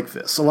don't like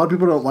this. A lot of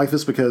people don't like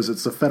this because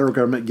it's the federal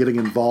government getting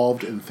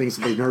involved in things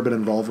that they've never been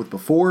involved with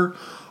before.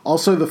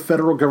 Also, the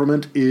federal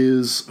government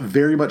is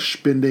very much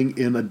spending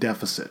in a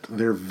deficit.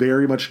 They're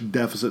very much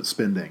deficit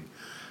spending.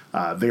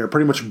 They are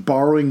pretty much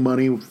borrowing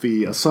money with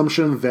the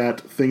assumption that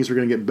things are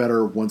going to get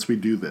better once we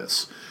do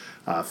this.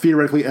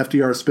 Theoretically,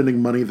 FDR is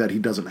spending money that he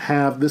doesn't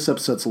have. This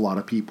upsets a lot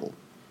of people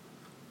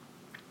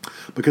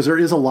because there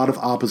is a lot of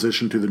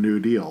opposition to the New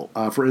Deal.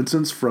 For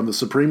instance, from the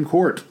Supreme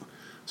Court.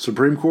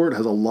 Supreme Court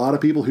has a lot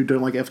of people who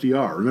don't like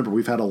FDR. Remember,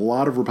 we've had a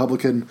lot of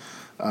Republican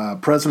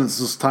presidents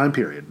this time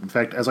period. In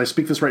fact, as I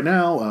speak this right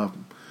now,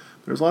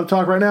 there's a lot of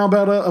talk right now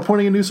about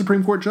appointing a new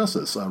Supreme Court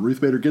justice.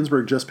 Ruth Bader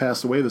Ginsburg just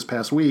passed away this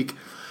past week,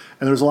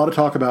 and there's a lot of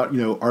talk about,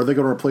 are they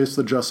going to replace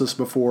the justice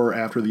before or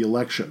after the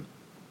election?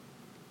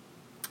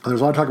 And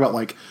there's a lot of talk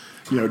about,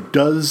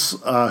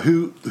 does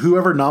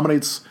whoever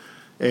nominates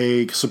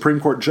a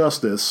Supreme Court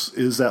justice,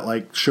 is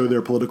that, show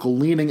their political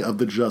leaning of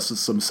the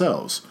justice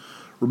themselves?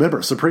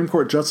 Remember, Supreme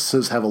Court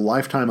justices have a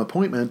lifetime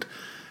appointment,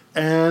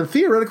 and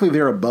theoretically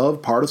they're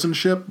above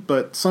partisanship,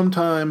 but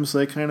sometimes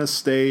they kind of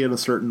stay in a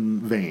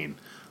certain vein.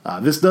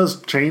 This does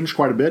change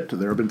quite a bit.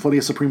 There have been plenty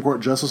of Supreme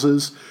Court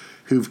justices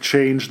who've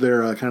changed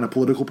their kind of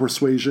political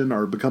persuasion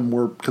or become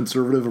more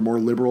conservative or more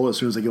liberal as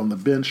soon as they get on the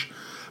bench,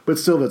 but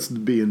still that's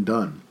being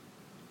done.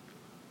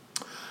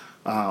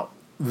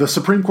 The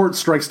Supreme Court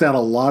strikes down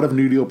a lot of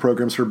New Deal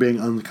programs for being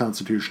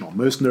unconstitutional,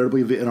 most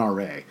notably the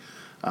NRA.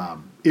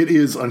 It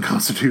is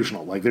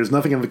unconstitutional. There's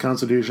nothing in the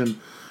Constitution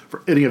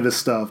for any of this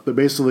stuff, but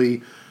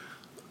basically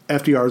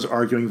FDR is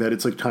arguing that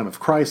it's a time of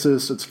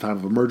crisis, it's a time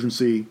of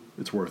emergency,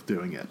 it's worth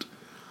doing it.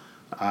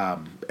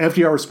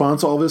 FDR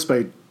responds to all this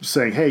by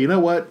saying, hey, you know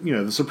what?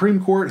 The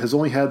Supreme Court has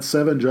only had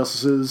 9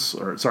 justices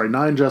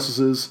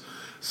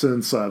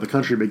since the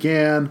country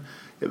began.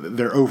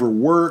 They're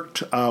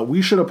overworked.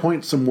 We should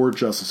appoint some more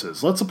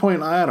justices. Let's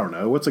appoint, I don't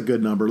know, what's a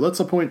good number? Let's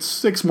appoint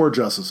 6 more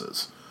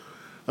justices.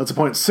 Let's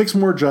appoint 6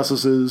 more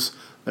justices.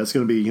 That's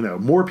going to be,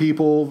 more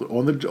people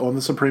on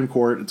the Supreme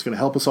Court. It's going to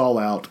help us all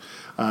out.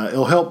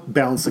 It'll help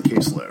balance the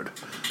caseload.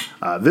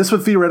 This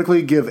would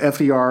theoretically give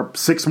FDR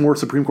 6 more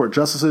Supreme Court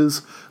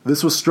justices.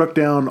 This was struck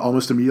down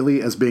almost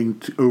immediately as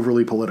being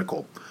overly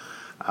political.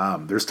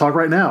 There's talk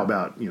right now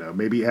about,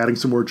 maybe adding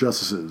some more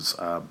justices.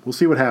 We'll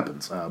see what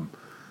happens.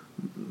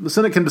 The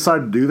Senate can decide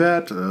to do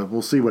that.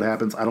 We'll see what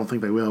happens. I don't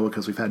think they will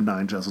because we've had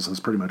 9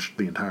 justices pretty much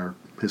the entire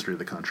history of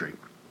the country.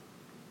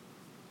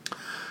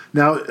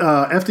 Now,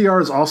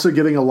 FDR is also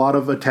getting a lot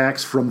of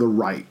attacks from the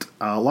right.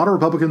 A lot of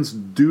Republicans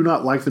do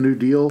not like the New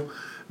Deal.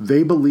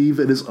 They believe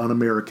it is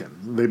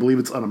un-American. They believe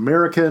it's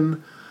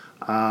un-American.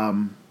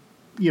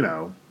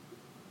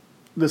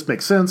 This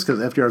makes sense because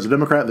FDR is a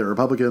Democrat, they're a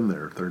Republican,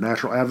 they're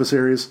natural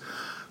adversaries.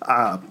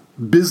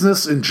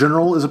 Business in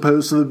general is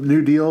opposed to the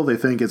New Deal. They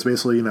think it's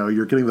basically,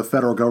 you're getting the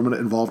federal government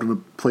involved in a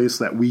place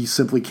that we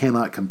simply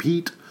cannot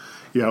compete.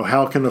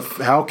 How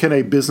can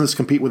a business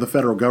compete with the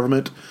federal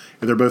government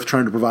if they're both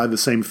trying to provide the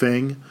same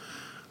thing?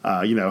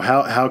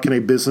 How can a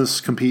business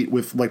compete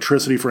with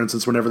electricity, for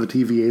instance, whenever the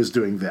TVA is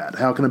doing that?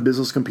 How can a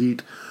business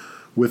compete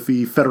with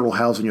the Federal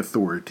Housing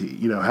Authority?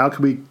 How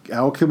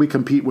can we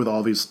compete with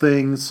all these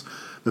things?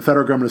 The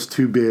federal government is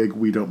too big.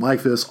 We don't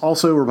like this.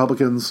 Also,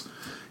 Republicans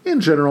in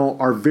general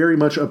are very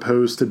much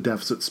opposed to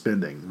deficit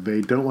spending.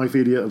 They don't like the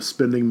idea of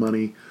spending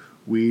money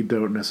we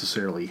don't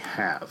necessarily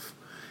have.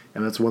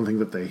 And that's one thing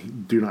that they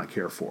do not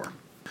care for.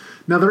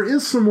 Now, there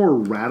is some more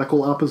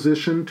radical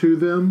opposition to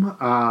them.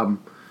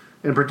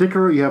 In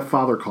particular, you have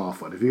Father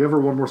Coughlin. If you ever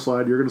one more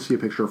slide, you're going to see a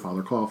picture of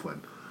Father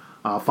Coughlin.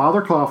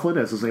 Father Coughlin,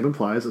 as his name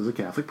implies, is a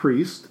Catholic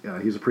priest.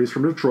 He's a priest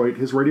from Detroit.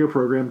 His radio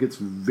program gets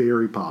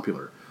very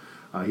popular.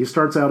 He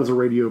starts out as a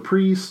radio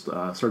priest,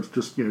 starts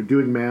just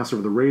doing mass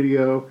over the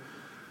radio,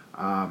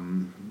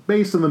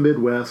 based in the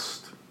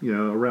Midwest,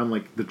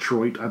 around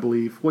Detroit, I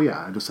believe. Well,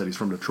 yeah, I just said he's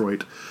from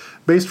Detroit.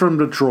 Based from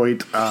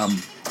Detroit.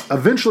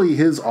 Eventually,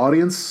 his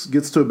audience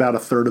gets to about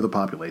 1/3 of the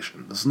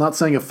population. This is not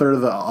saying 1/3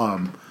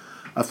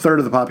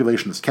 of the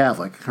population is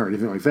Catholic or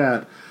anything like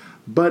that,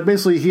 but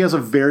basically, he has a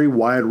very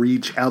wide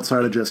reach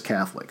outside of just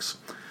Catholics.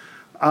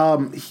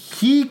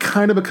 He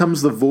kind of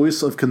becomes the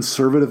voice of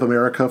conservative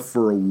America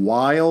for a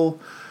while.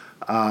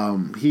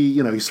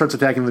 He starts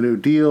attacking the New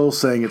Deal,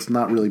 saying it's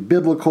not really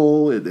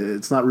biblical,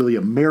 it's not really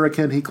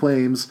American, he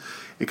claims.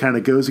 It kind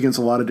of goes against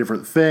a lot of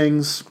different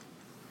things.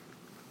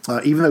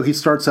 Even though he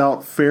starts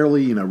out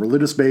fairly,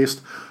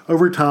 religious-based,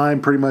 over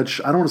time, pretty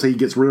much, I don't want to say he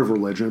gets rid of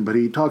religion, but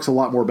he talks a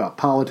lot more about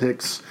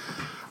politics.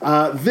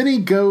 Then he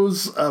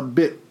goes a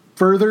bit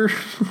further.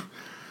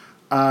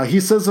 He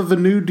says of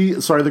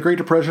the Great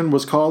Depression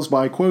was caused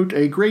by, quote,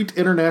 a great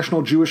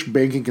international Jewish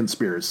banking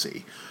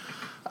conspiracy.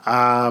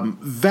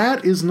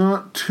 That is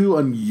not too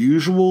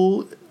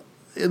unusual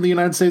in the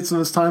United States in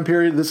this time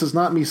period. This is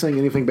not me saying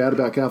anything bad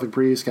about Catholic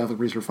priests. Catholic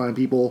priests are fine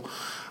people.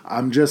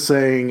 I'm just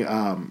saying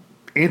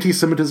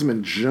anti-Semitism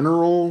in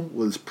general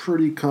was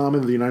pretty common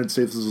in the United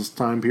States in this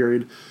time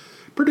period,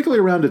 particularly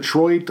around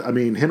Detroit. I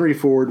mean, Henry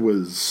Ford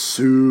was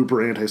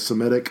super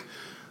anti-Semitic.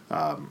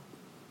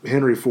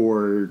 Henry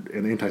Ford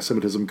and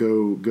anti-Semitism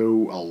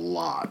go a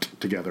lot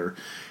together.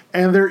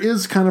 And there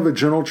is kind of a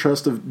general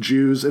trust of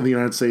Jews in the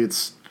United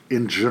States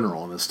in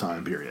general in this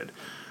time period.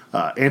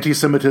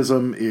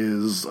 Anti-Semitism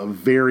is a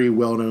very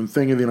well-known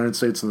thing in the United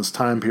States in this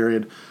time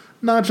period,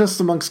 not just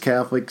amongst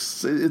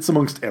Catholics, it's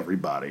amongst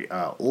everybody.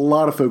 A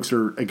lot of folks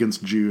are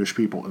against Jewish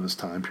people in this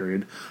time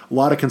period. A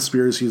lot of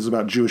conspiracies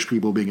about Jewish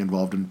people being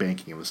involved in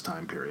banking in this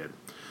time period.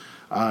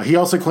 He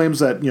also claims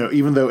that,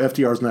 even though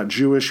FDR is not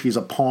Jewish, he's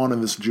a pawn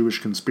in this Jewish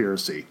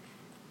conspiracy.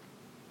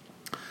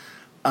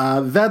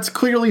 That's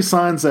clearly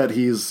signs that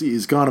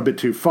he's gone a bit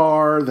too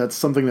far. That's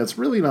something that's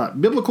really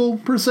not biblical,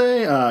 per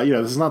se.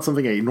 This is not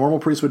something a normal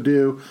priest would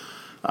do.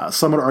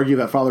 Some would argue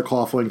that Father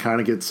Coughlin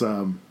kind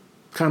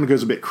of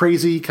goes a bit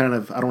crazy, I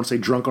don't want to say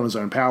drunk on his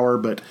own power,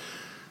 but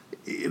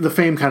the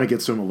fame kind of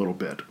gets to him a little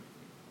bit.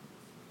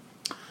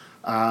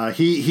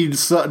 He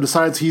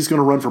decides he's going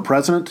to run for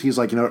president. He's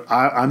like,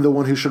 I'm the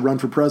one who should run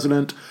for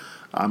president.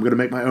 I'm going to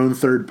make my own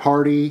third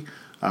party.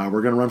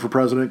 We're going to run for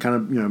president,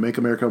 make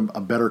America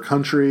a better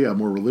country, a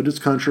more religious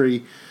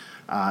country.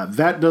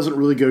 That doesn't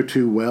really go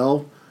too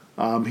well.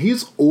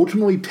 He's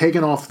ultimately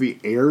taken off the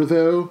air,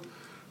 though,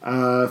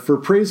 for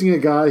praising a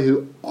guy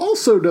who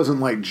also doesn't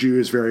like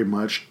Jews very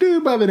much,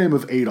 dude by the name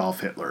of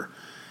Adolf Hitler.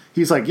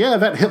 He's like, yeah,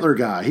 that Hitler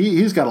guy,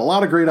 he's got a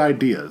lot of great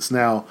ideas.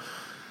 Now,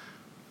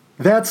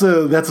 that's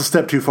a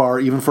step too far,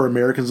 even for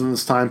Americans in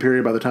this time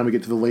period, by the time we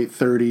get to the late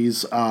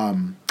 30s.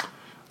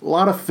 A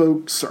lot of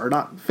folks are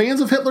not fans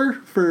of Hitler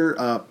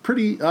for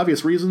pretty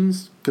obvious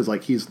reasons, because,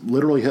 he's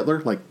literally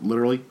Hitler.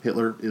 Literally,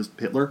 Hitler is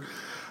Hitler.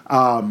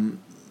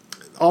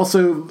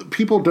 Also,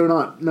 people do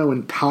not know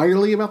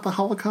entirely about the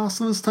Holocaust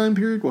in this time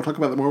period. We'll talk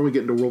about that more when we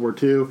get into World War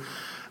II.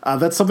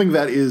 That's something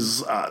that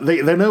is...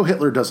 they know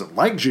Hitler doesn't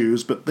like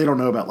Jews, but they don't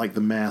know about,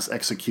 the mass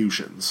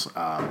executions.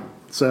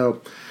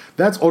 So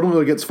that's ultimately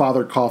what gets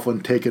Father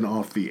Coughlin taken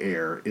off the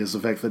air, is the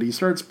fact that he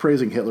starts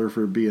praising Hitler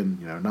for being,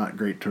 not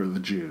great to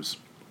the Jews.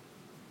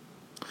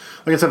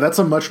 Like I said, that's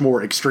a much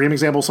more extreme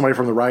example. Somebody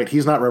from the right,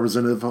 he's not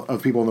representative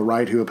of people on the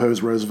right who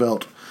oppose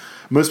Roosevelt.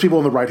 Most people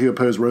on the right who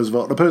oppose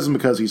Roosevelt oppose him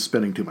because he's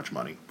spending too much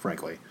money,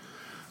 frankly.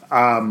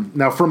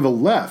 Now, from the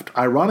left,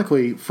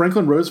 ironically,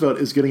 Franklin Roosevelt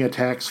is getting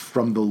attacks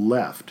from the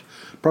left.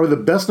 Probably the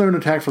best-known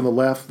attack from the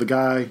left, the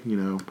guy,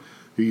 who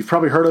you've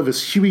probably heard of,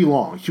 is Huey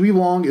Long. Huey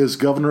Long is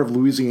governor of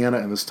Louisiana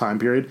in this time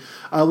period.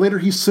 Later,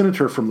 he's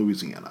senator from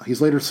Louisiana.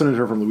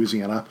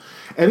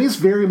 And he's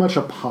very much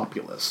a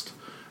populist.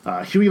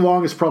 Huey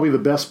Long is probably the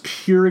best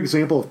pure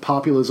example of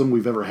populism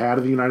we've ever had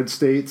in the United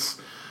States.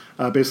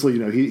 Basically,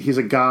 he's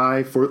a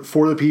guy for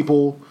the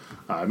people.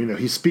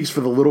 He speaks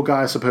for the little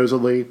guy,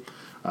 supposedly.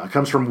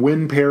 Comes from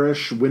Wynn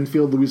Parish,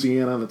 Winfield,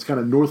 Louisiana. That's kind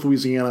of North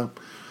Louisiana.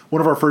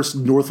 One of our first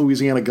North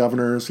Louisiana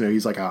governors.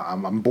 He's like,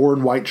 I'm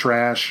born white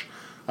trash.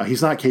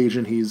 He's not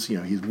Cajun. He's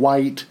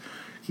white.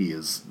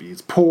 He's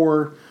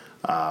poor.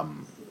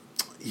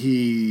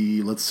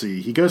 He goes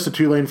to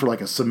Tulane for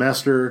a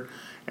semester.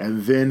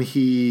 And then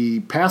he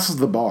passes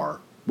the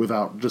bar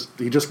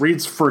he just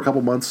reads for a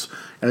couple months,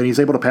 and then he's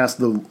able to pass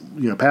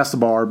the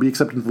bar, be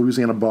accepted to the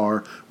Louisiana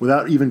bar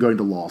without even going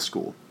to law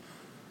school.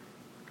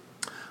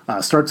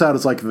 Starts out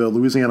as the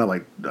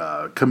Louisiana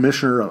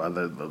commissioner,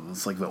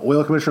 it's the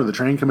oil commissioner, the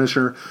train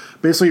commissioner,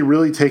 basically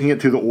really taking it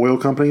to the oil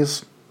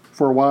companies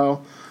for a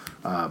while.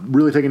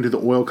 Really taking it to the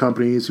oil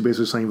companies. He's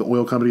basically saying the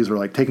oil companies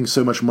are taking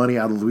so much money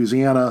out of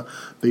Louisiana,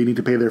 they need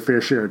to pay their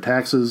fair share of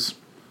taxes.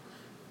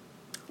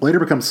 Later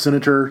becomes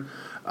senator,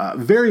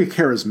 very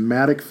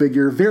charismatic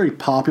figure, very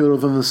popular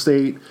within the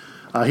state.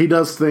 He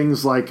does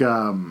things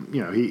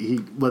he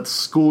lets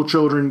school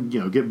children,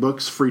 get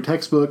books, free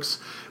textbooks,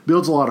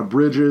 builds a lot of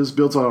bridges,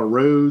 builds a lot of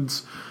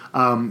roads.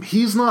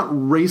 He's not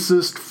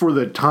racist for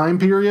the time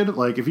period.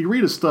 If you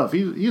read his stuff,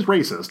 he's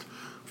racist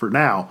for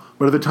now.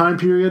 But at the time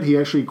period, he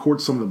actually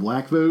courts some of the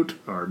black vote,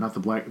 or not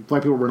the black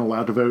people weren't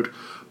allowed to vote,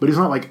 but he's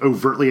not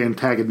overtly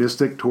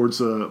antagonistic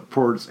towards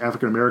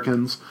African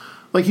Americans.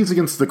 He's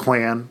against the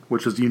Klan,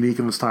 which is unique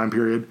in this time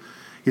period.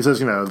 He says,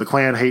 the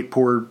Klan hate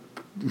poor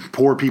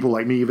people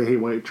like me. They hate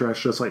white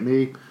trash just like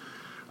me.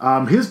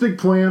 His big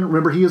plan,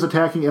 remember, he is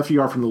attacking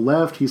FDR from the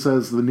left. He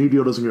says the New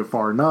Deal doesn't go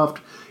far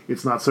enough.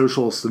 It's not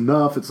socialist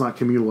enough. It's not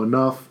communal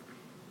enough.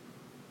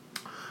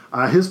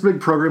 His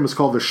big program is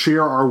called the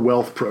Share Our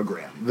Wealth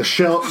program. The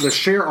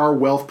Share Our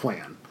Wealth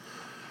plan.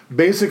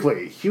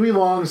 Basically, Huey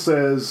Long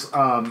says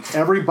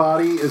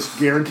everybody is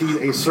guaranteed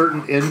a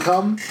certain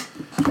income.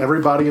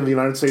 Everybody in the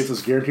United States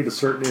is guaranteed a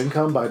certain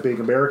income by being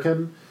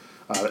American.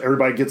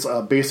 Everybody gets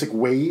a basic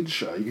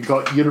wage. You can call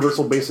it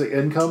universal basic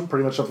income,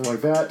 pretty much something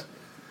like that.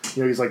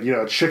 He's like,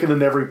 chicken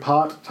in every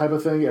pot type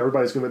of thing.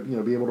 Everybody's going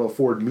to, be able to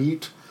afford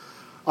meat.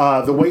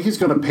 The way he's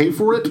going to pay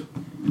for it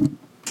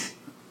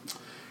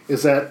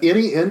is that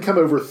any income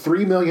over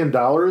 $3 million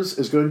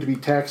is going to be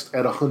taxed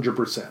at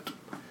 100%.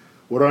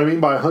 What do I mean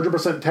by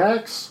 100%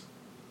 tax?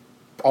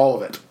 All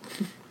of it.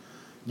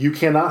 You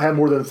cannot have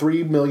more than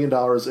 $3 million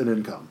in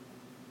income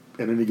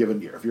in any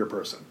given year if you're a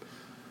person.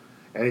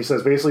 And he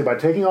says, basically, by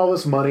taking all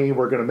this money,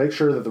 we're going to make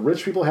sure that the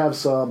rich people have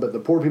some, but the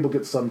poor people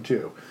get some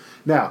too.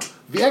 Now,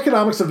 the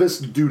economics of this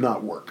do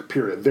not work,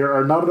 period. There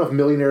are not enough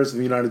millionaires in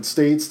the United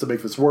States to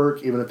make this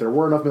work. Even if there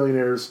were enough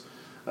millionaires,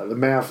 the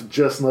math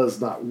just does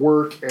not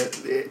work.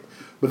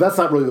 But that's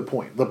not really the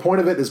point. The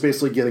point of it is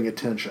basically getting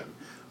attention.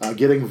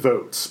 Getting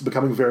votes,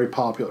 becoming very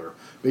popular,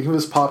 making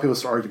this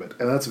populist argument,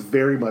 and that's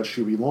very much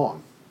Huey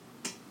Long.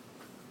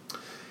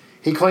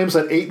 He claims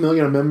that 8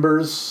 million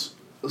Americans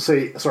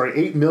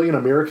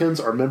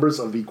are members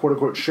of the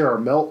quote-unquote share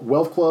our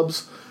wealth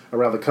clubs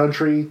around the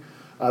country.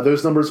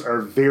 Those numbers are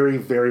very,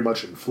 very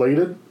much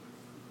inflated.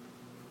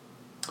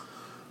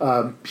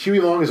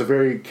 Huey Long is a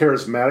very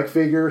charismatic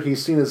figure.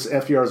 He's seen as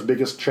FDR's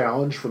biggest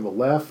challenge from the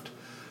left.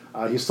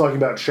 He's talking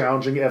about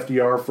challenging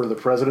FDR for the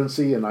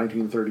presidency in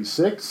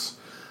 1936.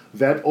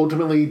 That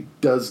ultimately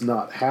does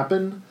not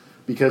happen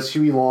because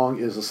Huey Long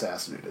is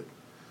assassinated.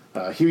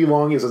 Huey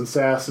Long is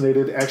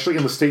assassinated actually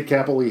in the state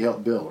capitol he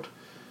helped build.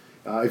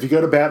 If you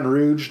go to Baton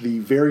Rouge, the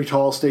very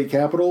tall state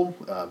capitol,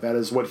 that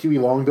is what Huey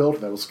Long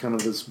built. That was kind of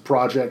his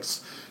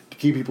projects to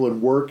keep people in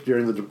work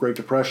during the Great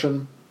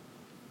Depression.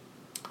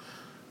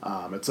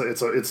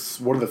 It's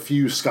one of the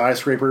few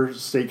skyscraper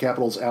state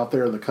capitals out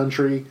there in the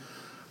country.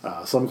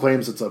 Some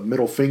claims it's a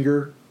middle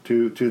finger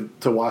to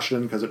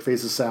Washington because it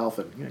faces south,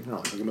 and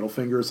like a middle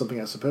finger or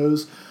something, I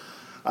suppose.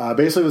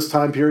 Basically, this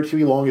time period,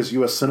 Huey Long is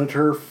U.S.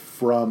 Senator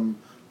from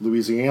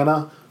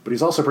Louisiana, but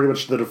he's also pretty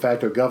much the de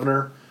facto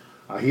governor.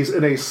 He's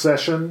in a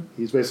session.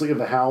 He's basically in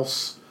the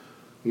House.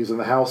 He's in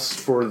the House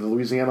for the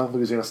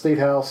Louisiana State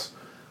House.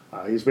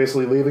 He's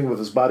basically leaving with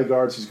his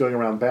bodyguards. He's going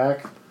around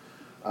back.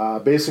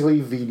 Basically,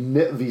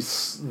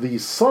 the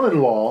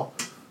son-in-law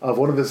of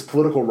one of his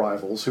political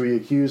rivals, who he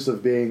accused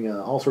of being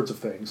all sorts of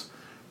things,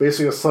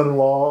 basically a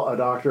son-in-law, a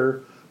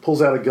doctor,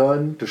 pulls out a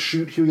gun to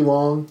shoot Huey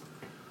Long.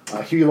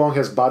 Huey Long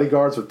has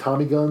bodyguards with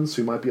Tommy guns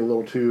who might be a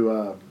little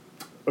too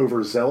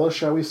overzealous,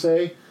 shall we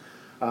say.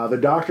 The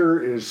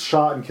doctor is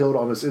shot and killed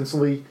almost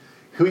instantly.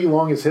 Huey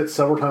Long is hit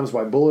several times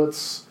by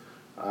bullets.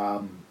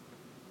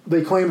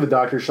 They claim the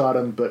doctor shot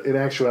him, but in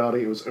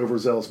actuality it was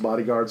overzealous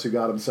bodyguards who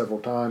got him several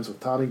times with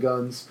Tommy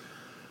guns.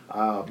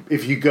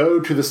 If you go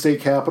to the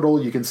state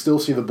capitol, you can still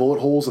see the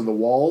bullet holes in the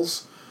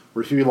walls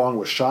where Huey Long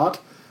was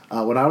shot.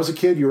 When I was a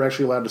kid, you were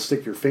actually allowed to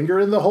stick your finger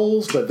in the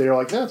holes, but they were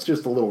like, that's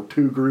just a little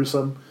too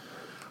gruesome.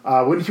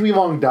 When Huey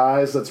Long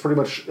dies, that's pretty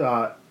much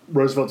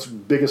Roosevelt's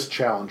biggest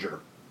challenger.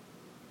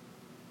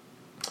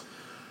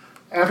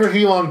 After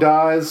Huey Long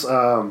dies,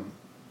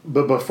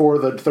 but before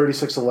the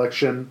 1936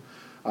 election,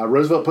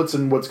 Roosevelt puts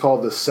in what's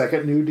called the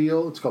Second New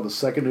Deal. It's called the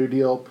Second New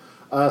Deal.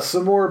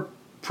 Some more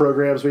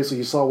programs, basically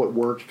he saw what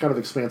worked, kind of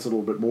expands it a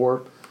little bit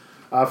more.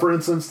 For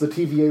instance, the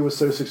TVA was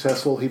so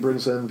successful, he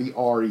brings in the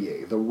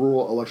REA, the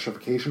Rural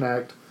Electrification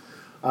Act,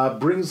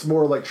 brings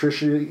more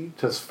electricity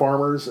to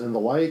farmers and the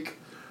like,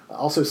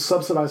 also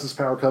subsidizes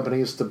power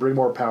companies to bring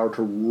more power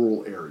to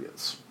rural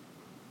areas.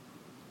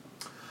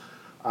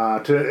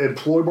 To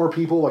employ more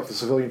people, like the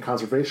Civilian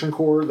Conservation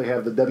Corps, they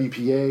have the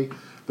WPA,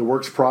 the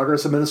Works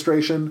Progress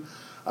Administration.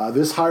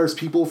 This hires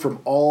people from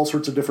all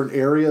sorts of different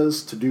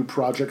areas to do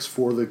projects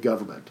for the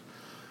government.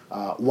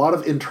 A lot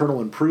of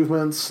internal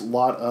improvements, a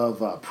lot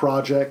of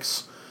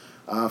projects.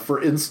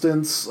 For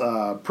instance,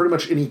 pretty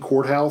much any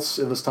courthouse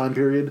in this time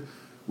period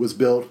was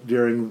built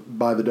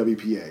by the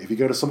WPA. If you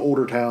go to some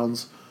older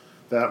towns,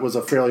 that was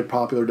a fairly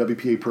popular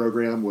WPA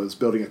program, was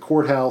building a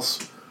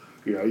courthouse.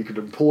 You could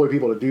employ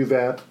people to do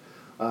that.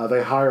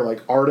 They hire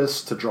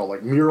artists to draw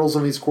murals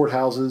in these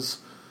courthouses.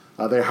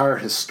 They hire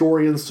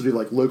historians to do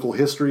local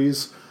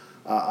histories.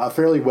 A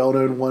fairly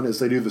well-known one is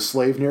they do the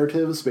slave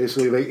narratives.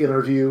 Basically, they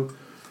interview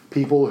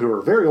people who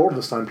are very old in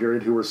this time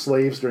period, who were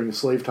slaves during the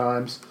slave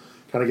times,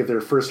 kind of get their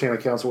first-hand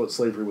accounts of what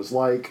slavery was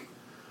like.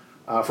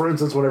 For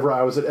instance, whenever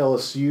I was at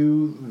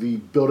LSU, the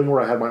building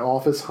where I had my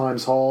office,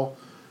 Himes Hall,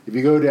 if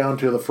you go down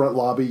to the front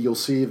lobby, you'll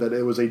see that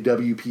it was a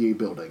WPA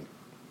building.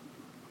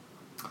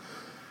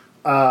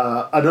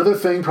 Another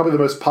thing, probably the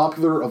most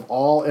popular of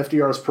all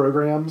FDR's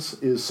programs,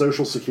 is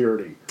Social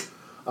Security.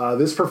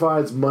 This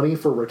provides money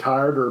for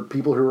retired or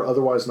people who are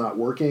otherwise not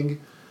working.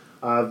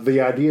 The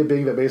idea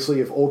being that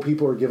basically if old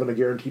people are given a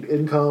guaranteed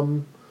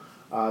income,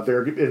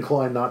 they're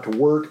inclined not to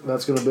work,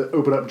 that's going to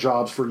open up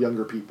jobs for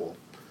younger people.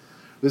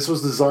 This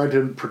was designed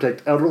to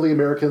protect elderly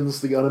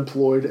Americans, the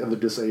unemployed, and the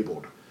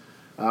disabled.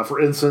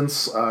 For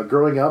instance,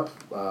 growing up,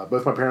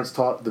 both my parents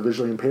taught the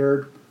visually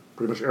impaired,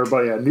 pretty much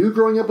everybody I knew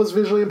growing up was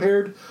visually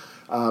impaired.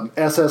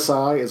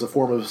 SSI is a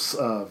form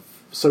of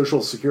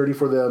social security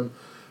for them.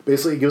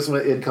 Basically, it gives them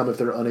an income if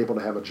they're unable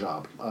to have a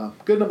job.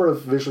 Good number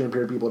of visually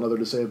impaired people and other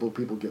disabled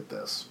people get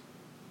this.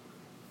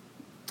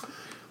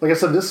 Like I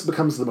said, this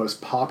becomes the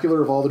most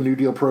popular of all the New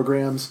Deal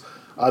programs.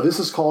 This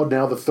is called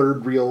now the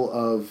third rail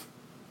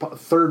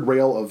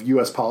of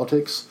U.S.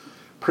 politics.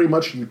 Pretty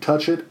much, you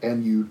touch it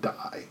and you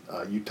die.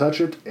 You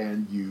touch it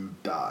and you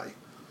die.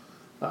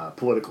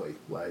 Politically,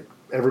 like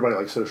everybody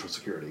likes Social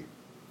Security.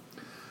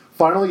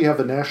 Finally, you have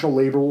the National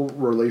Labor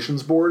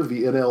Relations Board,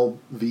 the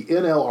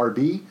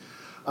NLRB.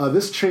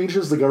 This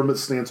changes the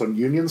government's stance on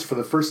unions. For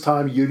the first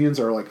time, unions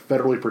are like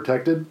federally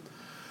protected.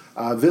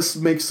 This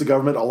makes the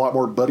government a lot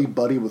more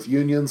buddy-buddy with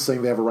unions,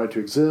 saying they have a right to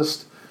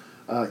exist.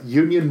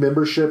 Union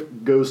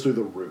membership goes through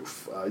the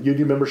roof.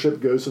 Union membership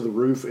goes through the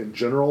roof in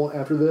general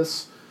after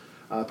this.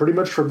 Pretty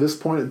much from this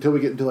point until we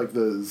get into like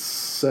the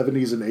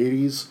 70s and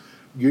 80s,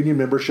 union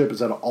membership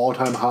is at an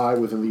all-time high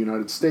within the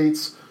United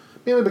States,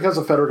 mainly because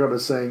the federal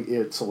government is saying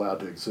it's allowed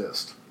to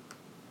exist.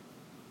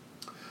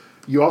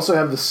 You also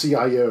have the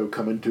CIO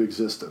come into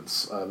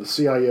existence. The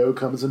CIO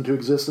comes into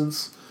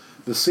existence.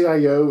 The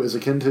CIO is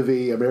akin to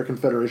the American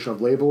Federation of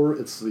Labor.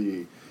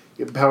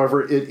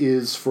 However, it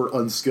is for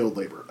unskilled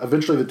labor.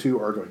 Eventually, the two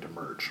are going to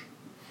merge.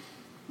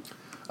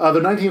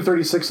 The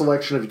 1936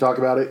 election, if you talk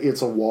about it,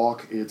 it's a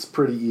walk. It's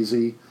pretty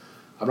easy.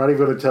 I'm not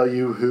even going to tell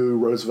you who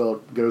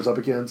Roosevelt goes up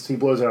against. He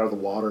blows it out of the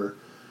water.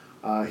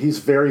 He's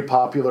very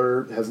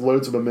popular, has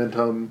loads of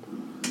momentum,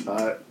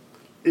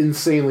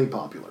 insanely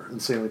popular.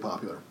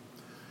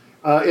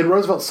 In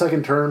Roosevelt's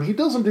second term, he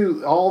doesn't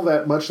do all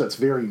that much that's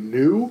very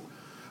new.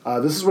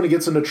 This is when he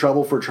gets into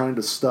trouble for trying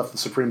to stuff the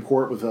Supreme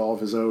Court with all of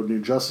his own new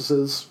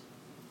justices.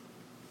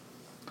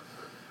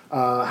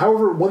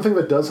 However, one thing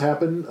that does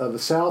happen, the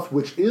South,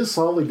 which is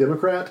solidly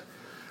Democrat,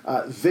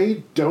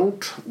 they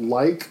don't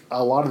like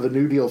a lot of the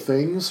New Deal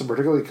things,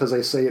 particularly because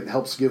they say it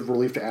helps give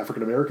relief to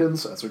African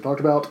Americans, as we talked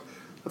about.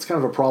 That's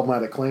kind of a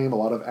problematic claim. A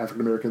lot of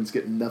African Americans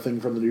get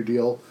nothing from the New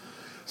Deal.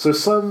 So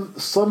some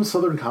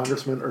Southern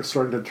congressmen are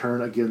starting to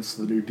turn against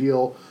the New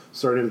Deal,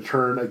 starting to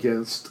turn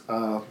against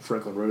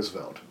Franklin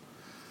Roosevelt.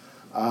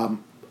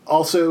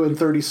 Also in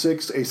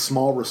 36, a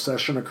small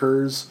recession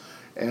occurs,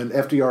 and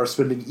FDR is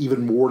spending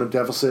even more in a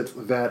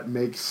deficit. That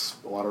makes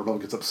a lot of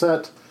Republicans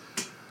upset.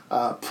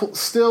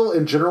 Still,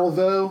 in general,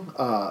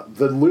 though,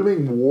 the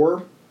looming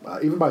war,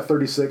 even by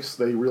 36,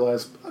 they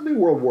realize a new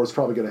world war is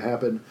probably going to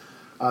happen.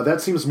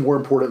 That seems more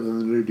important than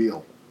the New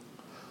Deal.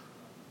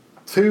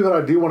 Two that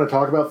I do want to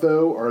talk about,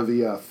 though, are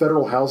the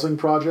federal housing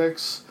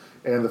projects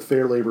and the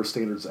Fair Labor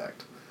Standards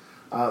Act.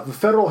 The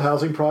federal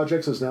housing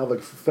projects is now the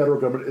federal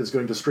government is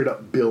going to straight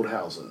up build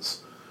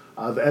houses.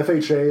 The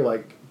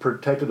FHA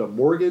protected a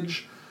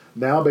mortgage.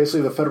 Now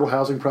basically the federal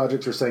housing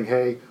projects are saying,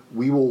 hey,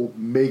 we will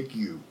make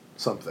you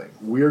something.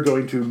 We are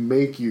going to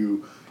make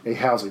you a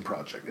housing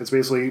project. It's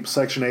basically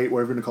Section 8,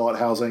 whatever you want to call it,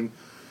 housing.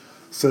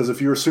 Says if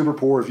you're super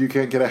poor, if you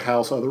can't get a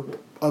house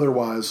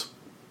otherwise,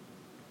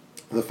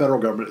 the federal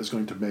government is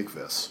going to make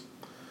this.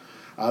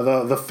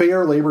 The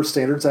Fair Labor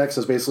Standards Act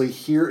says basically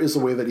here is the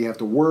way that you have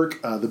to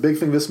work. The big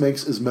thing this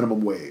makes is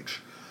minimum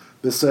wage.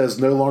 This says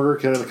no longer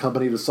can a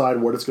company decide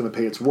what it's going to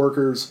pay its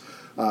workers.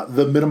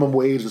 The minimum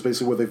wage is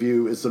basically what they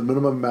view is the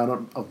minimum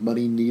amount of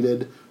money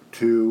needed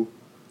to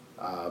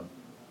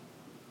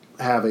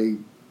have a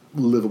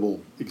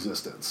livable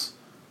existence.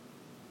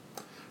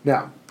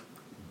 Now,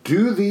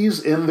 do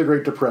these end the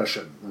Great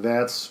Depression?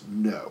 That's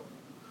no.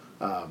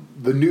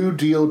 The New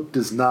Deal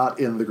does not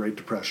end the Great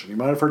Depression. You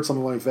might have heard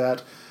something like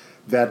that.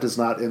 That does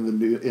not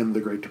end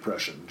the Great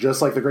Depression.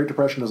 Just like the Great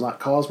Depression is not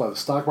caused by the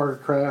stock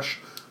market crash,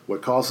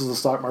 what causes the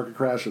stock market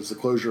crash is the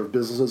closure of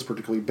businesses,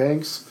 particularly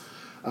banks.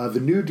 The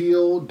New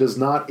Deal does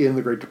not end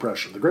the Great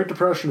Depression. The Great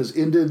Depression is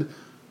ended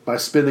by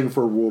spending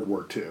for World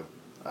War II.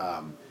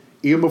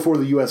 Even before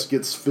the U.S.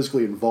 gets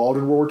physically involved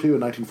in World War II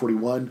in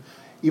 1941,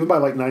 even by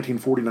like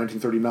 1940,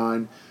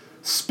 1939,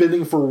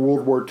 spending for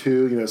World War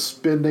II,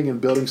 spending and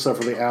building stuff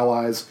for the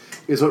Allies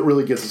is what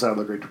really gets us out of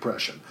the Great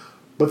Depression.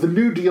 But the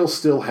New Deal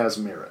still has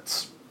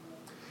merits.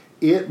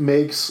 It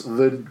makes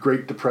the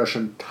Great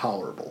Depression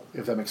tolerable,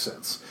 if that makes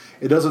sense.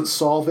 It doesn't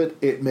solve it,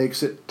 it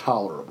makes it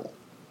tolerable.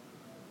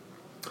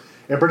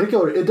 In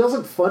particular, it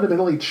doesn't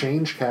fundamentally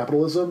change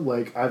capitalism.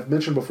 Like I've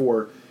mentioned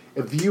before,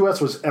 if the U.S.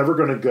 was ever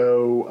going to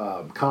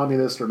go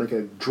communist or make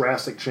a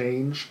drastic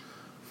change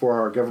for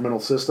our governmental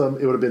system,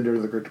 it would have been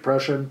during the Great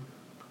Depression.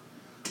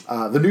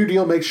 The New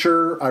Deal makes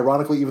sure,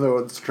 ironically, even though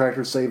its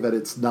detractors say that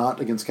it's not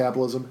against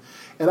capitalism,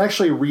 it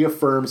actually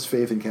reaffirms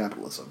faith in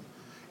capitalism.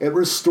 It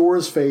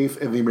restores faith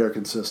in the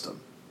American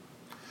system.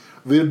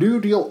 The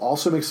New Deal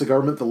also makes the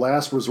government the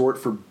last resort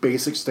for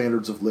basic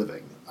standards of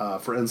living.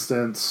 For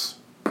instance,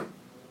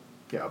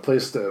 a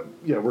place to,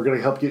 we're going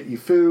to help get you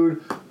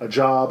food, a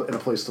job, and a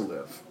place to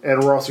live.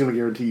 And we're also going to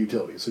guarantee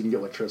utilities so you can get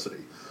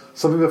electricity.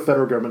 Something the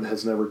federal government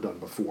has never done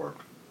before.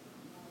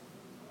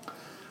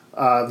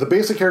 The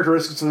basic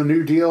characteristics of the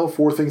New Deal,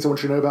 4 things I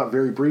want you to know about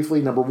very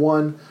briefly. Number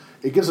 1,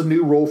 it gives a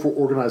new role for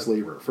organized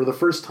labor. For the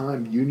first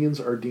time, unions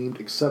are deemed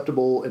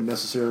acceptable and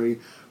necessary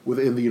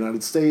within the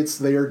United States,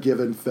 they are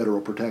given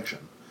federal protection.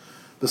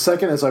 The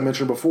second, as I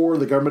mentioned before,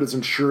 the government is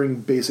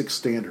ensuring basic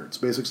standards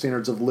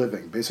of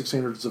living, basic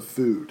standards of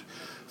food,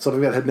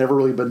 something that had never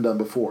really been done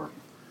before.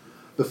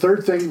 The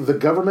third thing, the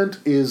government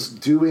is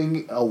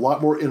doing a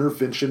lot more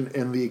intervention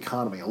in the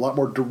economy, a lot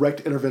more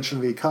direct intervention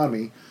in the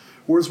economy,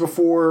 whereas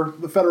before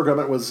the federal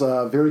government was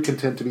very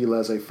content to be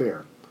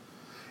laissez-faire.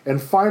 And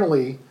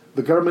finally,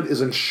 the government is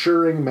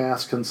ensuring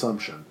mass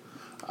consumption.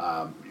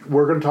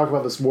 We're going to talk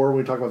about this more when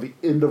we talk about the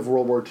end of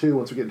World War II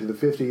once we get into the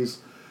 50s,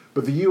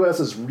 but the U.S.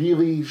 has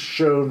really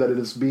shown that it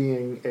is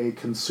being a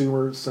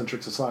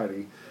consumer-centric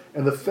society,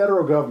 and the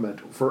federal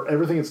government, for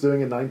everything it's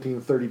doing in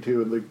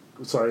 1932 in the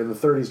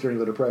 30s during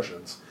the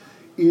Depressions,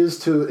 is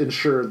to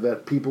ensure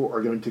that people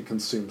are going to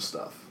consume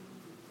stuff.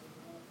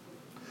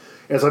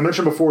 As I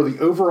mentioned before, the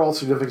overall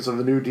significance of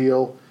the New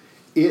Deal,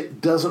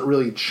 it doesn't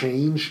really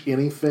change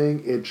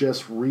anything. It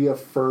just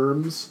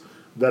reaffirms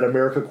that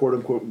America,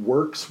 quote-unquote,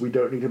 works. We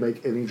don't need to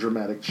make any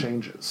dramatic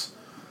changes.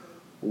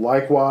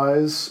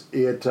 Likewise,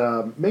 it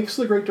makes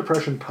the Great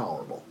Depression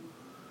tolerable.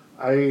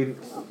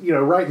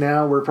 Right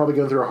now we're probably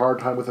going through a hard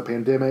time with the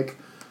pandemic.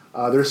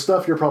 There's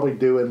stuff you're probably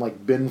doing,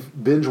 like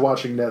binge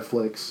watching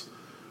Netflix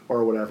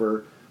or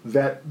whatever,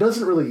 that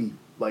doesn't really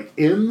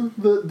end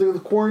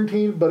the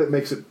quarantine, but it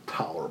makes it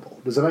tolerable.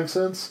 Does that make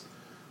sense?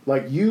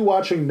 Like, you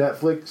watching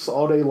Netflix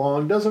all day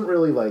long doesn't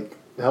really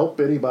help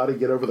anybody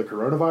get over the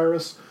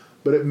coronavirus,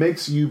 but it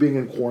makes you being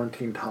in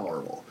quarantine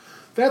tolerable.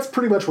 That's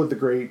pretty much what the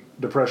Great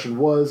Depression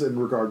was in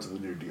regards to the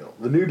New Deal.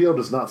 The New Deal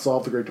does not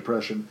solve the Great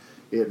Depression.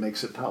 It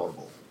makes it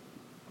tolerable.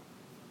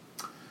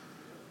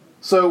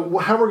 So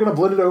how we're going to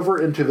blend it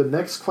over into the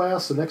next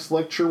class, the next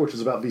lecture, which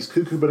is about these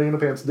cuckoo banana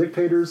pants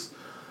dictators.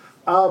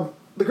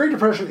 The Great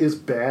Depression is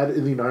bad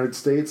in the United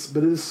States,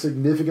 but it is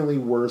significantly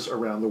worse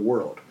around the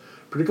world,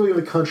 particularly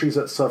in the countries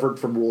that suffered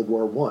from World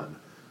War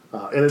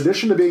I. In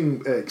addition to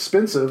being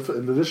expensive,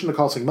 in addition to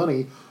costing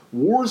money,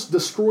 wars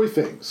destroy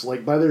things,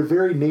 by their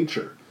very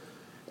nature.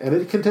 And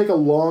it can take a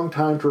long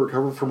time to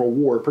recover from a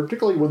war,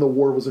 particularly when the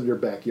war was in your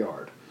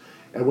backyard.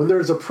 And when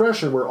there's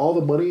oppression where all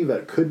the money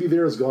that could be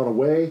there has gone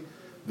away,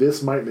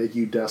 this might make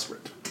you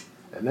desperate.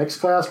 And next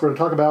class, we're going to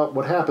talk about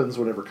what happens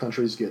whenever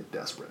countries get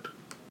desperate.